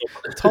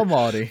 Tom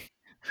Hardy.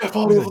 Jeff What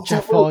Hardy was of it? the top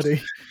Jeff rope.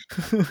 Hardy,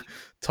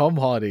 Tom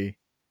Hardy.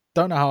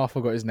 Don't know how I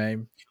forgot his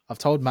name. I've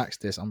told Max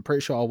this. I'm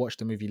pretty sure I watched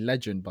the movie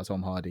Legend by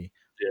Tom Hardy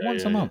Yeah,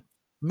 once a yeah, month,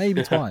 maybe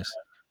yeah. twice.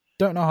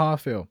 Don't know how I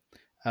feel.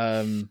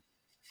 Um,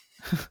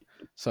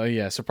 so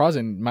yeah,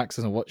 surprising Max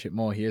doesn't watch it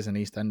more. He is an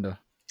East Ender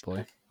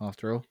boy,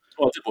 after all.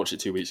 Well, I did watch it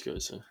 2 weeks ago,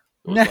 so it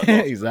was like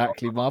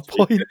Exactly my last week.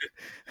 point.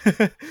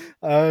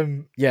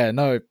 Yeah,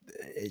 no,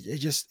 it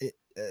just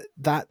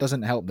that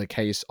doesn't help the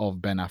case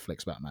of Ben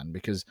Affleck's Batman,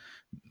 because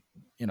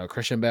you know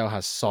Christian Bale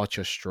has such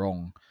a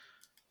strong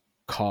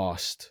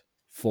cast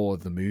for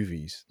the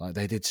movies. Like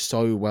they did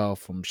so well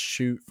from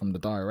from the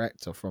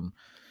director, from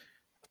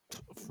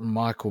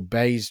Michael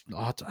Bay's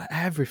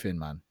everything,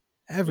 man,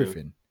 Yeah.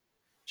 everything.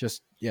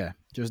 Just yeah,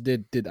 just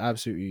did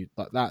absolutely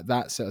like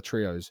that set of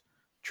trios,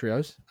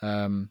 trilogy.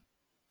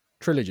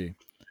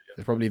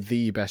 It's probably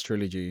the best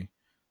trilogy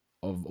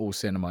of all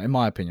cinema, in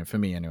my opinion. For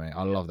me, anyway,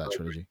 I love that I agree.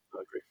 trilogy. I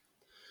agree.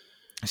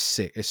 It's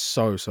sick. It's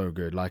so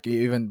good. Like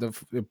even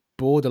the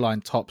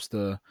borderline tops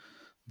the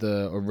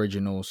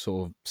original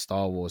sort of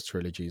Star Wars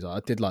trilogies. I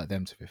did like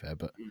them, to be fair,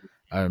 but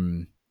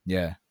um,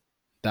 yeah,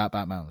 that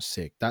Batman was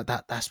sick.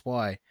 That's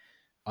why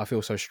I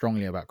feel so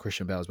strongly about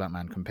Christian Bale's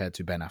Batman compared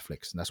to Ben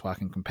Affleck's, and that's why I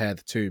can compare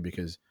the two,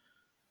 because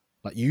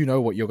like you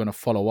know what you're gonna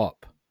follow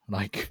up.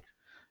 Like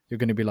you're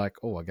gonna be like,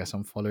 oh, I guess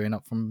I'm following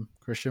up from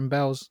Christian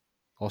Bale's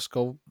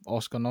Oscar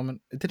nomin.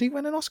 Did he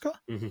win an Oscar?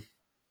 Mm-hmm.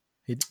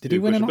 Did he Who,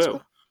 win an Christian Oscar?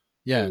 Bale?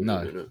 Yeah,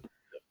 No, no. no, no.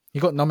 He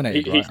got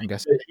nominated, right? I'm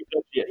guessing.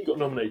 Yeah, he got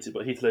nominated,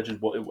 but Heath Ledger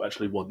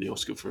actually won the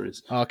Oscar for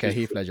Oh, okay, his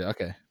Heath performance. Ledger.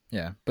 Okay,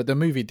 yeah, but the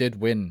movie did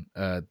win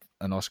an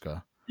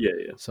Oscar. Yeah,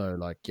 yeah. So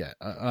like, yeah,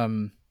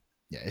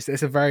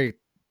 it's a very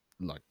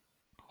like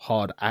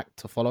hard act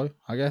to follow,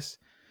 I guess.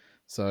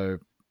 So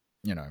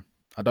you know,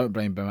 I don't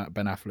blame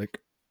Ben Affleck,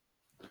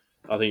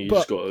 I think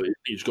but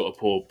he just got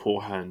a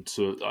poor hand.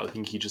 So I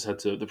think he just had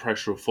the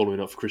pressure of following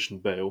up for Christian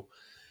Bale,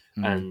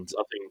 mm, and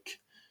I think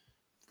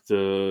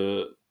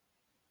the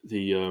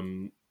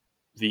the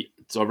the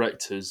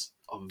directors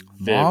are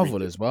very Marvel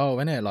good. as well,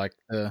 isn't it? Like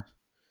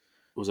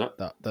What was that?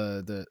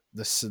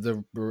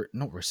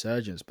 not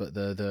resurgence, but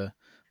the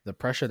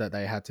pressure that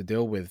they had to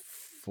deal with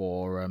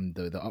for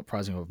the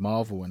uprising of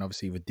Marvel, and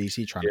obviously with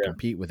DC trying to Yeah,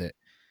 compete with it.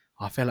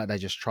 I feel like they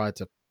just they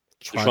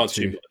tried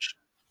too much.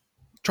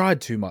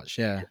 tried too much,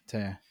 yeah.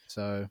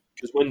 So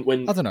Because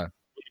when I don't know.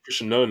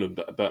 Christian Nolan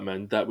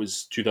Batman, that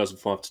was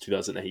 2005 to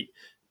 2008.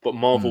 But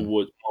Marvel Mm,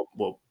 would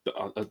well,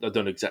 I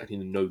don't exactly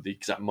know the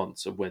exact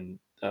months of when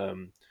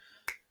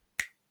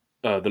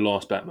the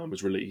last Batman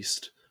was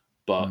released,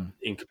 but mm,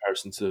 in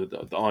comparison to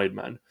the Iron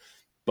Man,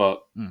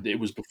 but mm, it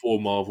was before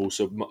Marvel,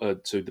 so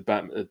the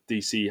Batman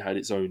DC had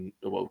its own.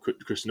 Well,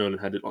 Chris Nolan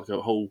had it like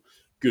a whole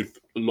a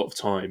lot of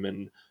time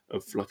and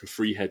of like a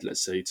free head,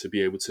 let's say, to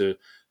be able to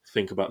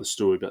think about the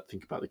story,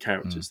 think about the mm,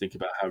 characters, think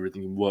about how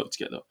everything can work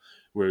together.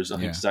 Whereas I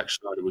think yeah, Zack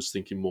Snyder was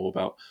thinking more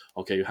about,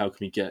 okay, how can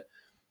we get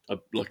a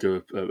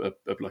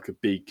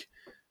big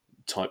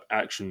type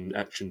action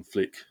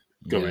flick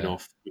going yeah,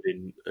 off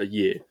within a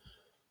year.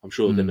 I'm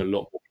sure then a mm,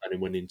 lot more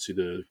planning went into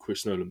the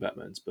Chris Nolan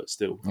Batmans, but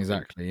still, I think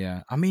exactly,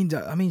 yeah. I mean,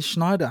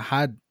 Schneider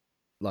had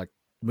like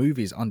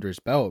movies under his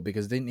belt,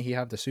 because didn't he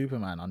have the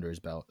Superman under his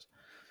belt?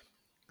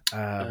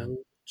 Um,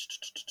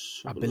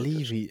 I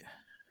believe he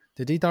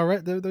did. He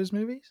direct those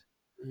movies?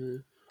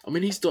 I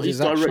mean, Was it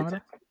Zack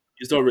Snyder?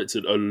 He's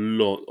directed a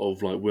lot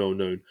of like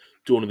well-known.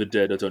 Dawn of the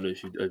Dead. I don't know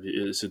if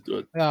it's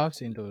Yeah, I've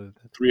seen Dawn of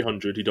the Dead.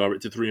 300. He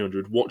directed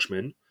 300.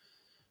 Watchmen.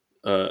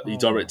 He Oh,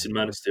 directed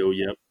Man of Steel.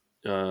 Yeah.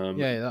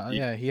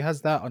 yeah. He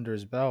has that under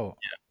his belt.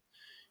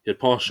 He had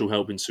partial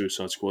help in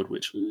Suicide Squad,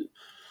 which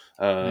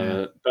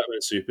Yeah,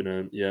 Batman,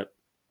 Superman. Yeah.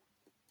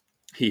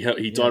 He yeah.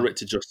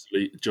 directed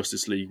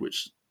Justice League,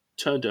 which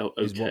turned out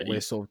Is what we're okay.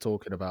 sort of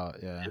talking about.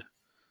 Yeah. Yeah.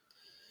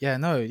 Yeah,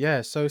 no,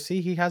 yeah. So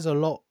see, he has a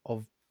lot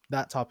of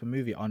that type of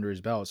movie under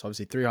his belt. So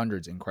obviously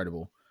 300 is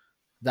incredible.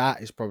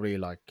 That is probably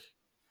like,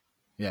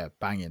 yeah,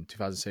 banging.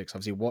 2006.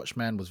 Obviously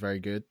Watchmen was very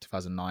good.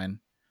 2009.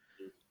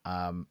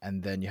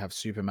 And then you have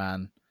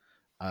Superman,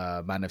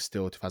 Man of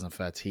Steel,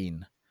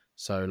 2013.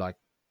 So like,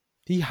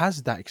 he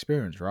has that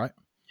experience, right?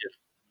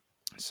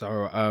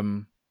 So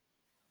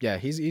yeah,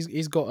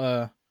 he's got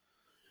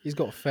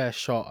a fair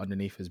shot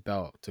underneath his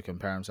belt to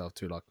compare himself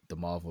to like the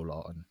Marvel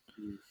lot and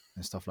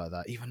stuff like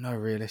that. Even though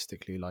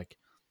realistically, like,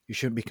 you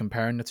shouldn't be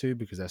comparing the two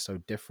because they're so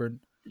different.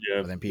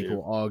 Yeah. But then Yeah.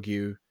 people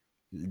argue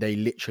they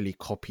literally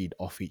copied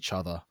off each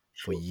other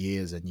for Sure.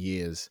 years and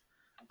years.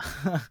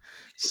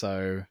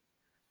 So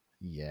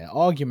yeah,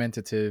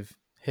 argumentative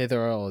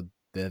hither or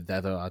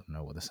thither. I don't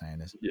know what the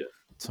saying is. Yeah.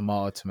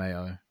 Tomato,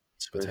 tomato,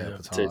 potato,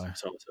 potato.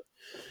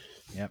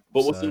 Yep.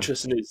 But what's So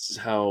interesting is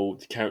how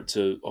the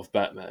character of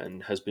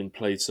Batman has been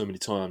played so many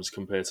times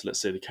compared to, let's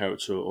say, the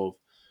character of,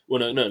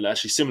 well, no,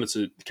 actually, similar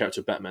to the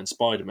character of Batman,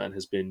 Spider-Man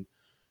has been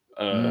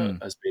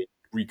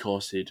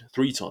recasted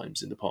 3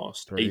 times in the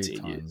past three 18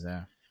 times, years. yeah.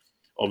 Yeah.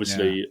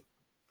 Obviously,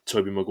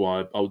 Tobey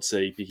Maguire, I would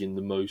say, being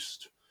the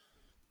most.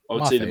 I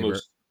would My say the favorite.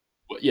 most.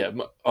 Well, yeah,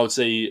 I would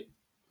say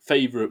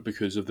favorite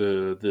because of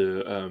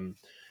the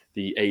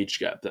age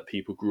gap that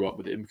people grew up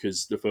with him.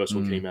 Because the first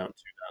one came out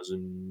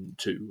in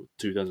 2002,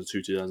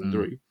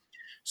 2003.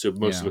 So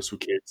most of Yeah. us were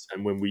kids,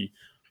 and when we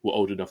were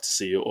old enough to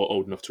see it or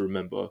old enough to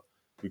remember,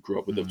 we grew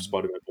up with the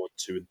Spider-Man 1,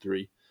 2, and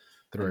 3.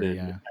 And Three, then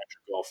yeah. Andrew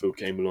Garfield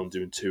came along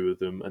doing 2 of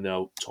them, and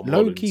now Tom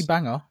Low key Holland's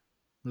banger.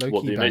 Low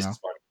what key the Amazing banger.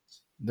 Spider-Man.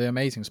 The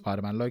Amazing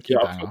Spider-Man, low key Yeah,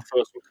 I prefer banger. the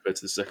first one compared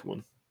to the second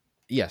one.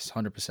 Yes,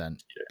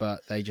 100%. Yeah,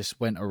 But they just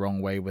went a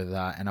wrong way with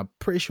that. And I'm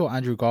pretty sure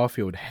Andrew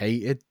Garfield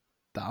hated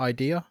the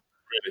idea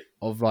really.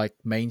 of like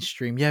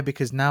mainstream. Yeah,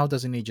 because now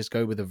doesn't he just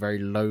go with a very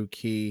low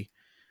key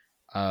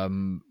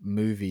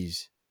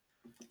movies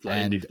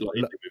and Indie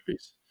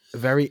movies.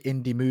 very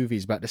indie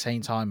movies, but at the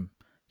same time,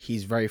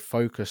 he's very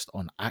focused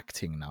on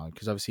acting now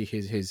because obviously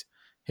his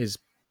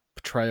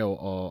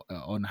portrayal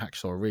on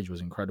Hacksaw Ridge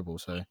was incredible.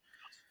 So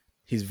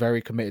he's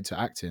very committed to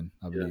acting,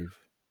 I Yeah, believe.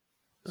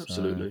 So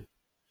absolutely.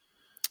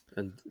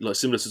 And like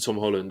similar to Tom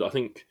Holland, I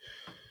think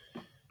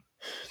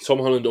Tom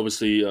Holland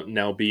obviously I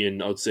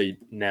would say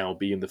now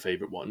being the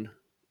favorite one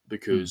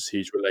because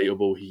he's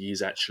relatable.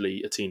 He's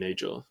actually a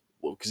teenager.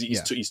 Well, because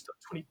yeah, he's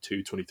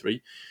 22, 23. yeah,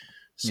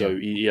 So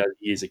he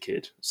is a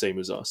kid, same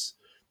as us.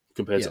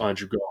 Compared to yeah,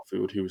 Andrew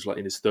Garfield, who was like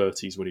in his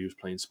 30s when he was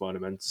playing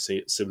Spider-Man,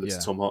 similar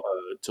to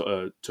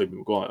yeah. Tobey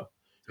Maguire,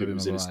 who Tobey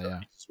was in his Maguire,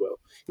 30s yeah. as well.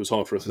 It was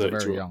hard for a So it's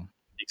very 32-year-old. young.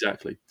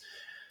 Exactly.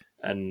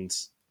 And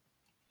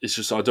it's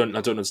just I don't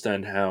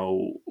understand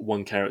how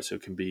one character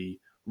can be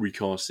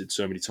recasted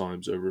so many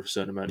times over a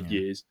certain amount of Yeah.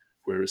 years,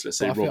 whereas let's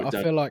But say Robert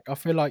Downey. I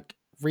feel like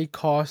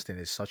recasting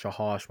is such a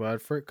harsh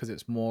word for it because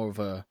it's more of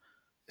a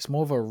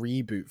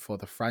reboot for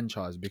the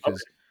franchise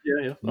because Okay.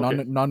 Yeah.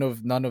 Okay.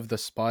 none of the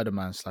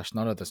Spider-Man /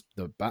 none of the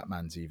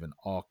Batmans even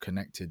are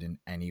connected in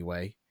any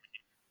way.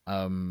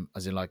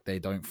 As in like they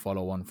don't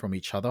follow on from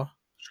each other.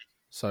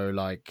 So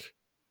like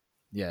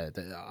yeah,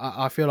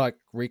 I feel like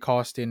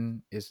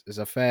recasting is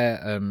a fair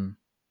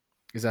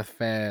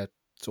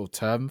sort of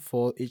term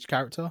for each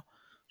character,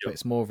 but Yep.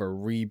 it's more of a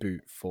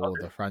reboot for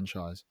Okay. the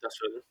franchise. That's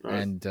fair. All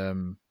right.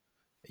 And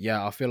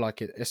yeah, I feel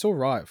like it's all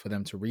right for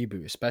them to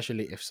reboot,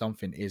 especially if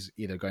something is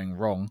either going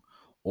wrong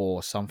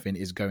or something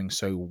is going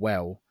so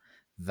well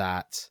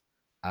that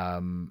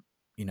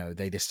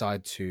they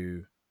decide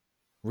to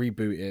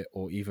reboot it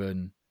or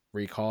even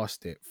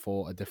recast it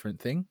for a different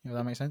thing. If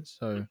that makes sense.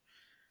 So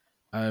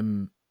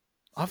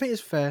I think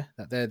it's fair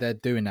that they're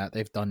doing that.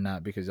 They've done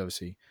that because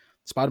obviously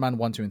Spider-Man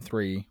 1, 2, and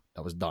 3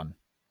 that was done.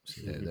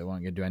 So they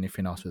weren't gonna do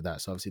anything else with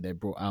that. So obviously they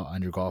brought out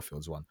Andrew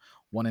Garfield's one.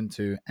 1 and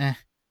 2, The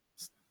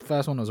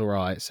first one was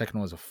alright. Second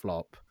one was a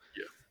flop.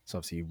 Yeah. So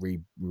obviously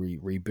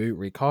reboot,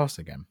 recast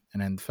again,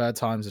 and then third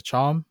time's a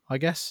charm, I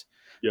guess.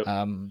 Yep.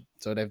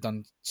 So they've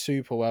done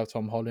super well,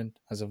 Tom Holland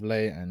as of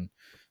late, and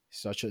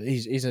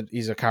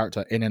he's a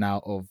character in and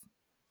out of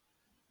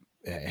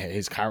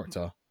his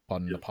character,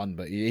 pardon the pun,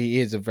 but he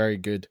is a very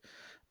good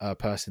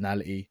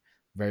personality,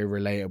 very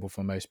relatable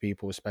for most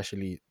people,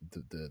 especially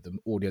the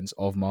audience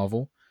of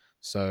Marvel.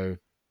 So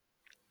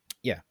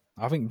yeah,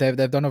 I think they've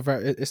done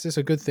it's just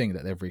a good thing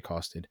that they've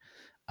recasted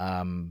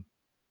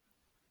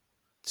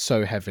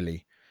so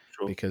heavily.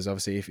 Sure. Because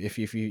obviously, if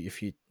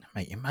you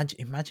mate,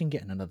 imagine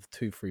getting another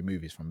 2-3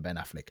 movies from Ben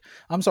Affleck.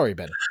 I'm sorry,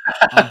 Ben.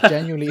 I'm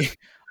genuinely,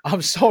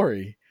 I'm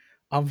sorry.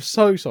 I'm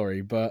so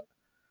sorry, but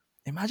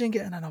imagine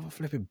getting another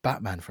flipping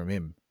Batman from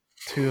him.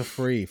 2 or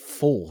 3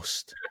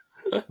 forced.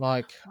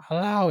 Like,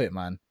 allow it,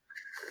 man.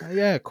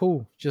 Yeah,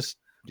 cool. Just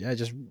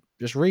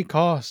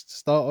recast,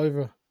 start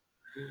over.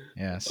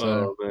 Yeah. So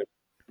Oh man.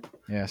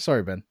 yeah,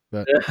 sorry, Ben,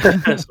 but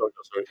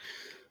Sorry.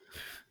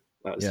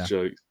 That's yeah. a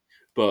joke.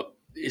 But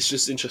it's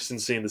just interesting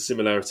seeing the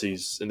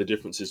similarities and the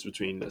differences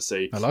between, let's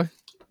say, Hello.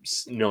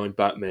 9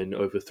 Batmen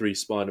over 3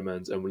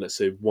 Spider-Mans and, let's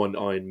say, 1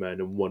 Iron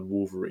Man and 1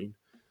 Wolverine.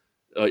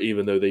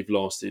 Even though they've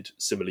lasted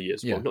similar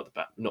years. Yeah. Well, not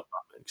Batman,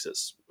 because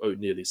that's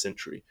nearly a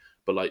century.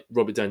 But like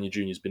Robert Downey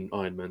Jr. has been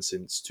Iron Man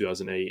since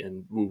 2008,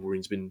 and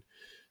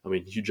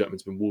Hugh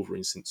Jackman's been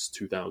Wolverine since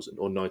 2000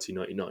 or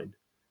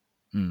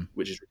 1999,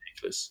 which is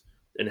ridiculous.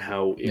 And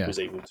how it was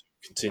able to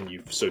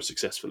continue so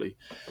successfully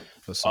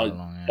for so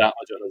long. Yeah. That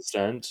I don't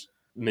understand.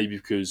 Maybe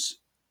because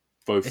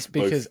It's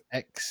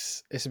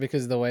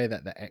because the way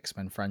that the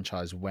X-Men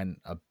franchise went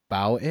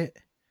about it,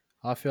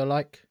 I feel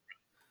like.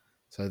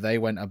 So they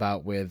went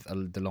about with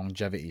the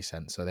longevity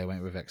sense. So they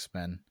went with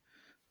X-Men,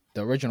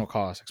 the original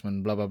cast,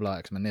 X-Men, blah blah blah,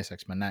 X-Men this,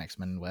 X-Men that,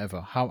 X-Men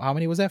whatever. How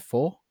many was there?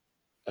 4.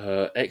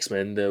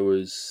 X-Men. There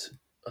was.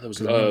 I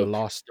remember the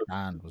Last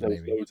Stand was there was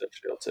maybe. loads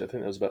actually. I'd say I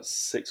think there was about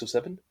 6 or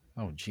 7.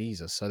 Oh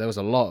Jesus! So there was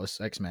a lot of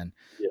X-Men,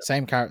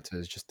 same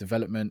characters, just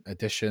development,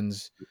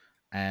 additions,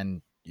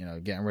 and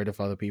getting rid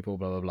of other people,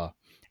 blah blah blah.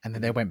 And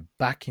then they went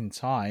back in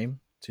time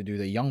to do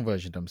the young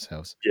version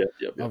themselves.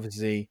 Yeah.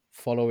 Obviously,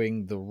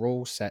 following the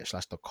rule set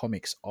 / the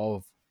comics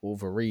of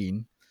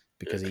Wolverine,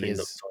 because he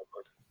is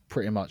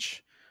pretty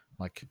much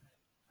like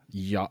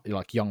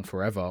young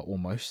forever,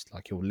 almost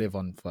like he'll live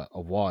on for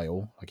a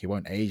while, like he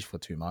won't age for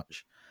too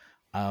much.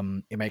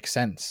 It makes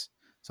sense.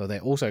 So they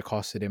also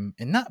casted him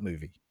in that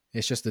movie.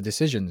 It's just the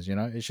decisions,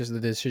 It's just the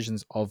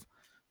decisions of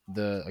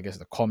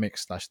the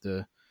comics /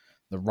 the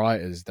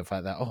writers. The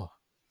fact that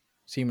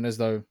seeming as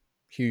though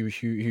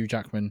Hugh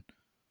Jackman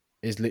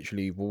is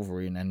literally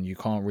Wolverine, and you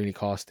can't really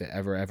cast it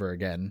ever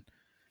again.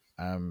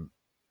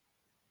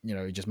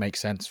 It just makes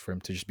sense for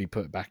him to just be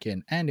put back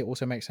in, and it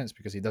also makes sense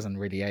because he doesn't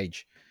really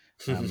age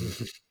in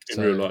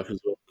real life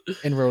as well.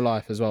 In real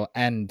life as well,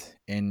 and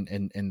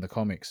in the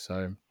comics.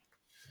 So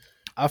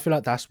I feel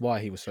like that's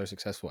why he was so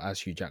successful as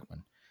Hugh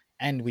Jackman,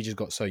 and we just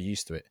got so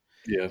used to it.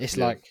 It's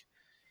like,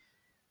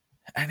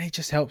 and it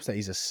just helps that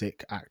he's a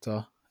sick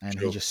actor, and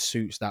he just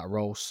suits that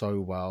role so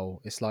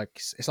well. It's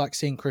like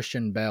seeing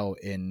Christian Bale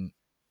in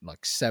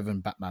like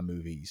 7 Batman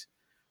movies.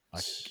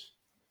 Like,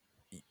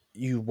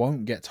 you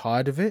won't get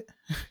tired of it.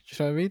 Do you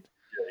know what I mean?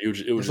 Yeah,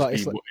 it would just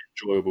be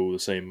enjoyable the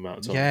same amount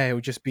of time. Yeah, it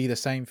would just be the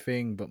same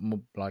thing, but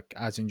more, like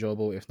as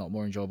enjoyable, if not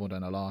more enjoyable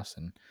than the last,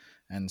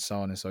 and so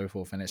on and so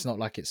forth. And it's not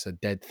like it's a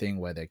dead thing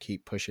where they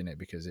keep pushing it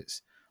because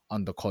it's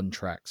under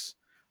contracts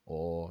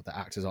or the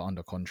actors are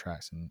under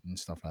contracts and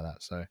stuff like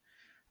that. So,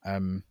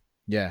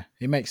 yeah,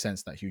 it makes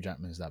sense that Hugh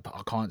Jackman is that, but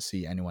I can't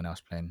see anyone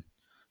else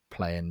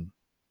playing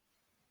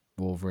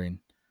Wolverine.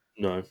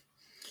 No,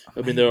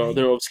 I mean there are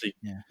obviously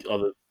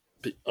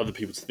other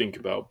people to think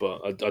about,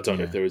 but I don't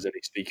know if there is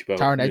any speak about.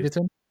 Taron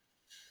Egerton.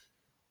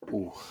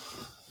 Ooh.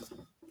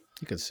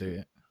 You could suit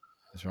it.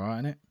 It's right,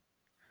 isn't it?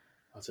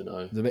 I don't know.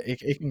 It's a bit,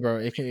 it can grow.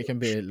 It can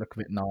look a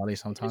bit gnarly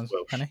sometimes.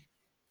 Can he?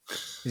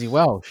 Is he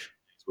Welsh?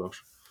 He's Welsh.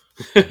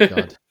 Oh,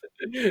 God.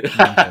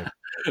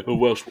 A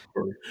Welsh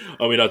Wolverine.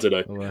 I mean, I don't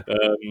know.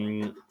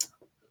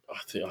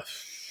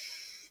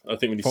 I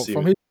think when you see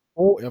from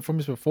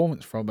his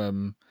performance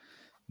from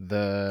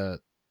the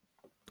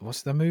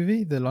what's the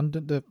movie? The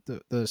London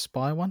the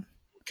spy one?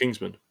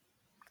 Kingsman.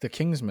 The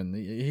Kingsman.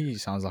 He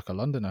sounds like a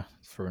Londoner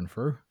through and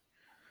through.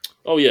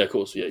 Oh yeah, of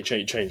course. Yeah, he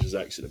changed his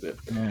accent a bit.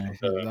 Yeah,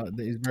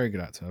 he's a very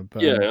good actor.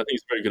 But, yeah, I think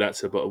he's a very good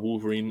actor, but a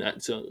Wolverine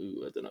actor,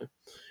 I don't know.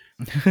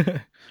 It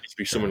needs to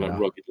be someone like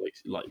rugged,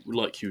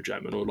 like Hugh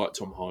Jackman or like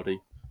Tom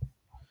Hardy.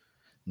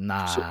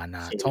 Nah.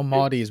 Tom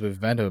Hardy is with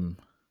Venom.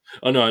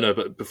 I know,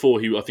 but before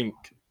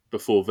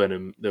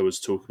Venom, there was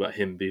talk about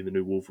him being the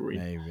new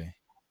Wolverine.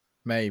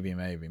 Maybe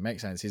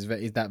makes sense. He's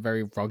that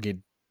very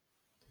rugged,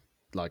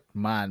 like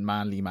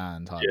manly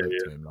man type look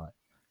to him. Like,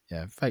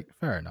 yeah,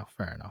 fair enough.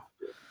 But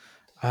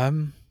yeah,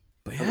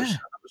 how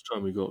much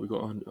time we got? We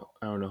got an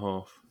hour and a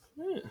half.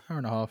 Yeah. Hour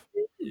and a half.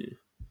 Yeah.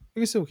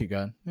 We can still keep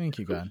going. It'll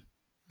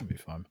be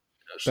fine.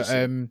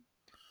 But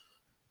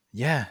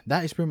yeah,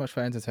 that is pretty much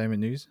for entertainment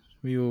news.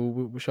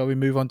 Shall we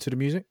move on to the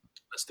music?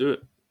 Let's do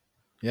it.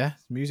 Yeah,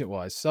 music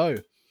wise. So,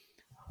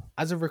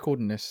 as of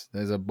recording this,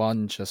 there's a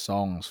bunch of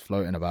songs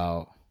floating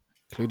about,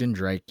 including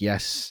Drake.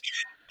 Yes,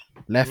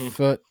 left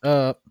foot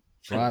up,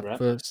 right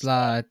foot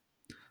slide.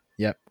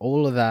 Yep,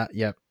 all of that.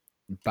 Yep,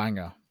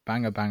 banger.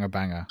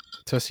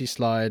 Tussie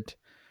Slide,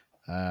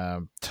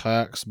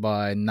 Turks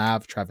by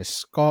Nav, Travis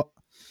Scott,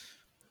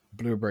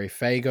 Blueberry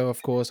Faygo,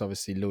 of course.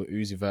 Obviously, Lil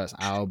Uzi Vert's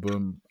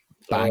album,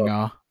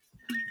 banger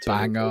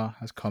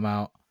has come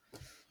out.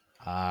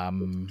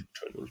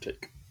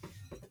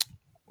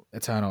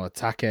 Eternal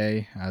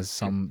Atake, as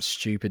some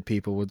stupid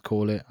people would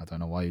call it. I don't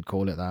know why you'd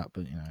call it that,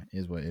 but it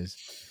is what it is.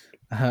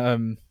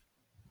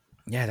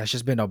 Yeah, there's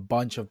just been a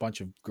bunch of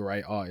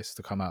great artists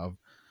to come out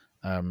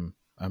of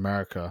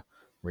America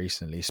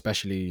recently,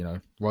 especially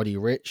Roddy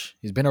Ricch.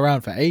 He's been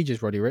around for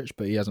ages, Roddy Ricch,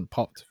 but he hasn't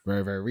popped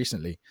very, very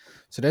recently.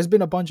 So there's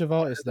been a bunch of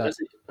artists that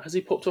has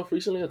he popped off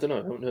recently? I don't know.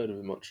 I haven't heard of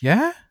him much.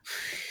 Yeah.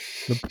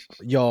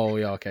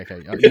 Okay.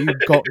 You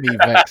got me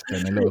vexed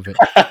then a little bit.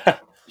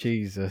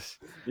 Jesus.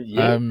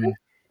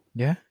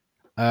 Yeah.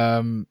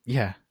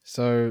 Yeah.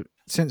 So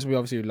since we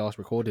obviously last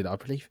recorded, I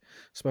believe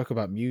spoke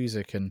about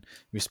music, and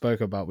we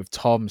spoke about with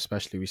Tom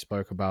especially. We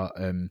spoke about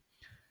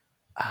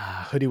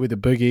Hoodie with the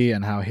Boogie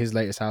and how his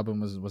latest album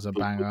was a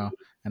banger,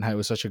 and how it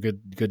was such a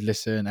good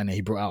listen, and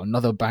he brought out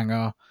another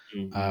banger.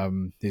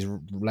 Mm-hmm. His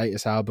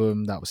latest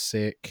album that was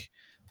sick.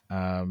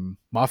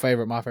 My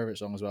favorite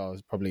song as well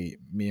is probably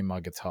Me and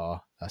My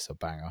Guitar. That's a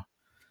banger.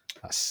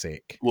 That's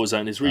sick. What was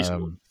that in his recent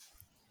one?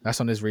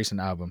 That's on his recent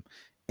album.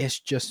 It's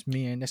just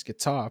me and this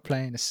guitar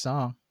playing a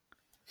song.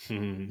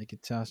 The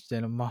guitar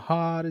still in my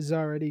heart is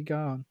already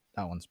gone.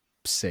 That one's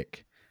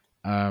sick.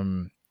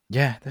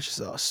 Yeah, there's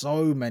just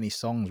so many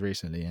songs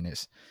recently, and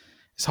it's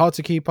hard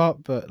to keep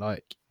up, but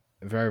like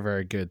very,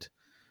 very good.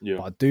 Yeah.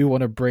 But I do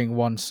want to bring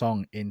one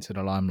song into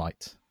the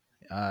limelight.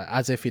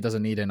 As if he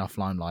doesn't need enough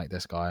limelight,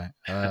 this guy.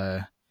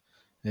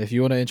 If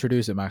you want to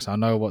introduce it, Max, I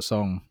know what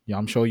song. Yeah,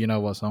 I'm sure you know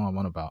what song I'm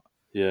on about.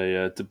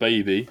 Yeah.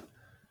 DaBaby.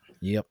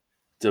 Yep.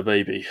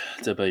 DaBaby.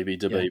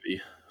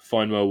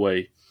 Find My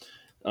Way.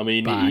 I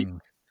mean,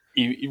 Bang.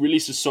 he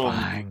released a song.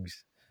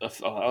 Bangs.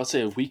 I'd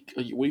say a week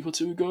or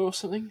two ago or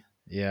something.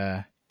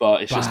 Yeah.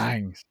 But it's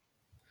Bangs.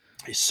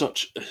 just it's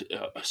such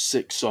a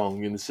sick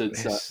song in the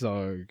sense that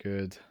so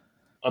good.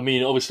 I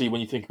mean, obviously,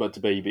 when you think about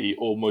DaBaby,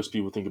 or most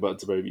people think about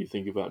DaBaby, you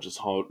think about just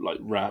hard like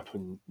rap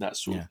and that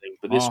sort of thing.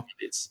 But this one,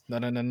 it's no.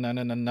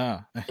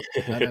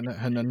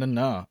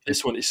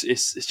 This one, it's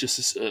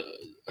just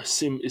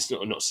it's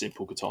not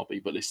simple guitar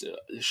beat, but it's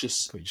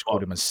just. You just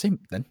called him a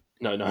simp then.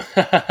 No.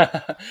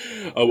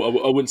 I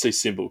wouldn't say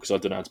simple because I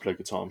don't know how to play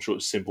guitar. I'm sure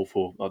it's simple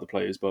for other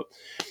players, but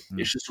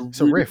it's just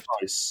a really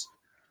nice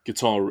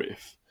guitar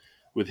riff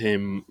with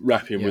him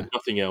rapping with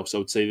nothing else. I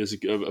would say there's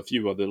a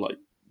few other like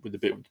with a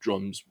bit of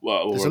drums.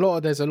 Well,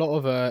 there's a lot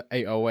of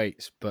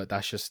 808s, but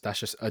that's just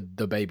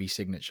DaBaby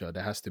signature.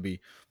 There has to be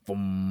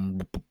boom,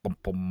 boom, boom,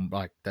 boom,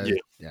 like a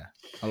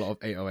lot of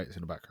 808s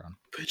in the background.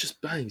 But it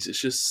just bangs. It's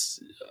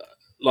just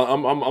like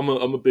I'm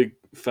a big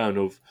fan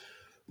of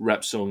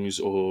rap songs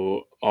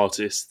or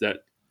artists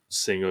that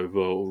sing over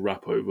or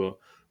rap over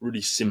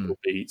really simple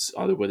beats,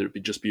 either whether it be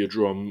just be a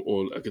drum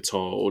or a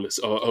guitar or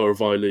a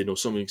violin or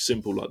something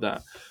simple like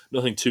that.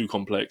 Nothing too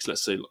complex.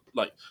 Let's say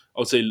like I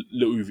would say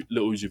Lil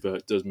Uzi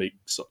Vert does make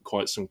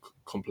quite some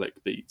complex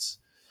beats,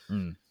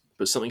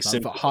 but something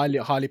simple,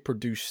 highly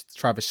produced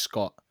Travis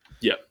Scott.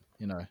 Yeah,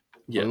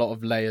 a lot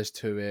of layers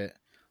to it,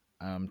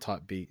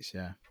 type beats.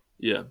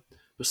 Yeah,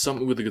 but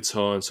something with a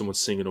guitar and someone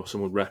singing or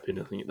someone rapping.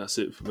 I think that's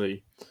it for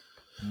me.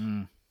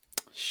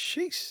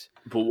 Sheesh.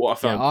 But what I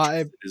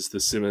found is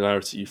the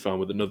similarity you found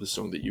with another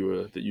song that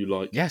you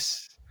like.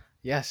 Yes.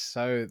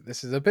 So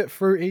this is a bit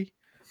fruity.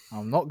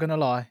 I'm not gonna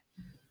lie,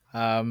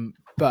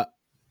 but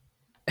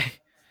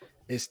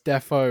it's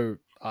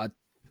I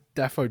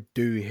defo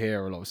do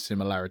hear a lot of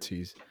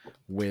similarities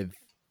with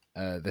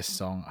this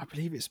song. I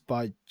believe it's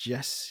by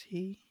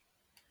Jesse.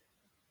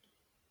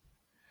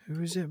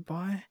 Who is it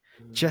by?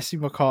 Jesse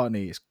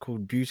McCartney. It's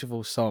called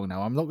 "Beautiful Song."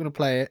 Now I'm not gonna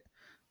play it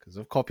because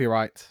of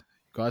copyright.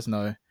 You guys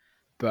know,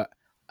 but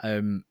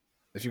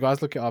if you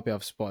guys look it up, you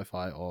have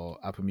Spotify or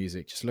Apple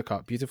Music, just look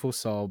up "Beautiful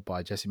Soul"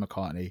 by Jesse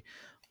McCartney.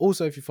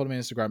 Also, if you follow me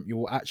on Instagram, you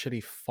will actually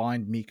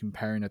find me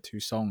comparing the two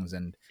songs.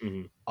 And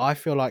I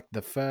feel like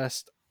the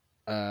first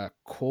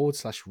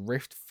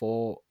chord/riff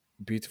for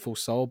 "Beautiful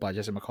Soul" by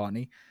Jesse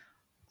McCartney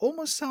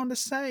almost sound the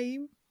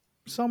same.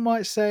 Some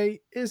might say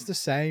is the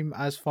same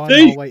as "Find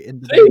My Way in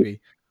DaBaby."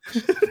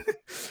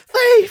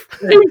 Thief!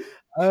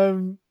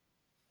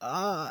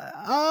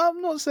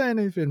 I'm not saying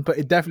anything, but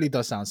it definitely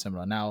does sound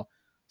similar. Now,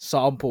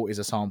 sample is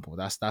a sample.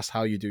 That's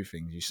how you do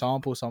things. You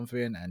sample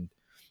something and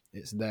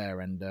it's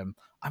there. And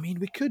I mean,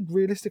 we could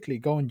realistically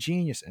go on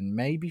Genius, and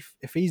maybe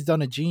if he's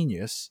done a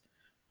Genius,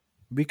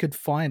 we could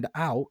find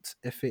out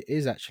if it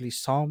is actually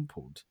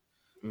sampled.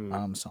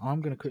 So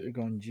I'm gonna quickly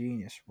go on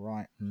Genius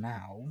right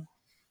now.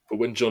 But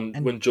when John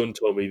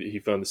told me that he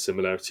found the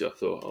similarity, I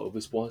thought,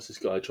 why is this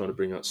guy trying to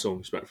bring out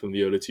songs back from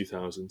the early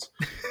 2000s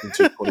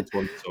into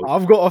 2020?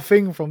 I've got a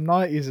thing from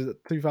 90s,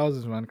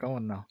 2000s, man. Come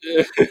on now.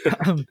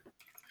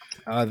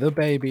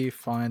 DaBaby,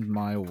 Find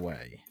My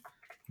Way.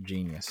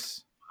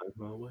 Genius. Find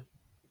My Way.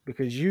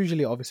 Because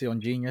usually, obviously, on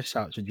Genius,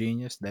 shout out to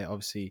Genius, they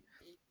obviously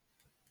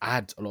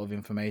add a lot of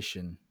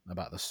information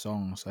about the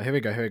song. So here we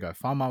go.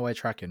 Find My Way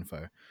track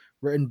info.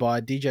 Written by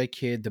DJ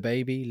Kid,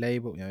 DaBaby,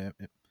 label.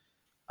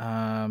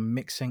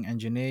 Mixing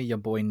engineer, your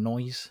boy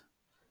Noise.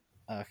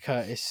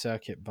 Curtis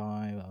Circuit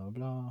by blah blah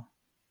blah.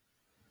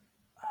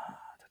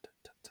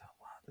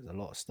 There's a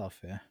lot of stuff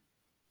here.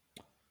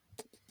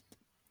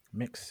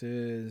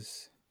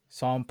 Mixes,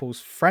 samples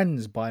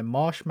Friends by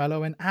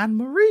Marshmello and Anne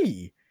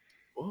Marie.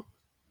 What?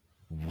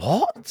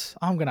 What?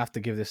 I'm gonna have to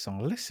give this song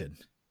a listen.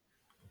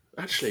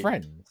 Actually,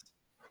 Friends.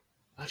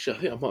 I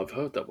think I might have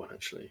heard that one.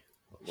 Actually,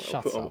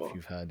 Shut up!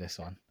 You've heard this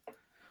one.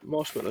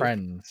 Marshmello.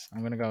 Friends.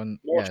 I'm gonna go and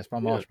yeah, it's by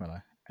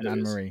Marshmello and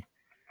Anne Marie.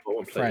 I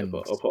won't play it,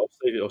 but I'll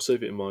save it. I'll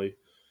save it in my.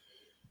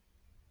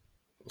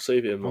 I'll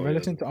save it in my. I'm gonna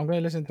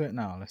listen to it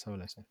now. Let's have a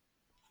listen.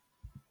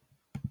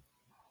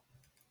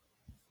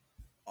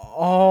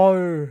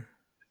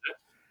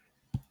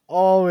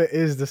 Oh, it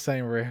is the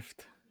same riff.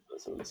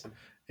 Let's have a listen.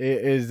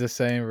 It is the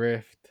same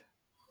riff.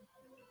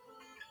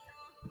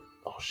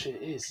 Oh shit!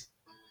 It is.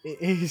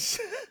 It is.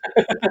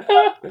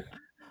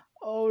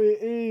 Oh, it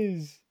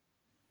is.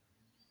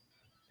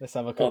 Let's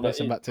have a quick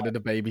listen back to the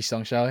Baby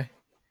song, shall we?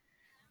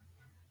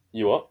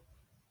 You what?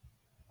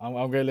 I'm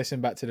going to listen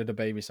back to the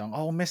Baby song.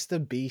 Oh,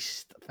 Mr.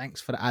 Beast. Thanks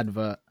for the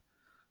advert.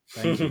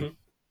 Thank you.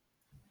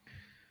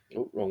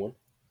 Oh, wrong one.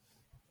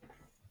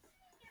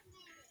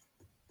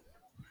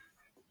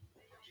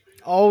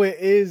 Oh, it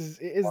is.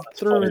 It is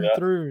through and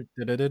through.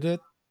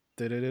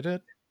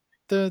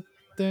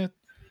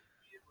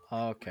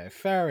 Okay,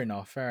 fair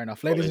enough.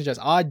 Ladies and gents,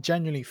 I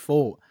genuinely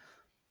thought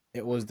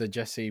it was the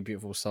Jessie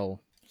Beautiful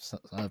Soul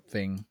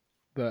thing.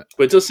 But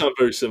it does sound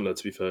very similar,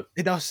 to be fair.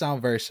 It does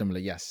sound very similar,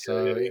 yes.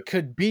 So it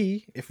could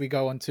be, if we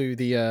go on to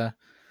the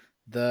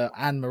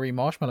Anne Marie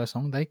Marshmello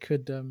song, they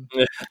could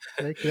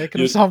they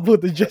could have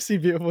sampled the Jessie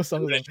Beautiful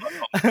song.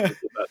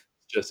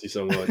 Jessie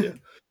song, right?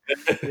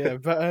 Yeah.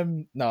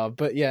 No.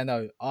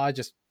 I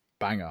just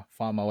banger,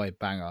 find my way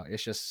banger.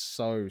 It's just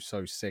so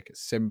sick.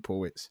 It's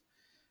simple. It's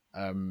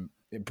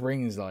it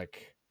brings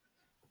like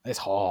it's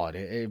hard.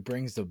 It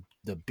brings the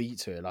beat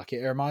to it. Like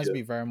it reminds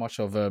me very much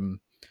of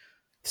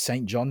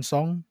St. John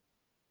song,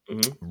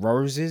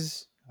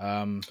 Roses.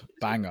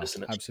 Banger,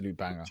 absolute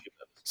banger.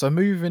 So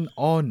moving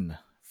on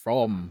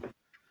from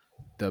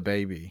the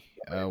Baby,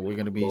 we're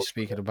going to be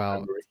speaking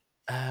about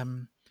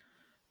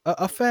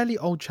a fairly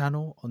old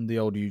channel on the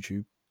old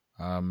YouTube.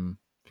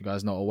 If you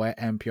guys not aware,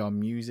 NPR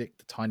Music,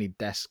 the Tiny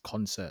Desk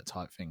concert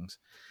type things,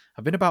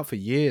 have been about for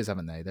years,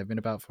 haven't they? They've been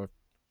about for a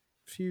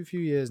few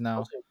years now.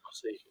 I'll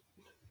say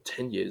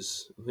 10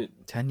 years.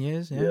 10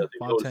 years, yeah.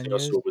 5-10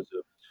 years. I saw was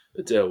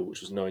Adele,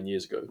 which was 9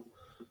 years ago.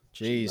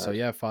 Geez, so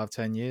yeah,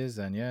 5-10 years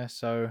then, yeah.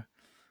 So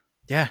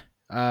yeah,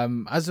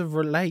 as of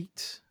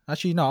late,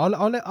 actually no,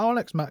 I'll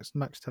let Max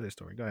tell his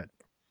story. Go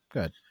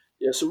ahead.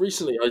 Yeah, so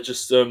recently I was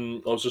just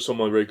on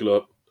my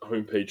regular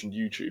homepage on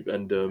YouTube,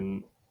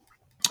 and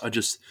I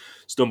just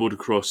stumbled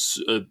across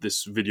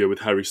this video with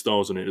Harry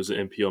Styles on it. It was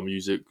an NPR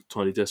Music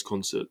Tiny Desk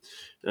concert,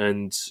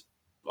 and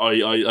I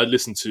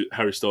listened to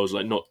Harry Styles,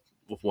 like not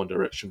of One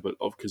Direction, but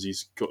because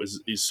he's got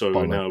his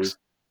solo now.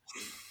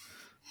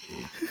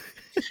 I'm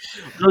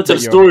trying to tell a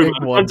story, man.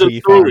 I'm trying to tell a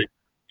story.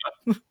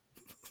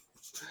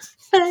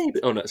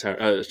 Oh, that's Harry.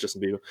 That's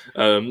Justin Bieber.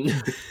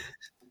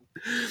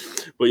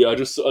 But yeah, I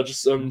just saw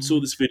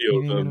this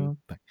video of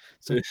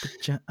So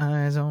put your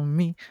eyes on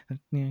me. I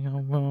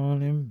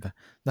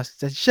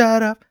said,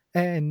 shut up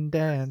and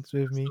dance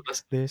with me.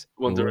 That's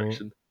One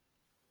Direction.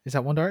 Is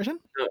that One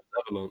Direction? No,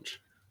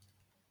 Avalanche.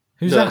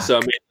 Who's that? So, I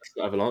mean, that's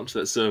not Avalanche.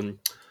 That's no.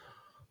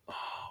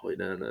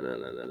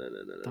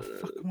 The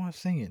fuck am I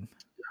singing?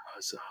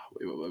 Wait.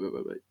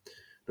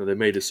 No, they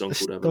made a song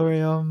called Avalanche.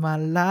 Story of my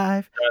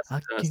life. I'll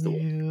give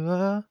you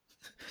up.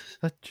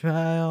 I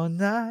try all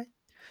night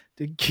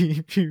to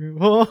keep you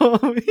warm.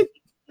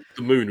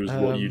 The Moon was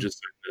what you just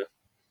said there.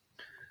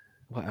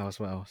 What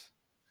else? I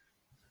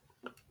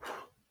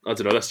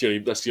don't know. That's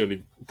the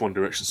only One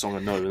Direction song I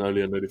know, and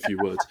only I know a few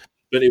words.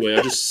 But anyway,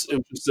 it was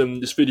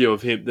this video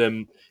of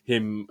him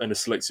and a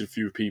selected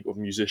few of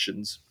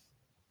musicians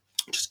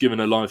just giving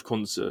a live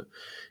concert,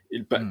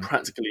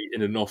 practically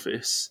in an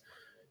office.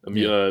 I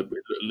mean,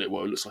 it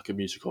looks like a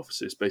music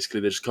office. Basically,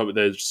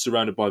 they're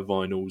surrounded by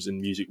vinyls and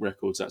music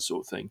records, that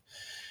sort of thing,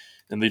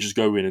 and they just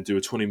go in and do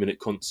a 20-minute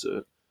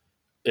concert,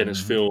 and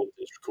it's filmed,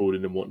 it's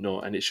recorded, and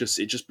whatnot, and it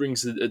just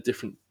brings a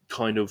different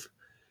kind of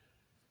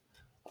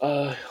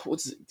like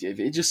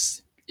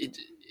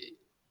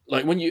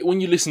when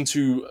you listen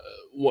to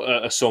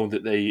a song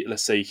that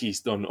let's say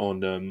he's done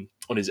on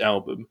his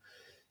album,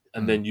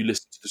 and then you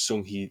listen to the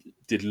song he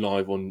did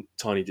live on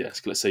Tiny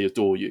Desk, let's say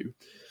Adore You.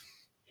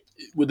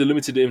 With the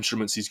limited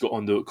instruments he's got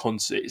on the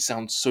concert, it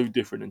sounds so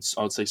different, and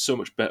I'd say so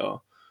much better,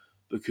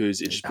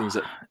 because it just brings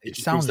that. It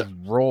sounds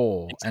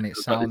raw, and it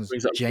sounds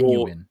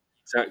genuine.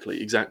 Raw,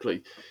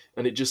 exactly,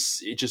 and it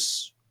just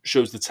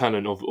shows the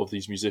talent of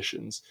these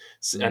musicians,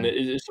 and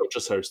it's not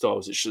just Harry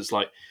Styles. It's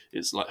like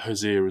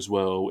Hozier as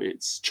well.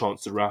 It's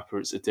Chance the Rapper.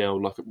 It's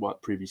Adele, like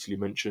what previously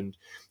mentioned.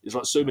 It's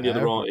like so many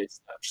other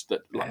artists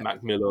like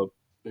Mac Miller,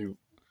 who.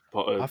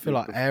 I feel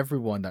like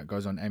everyone that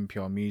goes on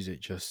NPR Music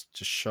just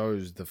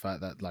shows the fact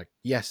that, like,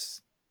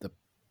 yes, the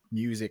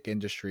music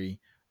industry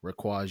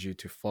requires you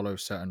to follow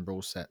certain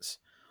rule sets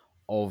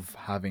of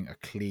having a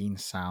clean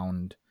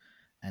sound,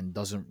 and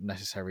doesn't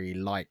necessarily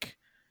like,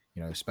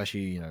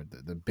 especially,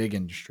 the big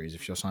industries.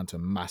 If you're signed to a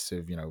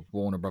massive,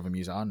 Warner Brother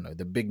Music, I don't know,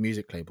 the big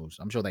music labels,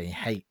 I'm sure they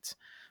hate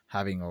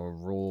having a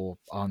raw,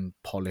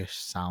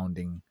 unpolished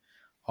sounding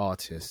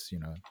artist. You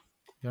know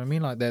what I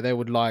mean? Like they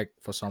would like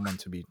for someone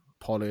to be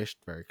polished,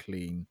 very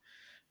clean.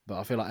 But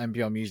I feel like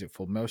NPR music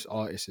for most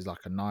artists is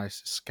like a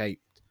nice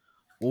escape,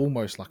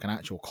 almost like an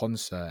actual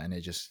concert, and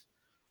it just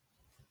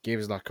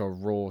gives like a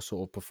raw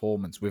sort of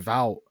performance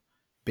without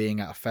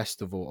being at a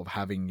festival of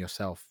having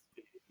yourself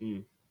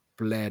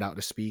blared out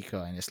the speaker,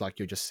 and it's like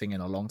you're just singing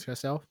along to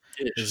yourself.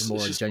 Yeah, It's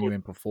more a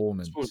genuine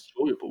performance. It's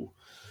more enjoyable.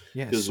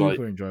 Yeah, it's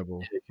super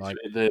enjoyable. Like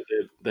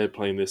they're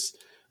playing this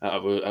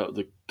out of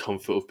the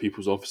comfort of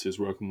people's offices,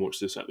 where I can watch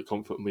this at the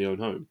comfort of my own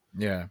home.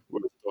 Yeah,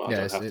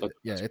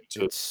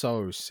 it's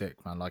so sick,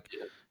 man. Like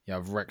you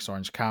have Rex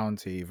Orange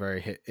County,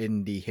 very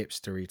indie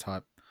hipstery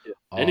type. Yeah.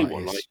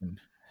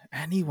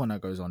 Anyone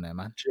that goes on there,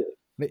 man. Shit.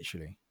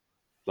 Literally.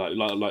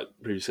 Like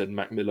previously said,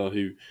 Mac Miller,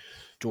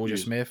 Georgia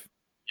Smith.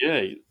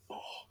 Yeah.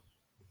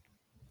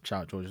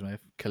 Shout out Georgia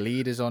Smith.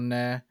 Khalid is on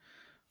there.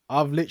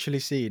 I've literally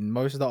seen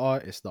most of the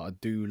artists that I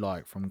do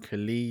like, from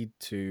Khalid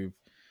to,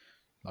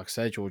 like I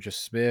said, Georgia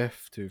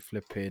Smith to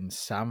flipping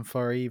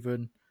Sampha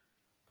even.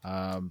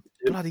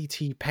 Bloody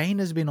T-Pain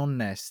has been on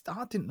there.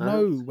 I didn't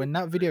know when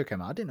that video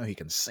came out. I didn't know he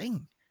can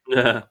sing.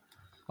 Yeah.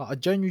 I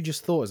genuinely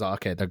just thought, it's like,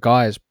 okay, the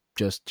guy is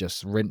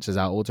just rinses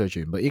out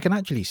auto-tune, but he can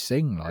actually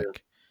sing.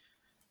 Like,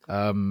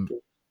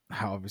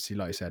 how obviously,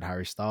 like you said,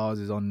 Harry Styles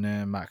is on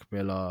there, Mac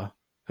Miller.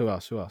 Who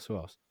else?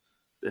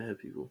 There,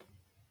 people.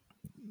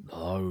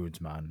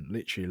 Loads, man.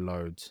 Literally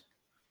loads.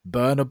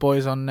 Burna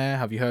Boy's on there.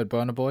 Have you heard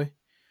Burna Boy?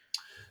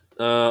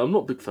 I'm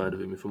not a big fan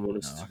of him, if I'm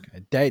honest. Oh,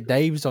 okay.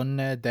 Dave's on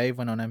there. Dave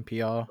went on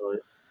NPR. Oh,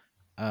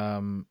 yeah.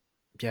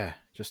 Yeah,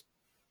 just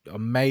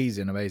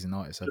amazing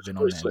artists have been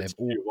on there. They've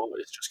all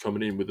artists just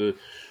coming in with a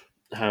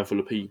handful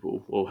of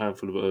people or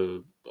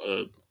handful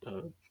of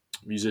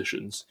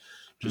musicians,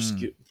 just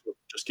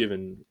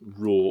giving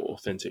raw,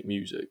 authentic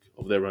music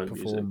of their own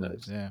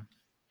music. Yeah.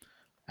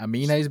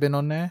 Amine's been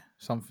on there.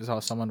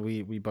 Someone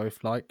we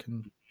both like,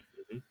 and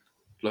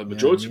like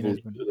majority of all the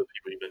people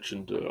you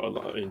mentioned,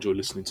 I enjoy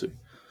listening to.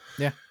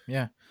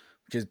 Yeah,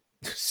 which is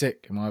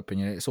sick in my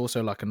opinion. It's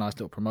also like a nice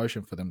little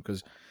promotion for them,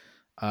 because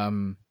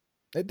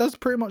it does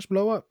pretty much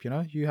blow up. You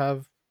know, you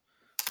have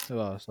who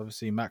else?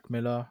 Obviously Mac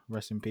Miller,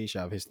 rest in peace.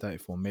 You have his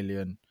 34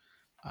 million.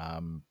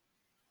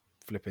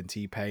 Flipping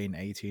T-Pain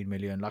 18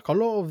 million. Like, a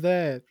lot of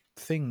their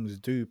things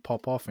do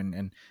pop off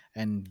and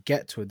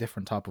get to a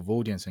different type of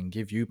audience and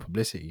give you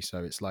publicity. So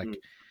it's like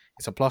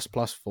it's a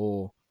plus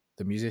for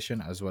the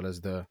musician as well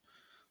as the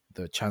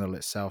channel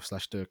itself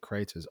 / the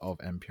creators of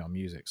NPR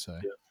music. So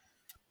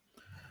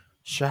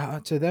shout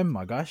out to them,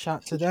 my guy. Shout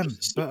out to them.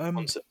 But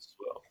concept as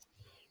well.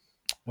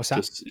 What's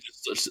that?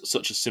 Just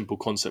such a simple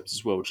concept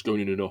as well. Just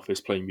going in an office,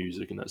 playing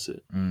music, and that's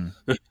it.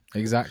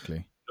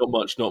 Exactly.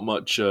 Not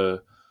much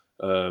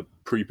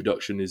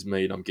pre-production is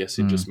made. I'm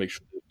guessing just make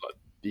sure that, like,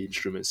 the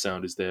instrument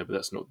sound is there, but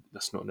that's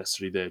not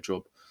necessarily their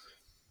job.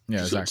 Yeah,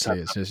 just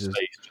exactly. It's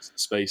just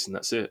space, and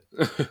that's it.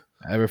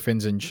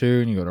 Everything's in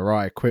tune. You got the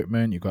right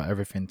equipment. You got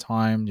everything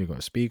timed. You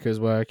got speakers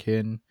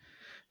working.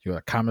 You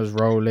got cameras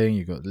rolling.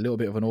 You got a little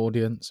bit of an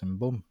audience, and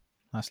boom,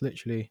 that's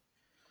literally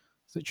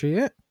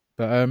it.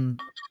 But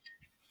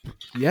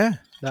yeah,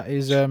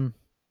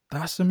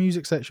 that's the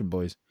music section,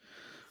 boys.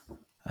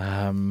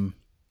 Been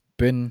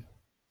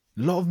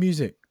a lot of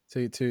music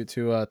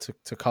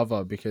to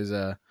cover, because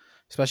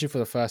especially for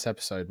the first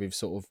episode, we've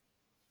sort of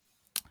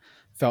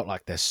felt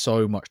like there's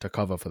so much to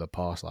cover for the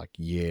past like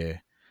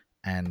year,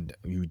 and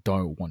you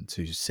don't want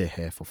to sit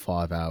here for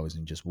 5 hours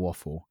and just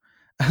waffle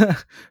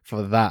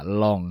for that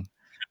long,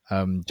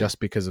 just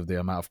because of the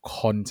amount of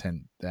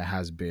content there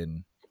has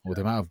been, or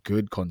the amount of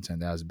good content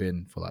there has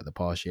been for like the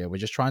past year. We're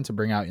just trying to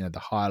bring out, the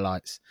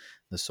highlights,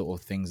 the sort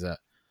of things that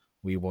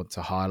we want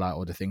to highlight,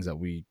 or the things that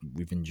we've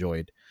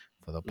enjoyed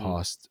for the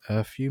past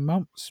few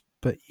months.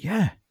 But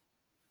yeah,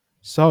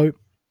 so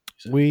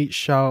we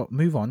shall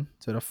move on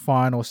to the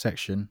final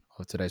section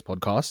of today's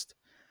podcast.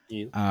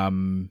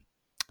 And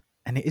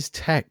it is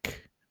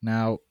tech.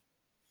 Now,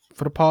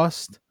 for the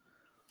past,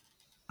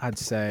 I'd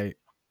say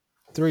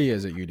 3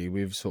 years at uni,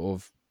 we've sort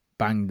of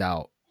banged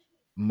out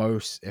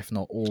most, if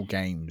not all,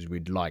 games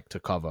we'd like to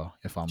cover,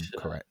 if I'm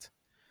correct.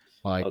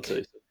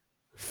 Like,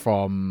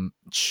 from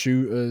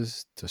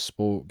shooters to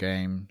sport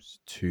games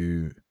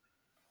to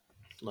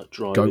like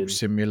driving. Goat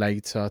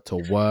Simulator to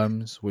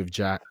Worms with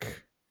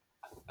Jack.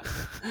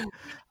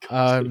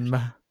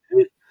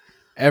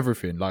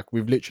 Everything. Like,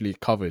 we've literally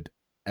covered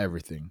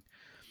everything.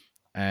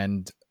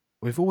 And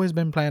we've always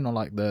been playing on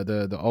like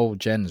the old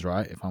gens,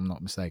 right? If I'm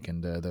not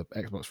mistaken, the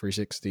Xbox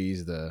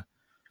 360s, the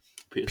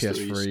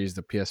PS3s,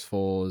 the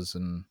PS4s,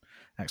 and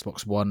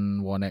Xbox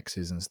One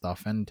X's and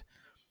stuff. And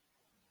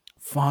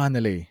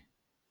finally,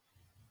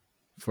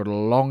 for the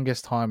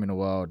longest time in the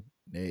world,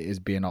 it is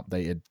being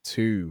updated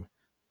to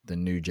the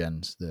new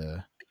gens,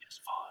 the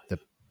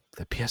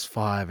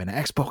PS5 and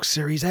Xbox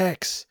Series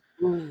X.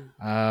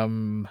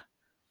 I'm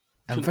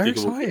very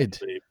excited.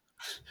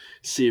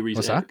 Series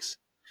What's X.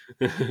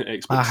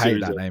 I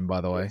hate that name,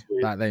 by the way.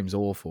 That name's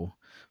awful,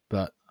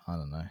 but I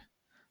don't know.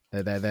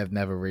 They've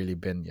never really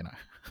been,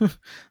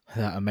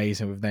 that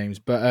amazing with names.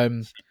 But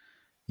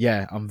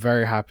yeah, I'm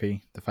very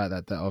happy the fact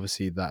that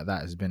obviously that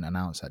has been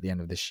announced at the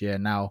end of this year.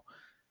 Now,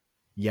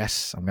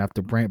 yes, I'm gonna have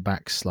to bring it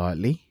back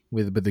slightly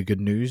with the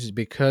good news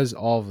because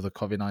of the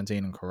COVID-19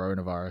 and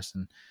coronavirus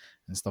and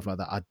stuff like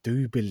that. I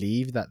do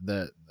believe that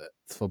the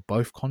for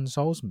both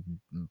consoles,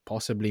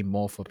 possibly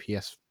more for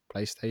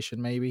PlayStation,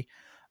 maybe,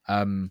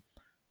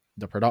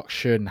 the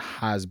production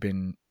has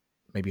been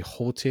maybe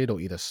halted or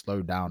either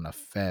slowed down a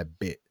fair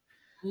bit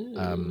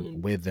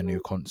with the new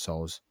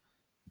consoles,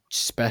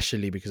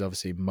 especially because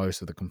obviously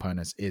most of the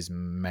components is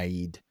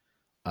made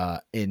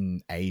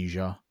in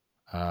Asia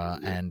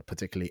and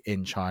particularly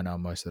in China,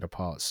 most of the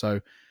parts. So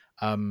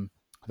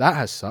that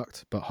has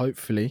sucked, but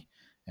hopefully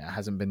it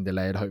hasn't been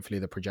delayed. Hopefully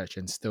the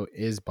projection still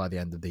is by the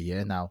end of the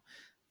year. Now,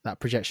 that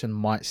projection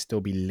might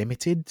still be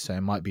limited, so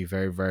it might be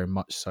very, very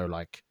much so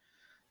like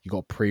you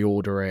got to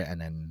pre-order it and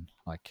then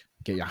like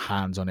get your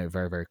hands on it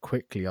very, very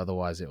quickly.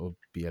 Otherwise, it will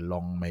be a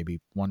long, maybe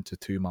 1 to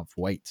 2 month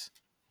wait.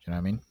 Do you know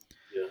what I mean?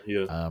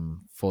 Yeah.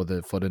 For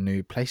the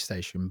new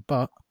PlayStation,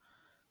 but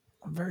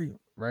I'm very,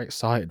 very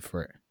excited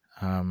for it.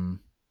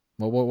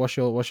 What's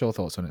your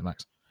thoughts on it,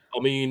 Max? I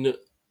mean,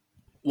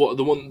 what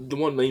the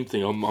one main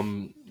thing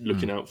I'm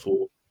looking out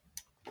for,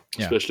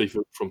 especially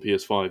from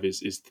PS5, is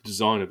the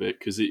design of it,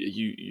 because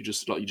you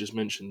just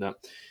mentioned that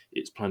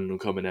it's planning on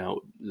coming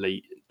out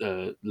late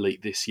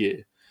this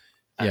year,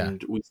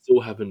 and we still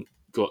haven't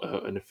got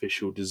an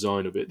official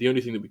design of it. The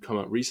only thing that we come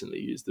out recently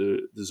is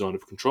the design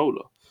of a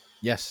controller.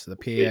 Yes, the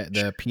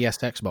PS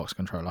Xbox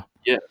controller.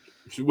 Yeah,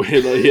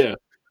 where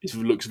it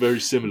looks very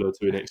similar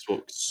to an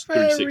Xbox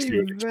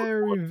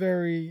 360.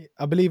 Very.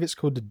 I believe it's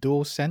called the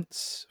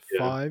DualSense Yeah.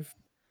 5.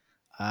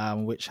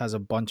 Which has a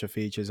bunch of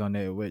features on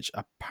it, which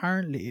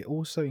apparently it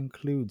also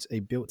includes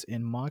a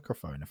built-in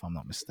microphone, if I'm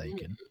not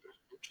mistaken.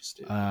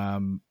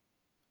 Interesting.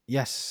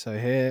 Yes, so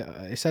here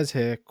it says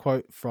here,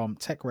 quote from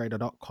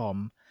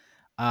techradar.com.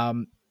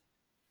 Where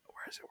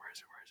is it?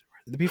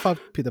 The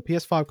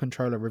PS5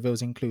 controller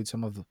reveals include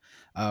some of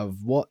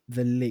what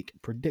the leak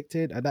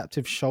predicted: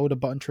 adaptive shoulder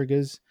button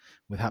triggers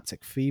with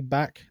haptic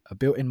feedback, a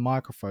built-in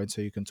microphone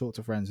so you can talk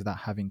to friends without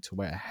having to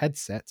wear a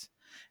headset,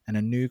 and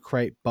a new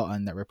create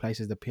button that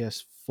replaces the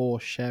PS4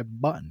 share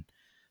button.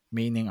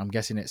 Meaning, I'm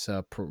guessing it's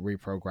a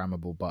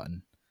reprogrammable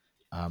button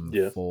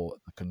for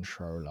the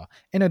controller.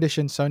 In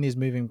addition, Sony is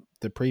moving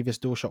the previous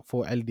DualShock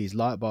 4 LED's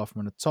light bar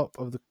from the top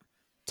of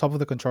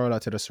the controller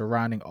to the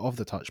surrounding of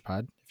the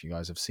touchpad. If you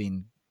guys have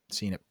seen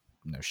it,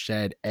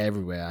 shared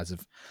everywhere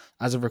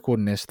as of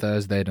recording this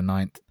Thursday the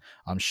 9th.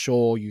 I'm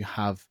sure you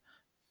have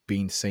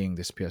been seeing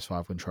this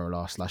PS5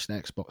 controller / the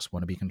Xbox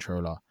wannabe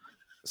controller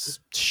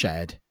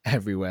shared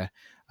everywhere.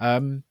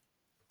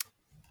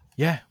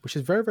 Yeah, which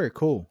is very, very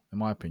cool in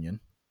my opinion.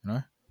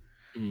 Not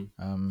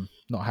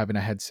having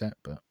a headset,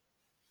 but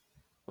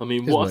I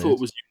mean, what I thought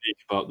was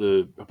unique about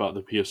the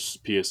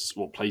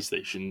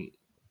PlayStation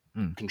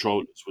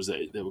controllers was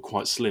that they were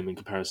quite slim in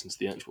comparison to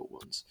the Xbox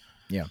ones.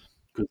 Yeah,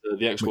 because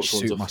the Xbox which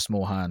ones suit my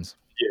small hands.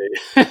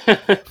 Yeah,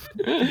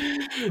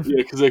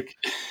 because you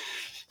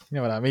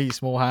know what I mean.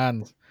 Small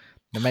hands,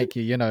 they make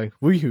you,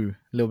 woohoo, a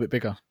little bit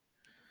bigger.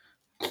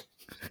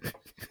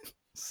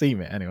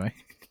 Seem it anyway.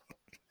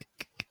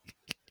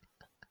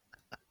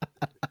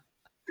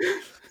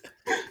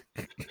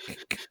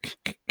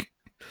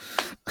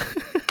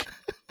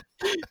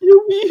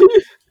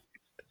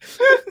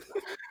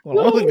 Well,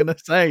 I wasn't gonna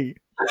say.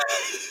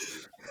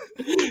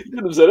 You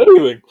couldn't have said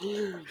anything.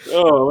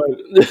 Oh,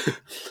 man.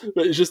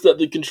 But it's just that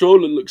the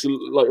controller looks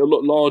like a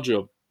lot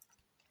larger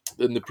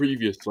than the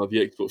previous, like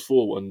the Xbox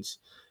 4 ones,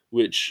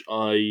 which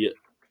I'm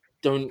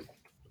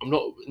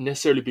not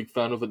necessarily a big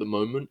fan of at the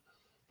moment,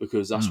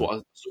 because that's what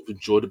I sort of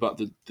enjoyed about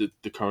the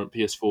current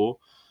PS4.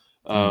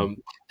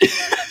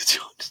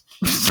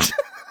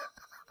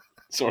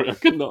 Sorry, I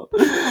could not.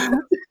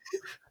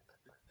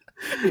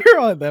 You're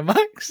right there,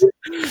 Max.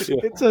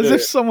 It's as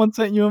if someone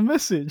sent you a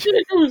message.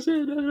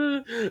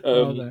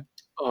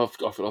 I've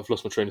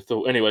lost my train of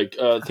thought. Anyway,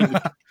 I think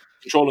the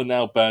controller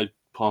now bad,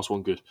 past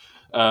one good.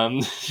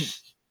 Has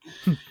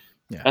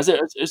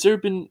there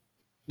been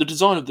the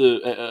design of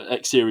the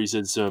X series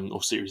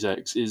or Series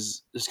X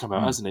has come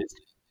out, hasn't it?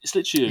 It's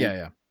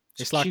literally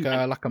It's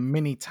like a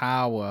mini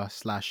tower /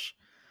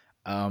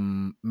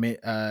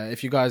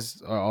 if you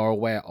guys are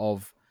aware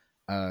of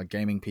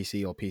gaming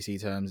PC or PC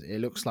terms, it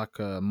looks like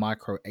a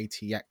micro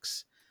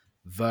ATX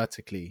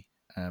vertically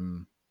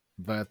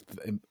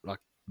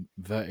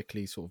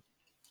vertically sort of,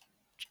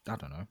 I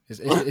don't know.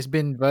 It's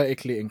been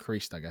vertically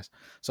increased, I guess.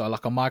 So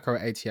like a micro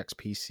ATX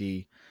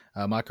PC,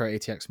 micro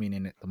ATX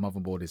meaning the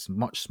motherboard is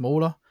much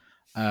smaller.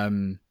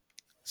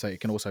 So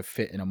it can also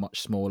fit in a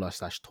much smaller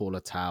 /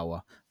 taller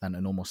tower than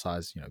a normal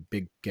size,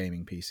 big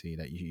gaming PC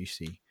that you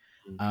see.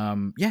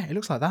 It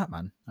looks like that,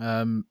 man.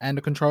 And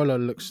the controller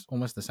looks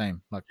almost the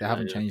same. Like they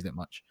haven't changed it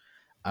much.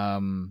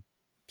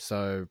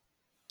 So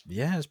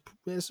yeah,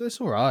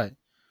 it's all right.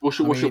 What's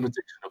your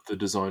prediction of the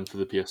design for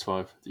the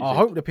PS5? I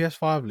hope the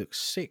PS5 looks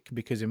sick,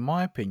 because in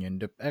my opinion,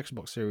 the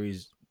Xbox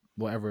Series,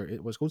 whatever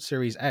it was called,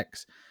 Series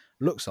X,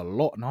 looks a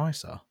lot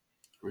nicer.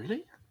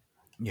 Really?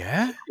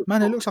 Yeah,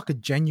 man, it looks like a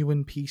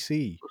genuine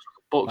PC,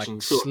 Box like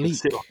and so I can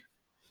sit on. sleek.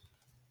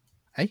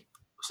 Hey,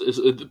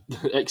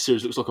 The X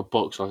series looks like a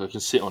box, like I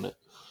can sit on it.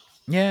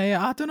 yeah.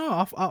 I don't know.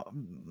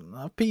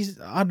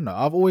 I don't know.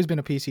 I've always been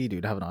a PC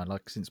dude, haven't I?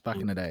 Like since back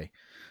in the day.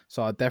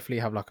 So I definitely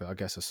have like I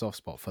guess a soft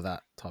spot for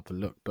that type of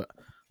look. But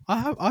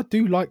I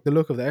do like the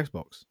look of the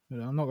Xbox.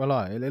 I'm not gonna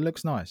lie. It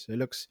looks nice. It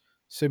looks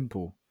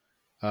simple.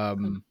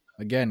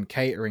 Again,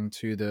 catering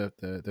to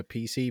the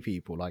PC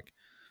people. Like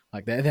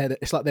they're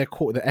it's like they're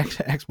called the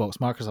Xbox.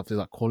 Microsoft is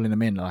like calling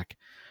them in. Like,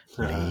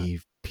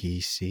 leave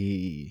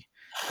PC.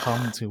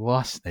 Come to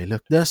us. They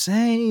look the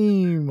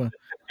same.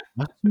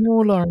 Much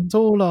smaller and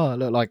taller.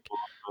 Look like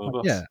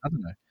yeah, I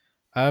don't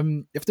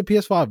know. If the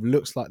PS5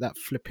 looks like that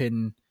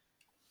flipping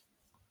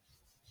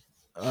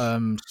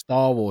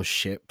Star Wars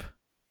ship,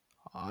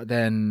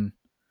 then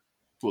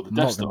Well, the I'm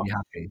Death not gonna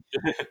Star.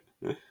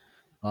 be happy.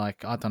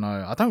 Like I don't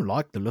know. I don't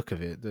like the look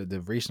of it.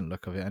 The recent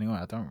look of it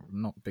anyway. I'm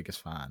not the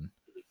biggest fan.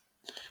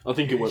 I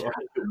think it It will. I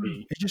think it'll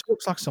be. just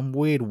looks like some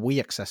weird Wii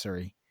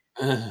accessory.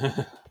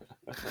 I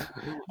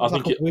It's like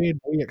think a it. weird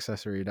Wii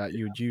accessory that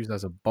you would use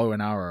as a bow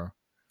and arrow.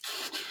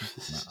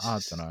 I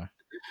don't know.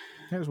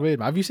 It was weird.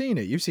 Man. Have you seen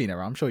it? You've seen it,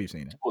 right? I'm sure you've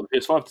seen it. What, the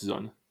PS5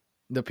 design?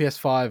 The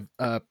PS5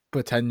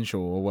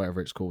 potential or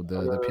whatever it's called.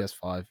 The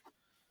PS5.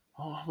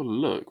 I'll have a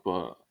look,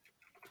 but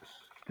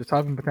The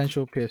type of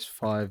potential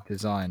PS5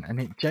 design, and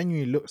it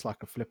genuinely looks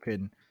like a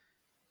flipping.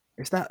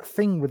 It's that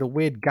thing with a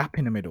weird gap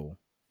in the middle.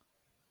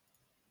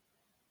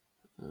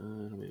 let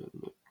me have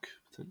a look.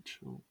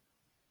 Potential.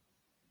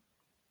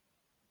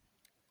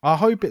 I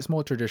hope it's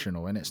more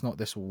traditional and it's not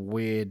this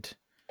weird,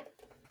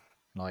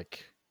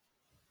 like.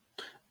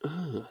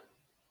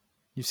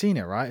 You've seen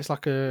it, right? It's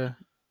like a.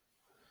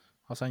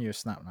 I'll send you a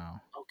snap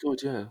now. Oh god,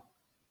 yeah.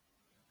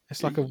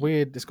 It's like a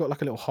weird. It's got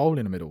like a little hole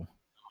in the middle.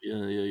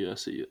 Yeah. I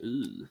see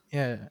it.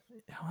 Yeah,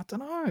 I don't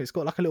know. It's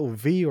got like a little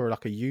V or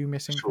like a U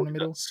missing from the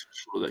middle.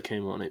 Surely that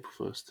came out on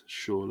April 1st.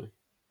 Surely.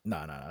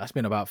 No. That's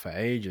been about for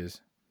ages.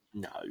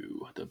 No,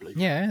 I don't believe.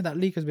 Yeah, that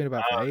leak has been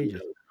about for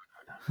ages.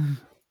 No.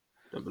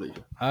 Don't believe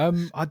it.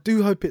 I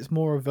do hope it's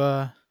more of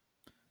a.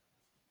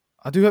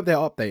 I do hope they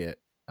update it.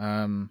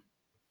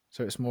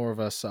 So it's more of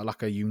a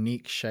like a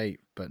unique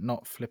shape, but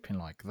not flipping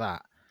like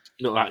that.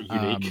 Not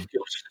that unique.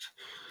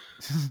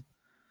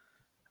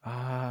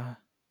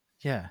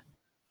 Yeah.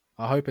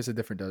 I hope it's a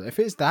different design. If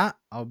it's that,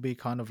 I'll be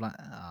kind of like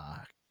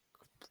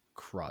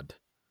crud.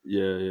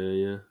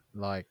 Yeah.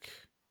 Like,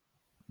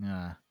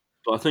 yeah.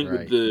 But I think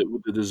with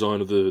the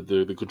design of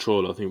the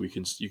controller, I think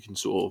you can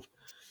sort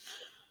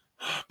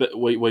of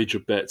wager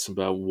bets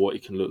about what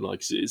it can look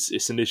like.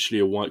 It's initially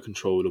a white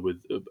controller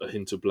with a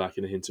hint of black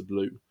and a hint of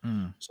blue.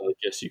 So I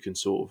guess you can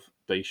sort of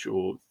base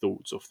your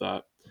thoughts off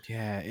that.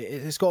 Yeah,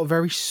 it's got a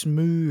very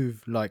smooth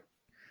like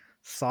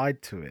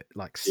side to it,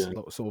 like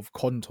sort of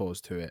contours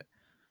to it,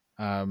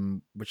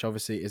 which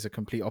obviously is a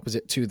complete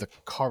opposite to the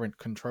current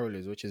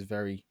controllers, which is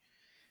very,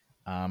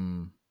 I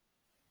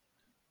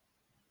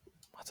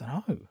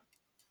don't know,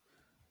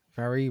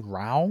 very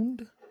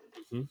round,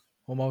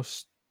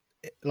 almost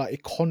like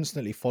it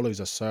constantly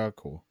follows a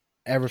circle.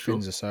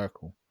 Everything's a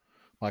circle.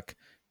 Like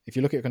if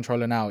you look at a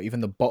controller now, even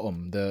the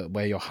bottom,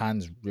 where your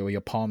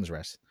palms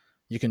rest,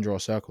 you can draw a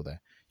circle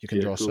there. You can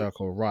draw a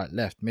circle right,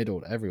 left,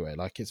 middle, everywhere.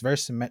 Like it's very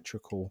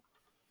symmetrical,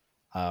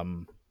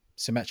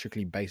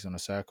 symmetrically based on a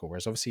circle.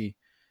 Whereas obviously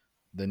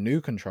the new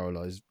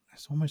controller it's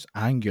almost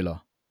angular.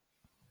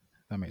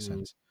 If that makes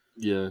sense.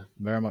 Yeah.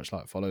 Very much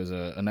like follows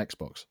an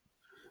Xbox.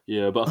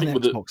 Yeah, but I think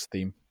with Xbox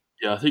theme.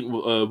 Yeah, I think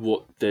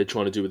what they're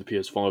trying to do with the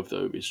PS5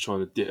 though is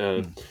trying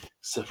to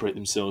separate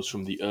themselves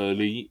from the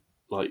early,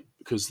 like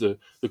because the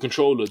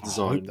controller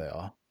design. I hope they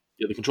are.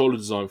 Yeah, the controller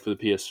design for the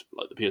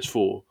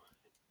PS4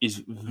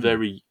 is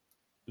very,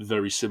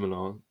 very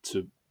similar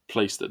to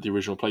the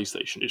original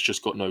PlayStation. It's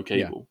just got no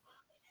cable,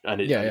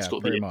 and it's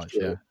got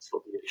the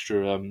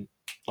extra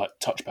like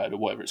touchpad or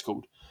whatever it's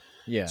called.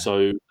 Yeah. So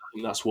I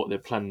think that's what they're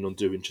planning on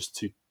doing, just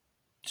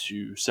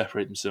to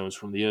separate themselves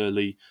from the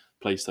early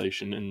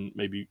PlayStation and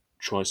maybe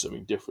try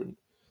something different.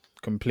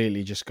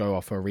 Completely just go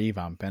off a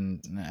revamp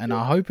and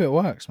I hope it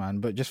works, man.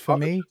 But just for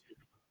me,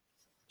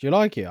 do you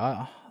like it?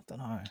 I don't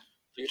know.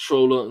 The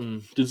controller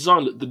and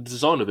the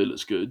design of it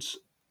looks good.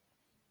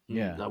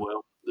 Yeah.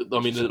 Well, I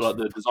mean, like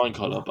the design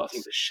color, but I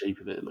think the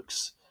shape of it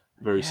looks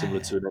very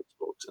similar to an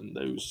Xbox, and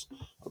those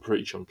are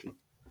pretty chunky.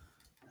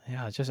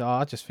 Yeah,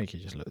 I just think it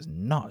just looks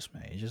nuts,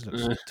 mate. It just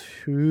looks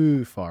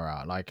too far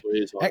out. Like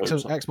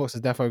Xbox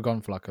has definitely gone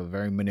for like a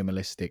very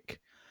minimalistic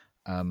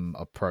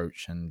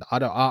approach, and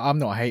I'm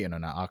not hating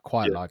on that. I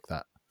quite like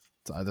that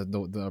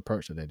the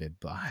approach that they did,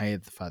 but I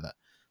hate the fact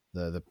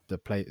that the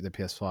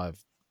PS5,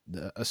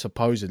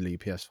 supposedly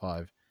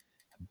PS5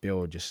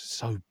 build just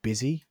so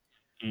busy.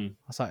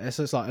 It's like it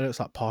looks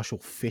like partial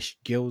fish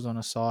gills on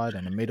the side,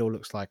 and the middle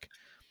looks like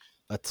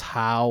a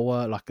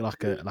tower, like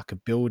a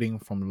building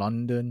from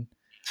London.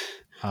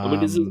 I mean,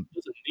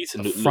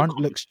 the front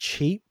looks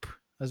cheap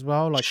as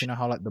well. Like you know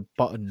how like the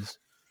buttons,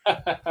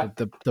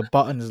 the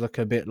buttons look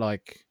a bit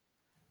like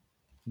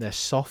they're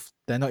soft.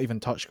 They're not even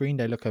touchscreen.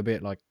 They look a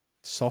bit like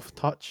soft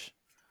touch.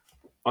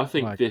 I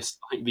think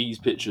these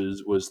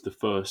pictures was the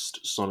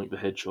first Sonic the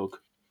Hedgehog,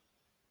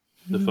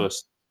 the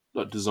first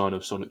design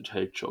of Sonic the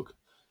Hedgehog.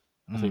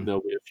 I think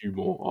there'll be a few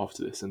more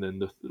after this, and then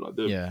the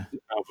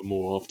album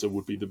more after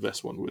would be the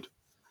best one.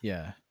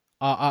 Yeah.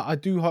 I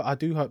do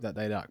hope that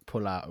they like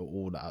pull out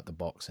all that out the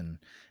box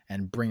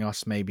and bring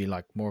us maybe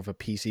like more of a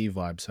PC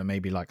vibe. So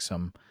maybe like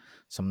some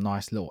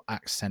nice little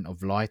accent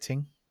of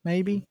lighting,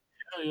 maybe.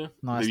 Yeah.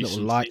 Nice Maybe little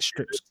some light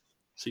strips.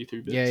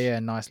 See-through bits. Yeah.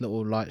 Nice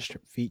little light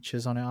strip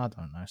features on it. I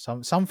don't know.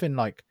 Something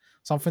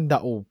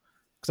that will,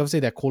 because obviously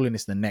they're calling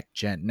this the next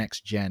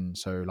gen.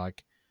 So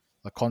like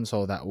a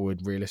console that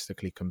would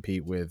realistically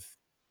compete with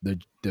the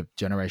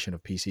generation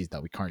of PCs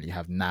that we currently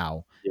have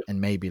now, Yeah.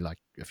 and maybe like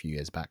a few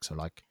years back. So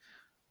like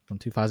from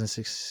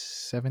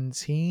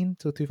 2017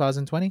 to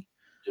 2020.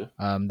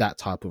 Yeah. That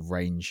type of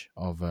range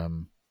of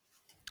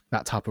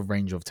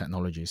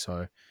technology.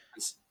 So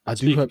I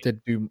do hope they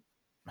do.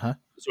 Huh?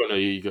 Sorry, no,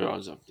 you go. I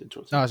was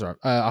interrupting. No, sorry.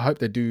 I hope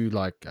they do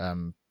like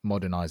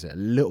modernize it a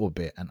little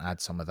bit and add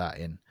some of that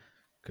in,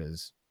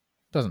 because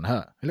it doesn't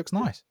hurt. It looks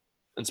nice.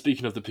 And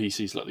speaking of the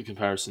PCs, like the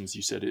comparisons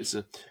you said, it's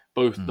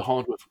both the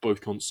hardware for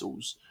both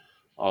consoles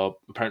are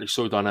apparently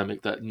so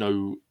dynamic that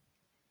no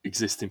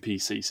existing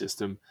PC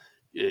system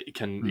it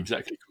can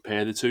exactly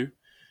compare the two.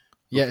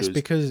 Yeah, it's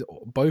because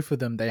both of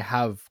them, they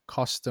have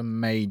custom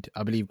made,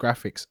 I believe,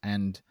 graphics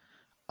and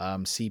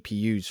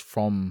CPUs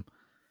from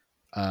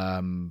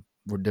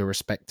the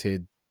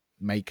respected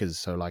makers.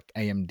 So like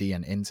AMD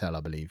and Intel,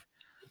 I believe,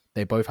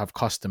 they both have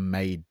custom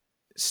made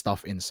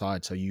stuff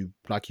inside. So you,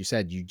 like you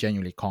said, you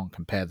genuinely can't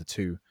compare the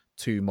two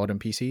modern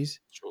PCs.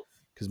 Sure.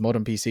 Because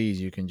modern PCs,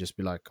 you can just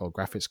be like, oh,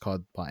 graphics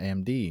card by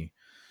AMD,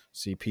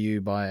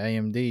 CPU by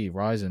AMD,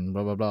 Ryzen,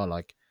 blah blah blah.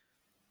 Like,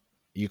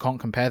 you can't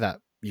compare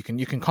that. You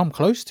can come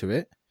close to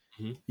it.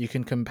 Mm-hmm. You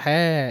can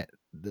compare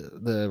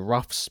the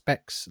rough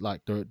specs,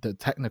 like the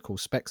technical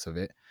specs of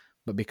it,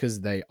 but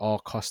because they are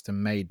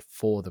custom made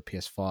for the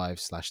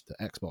PS5 / the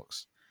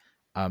Xbox,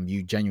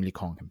 you genuinely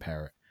can't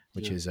compare it.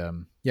 Which is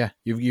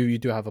you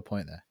do have a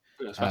point there.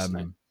 That's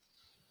fascinating.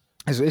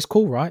 It's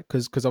cool, right?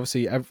 Because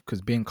obviously,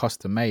 because being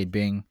custom made,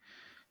 being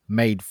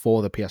made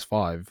for the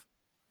PS5,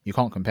 you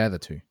can't compare the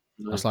two.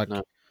 That's like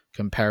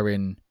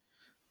comparing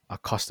a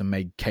custom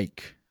made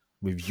cake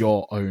with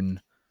your own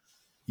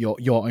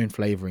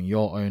flavoring,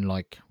 your own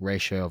like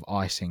ratio of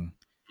icing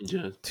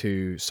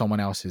to someone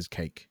else's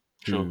cake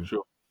who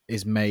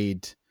is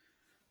made,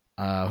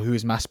 who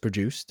is mass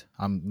produced.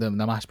 The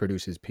mass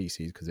produces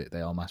PCs because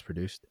they are mass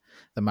produced.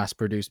 The mass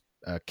produced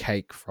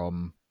cake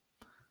from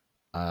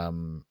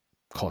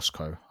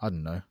Costco. I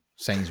don't know,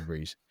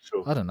 Sainsbury's.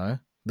 I don't know.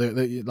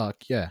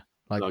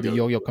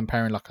 You're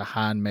comparing like a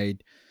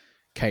handmade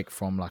cake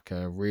from like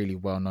a really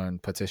well-known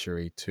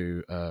patisserie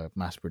to a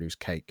mass-produced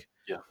cake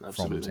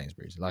from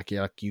Sainsbury's. Like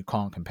you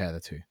can't compare the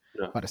two.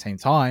 Yeah. But at the same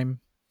time,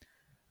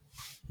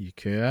 you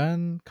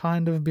can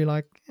kind of be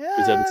like,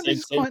 yeah, this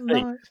is quite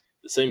nice.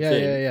 The same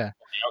thing. Yeah.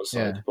 On the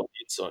outside, but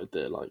the inside,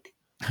 they're like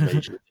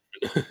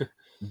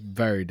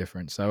very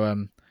different.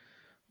 So,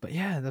 but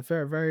yeah, they're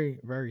very, very,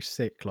 very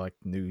sick. Like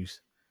news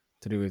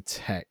to do with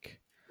tech.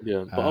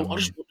 Yeah, but I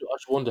just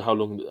wonder how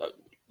long,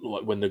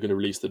 like when they're going to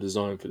release the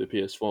design for the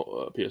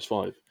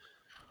PS5.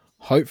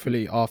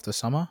 Hopefully after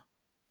summer.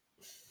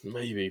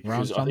 Maybe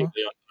because I think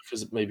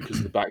because of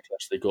the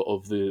backlash they got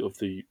of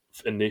the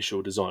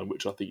initial design,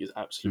 which I think is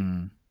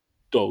absolute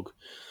dog.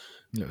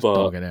 Looks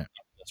dog in it.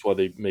 That's why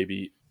they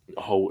maybe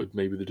halted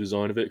the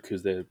design of it,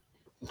 because they're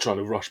trying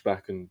to rush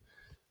back and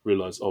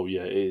realize, oh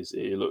yeah, it is.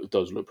 It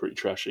does look pretty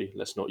trashy.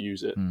 Let's not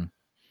use it.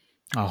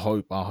 I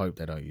hope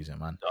they don't use it,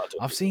 man.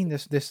 I've seen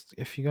this.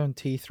 If you go on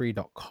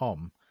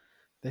T3.com,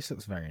 this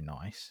looks very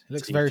nice. It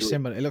looks very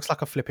similar. It looks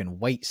like a flipping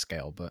weight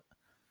scale, but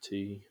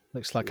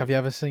looks like. Have you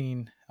ever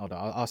seen? Hold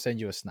on, I'll send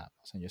you a snap.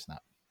 Send me a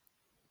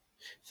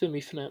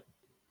snap.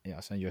 Yeah,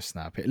 I'll send you a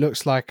snap. It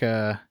looks like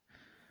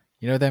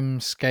you know them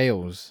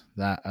scales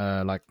that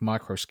like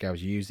micro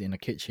scales used in the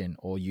kitchen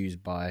or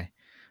used by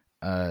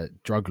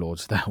drug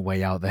lords that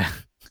weigh out their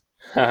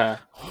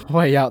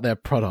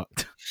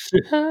product.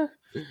 Did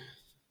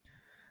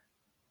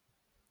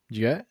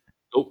you get it?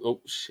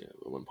 Oh shit!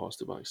 I went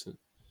past it by accident.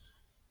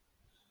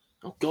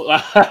 Oh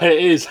god, it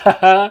is.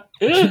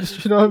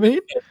 You know what I mean?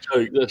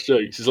 That's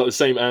jokes. It's like the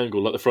same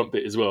angle, like the front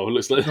bit as well. It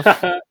looks like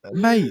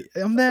mate.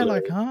 I'm there,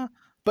 like, huh?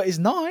 But it's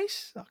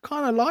nice. I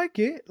kind of like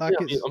it. Like,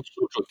 I'm sure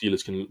drug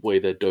dealers can weigh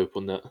their dope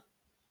on that.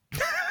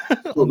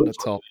 On the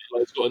top,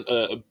 like it's got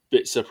a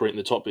bit separating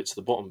the top bit to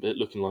the bottom bit,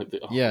 looking like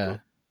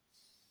the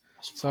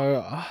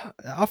So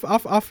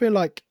I feel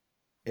like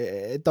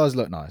it does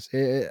look nice.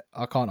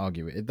 I can't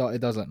argue it.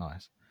 It does look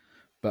nice,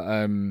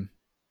 but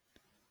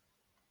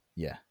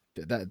yeah,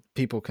 that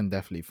people can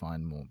definitely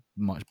find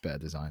much better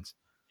designs.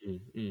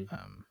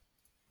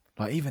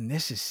 Like even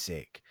this is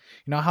sick.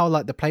 You know how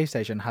like the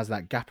PlayStation has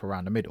that gap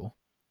around the middle,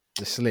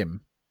 the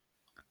slim.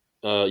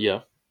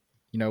 Yeah.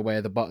 You know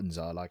where the buttons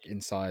are, like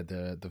inside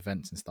the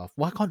vents and stuff.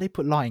 Why can't they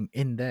put lighting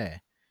in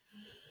there?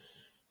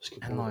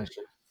 And like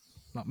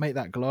make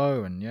that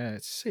glow, and yeah,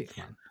 it's sick,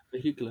 man.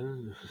 Make it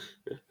glow.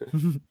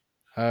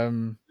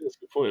 That's a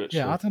good point, actually.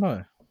 Yeah, I don't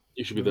know.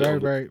 You should be Very,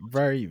 very,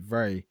 very,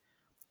 very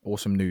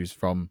awesome news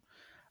from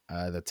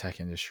the tech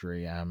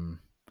industry.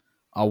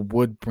 I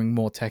would bring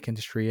more tech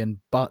industry in,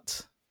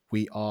 but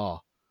we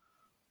are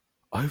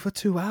over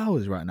 2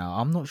 hours right now.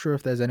 I'm not sure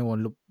if there's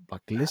anyone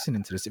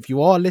listening to this. If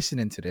you are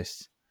listening to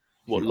this,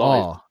 What, you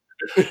live?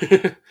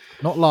 are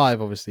not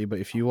live, obviously, but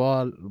if you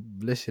are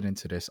listening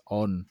to this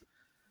on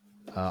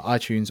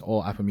iTunes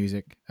or Apple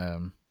Music,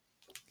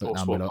 look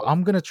down below.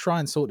 I'm gonna try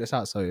and sort this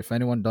out. So if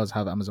anyone does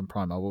have Amazon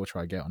Prime, I will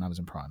try to get on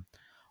Amazon Prime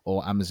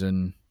or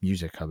Amazon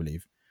Music, I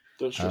believe,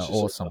 Don't stress or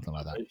yourself something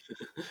like that.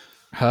 Mate.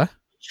 Huh?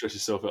 Stress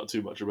yourself out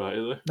too much about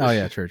it, though. Oh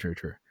yeah, true.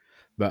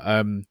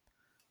 But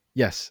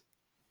yes,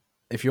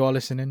 if you are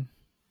listening,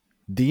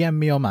 DM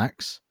me or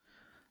Max.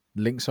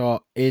 Links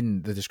are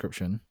in the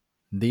description.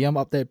 DM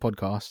Update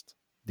Podcast.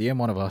 DM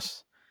one of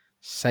us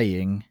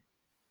saying,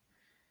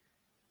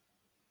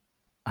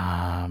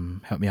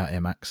 help me out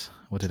here, Max.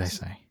 What did they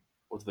say?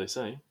 What did they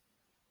say?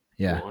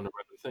 Yeah. Or on a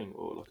random thing,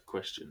 or like a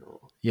question, or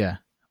yeah,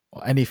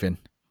 or anything.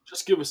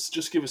 Just give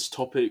us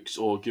topics,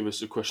 or give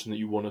us a question that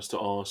you want us to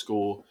ask,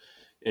 or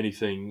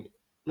anything.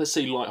 Let's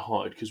say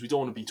light-hearted, because we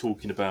don't want to be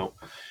talking about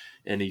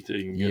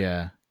anything.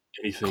 Yeah.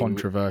 Anything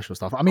controversial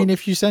stuff. I mean,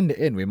 if you send it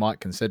in, we might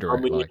consider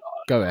it.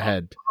 Go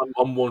ahead.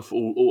 I'm one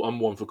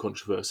for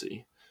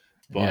controversy.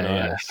 But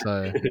Yeah.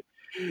 So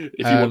if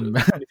you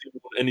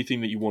want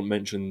anything that you want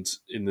mentioned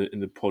in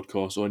the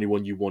podcast, or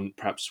anyone you want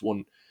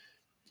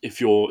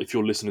if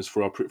you're listeners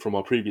from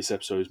our previous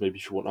episodes, maybe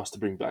if you want us to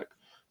bring back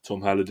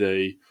Tom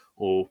Halliday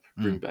or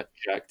bring back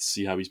Jack to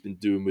see how he's been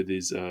doing with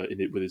his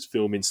with his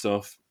filming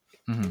stuff,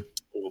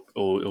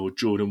 or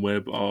Jordan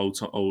Webb, our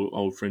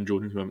old friend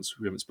Jordan, who we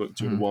haven't spoken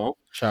to in a while.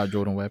 Shout out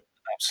Jordan Webb.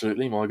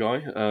 Absolutely, my guy.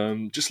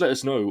 Just let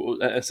us know, or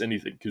let us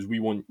anything, because we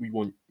want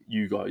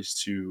you guys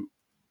to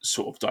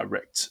sort of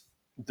direct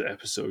the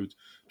episode,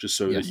 just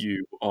so that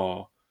you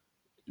are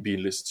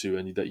being listened to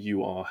and that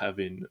you are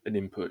having an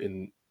input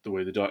in the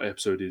way the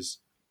episode is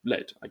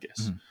led, I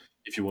guess.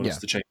 If you want us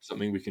to change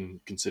something, we can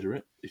consider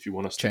it. If you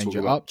want us to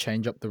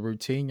change up the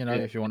routine,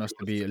 if you want us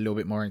to be a little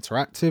bit more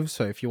interactive.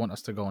 So if you want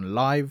us to go on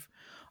live,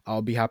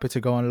 I'll be happy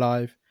to go on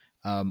live.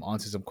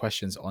 Answer some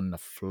questions on the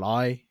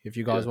fly. If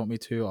you guys want me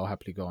to, I'll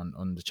happily go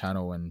on the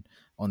channel and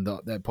on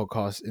their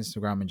podcast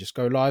Instagram and just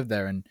go live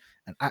there and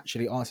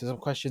actually answer some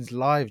questions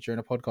live during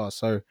the podcast.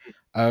 So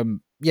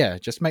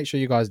just make sure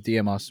you guys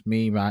DM us,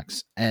 me,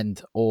 Max,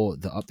 and or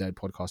the Updated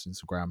Podcast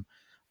Instagram.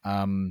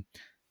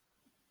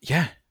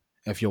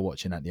 If you're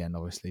watching at the end,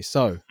 obviously.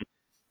 So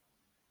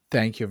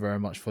thank you very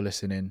much for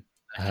listening.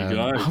 Thank you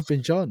guys. I've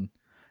been John,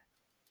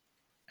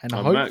 and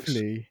I'm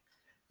hopefully Max.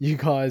 You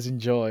guys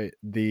enjoy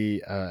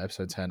the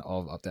episode 10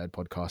 of Updated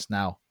Podcast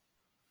now.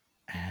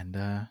 And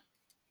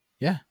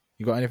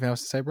you got anything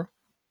else to say, bro?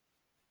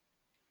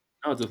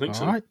 No, I don't think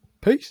so. All right,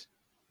 peace.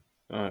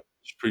 All right,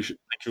 appreciate.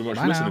 Thank you very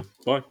much for listening.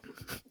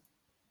 Bye.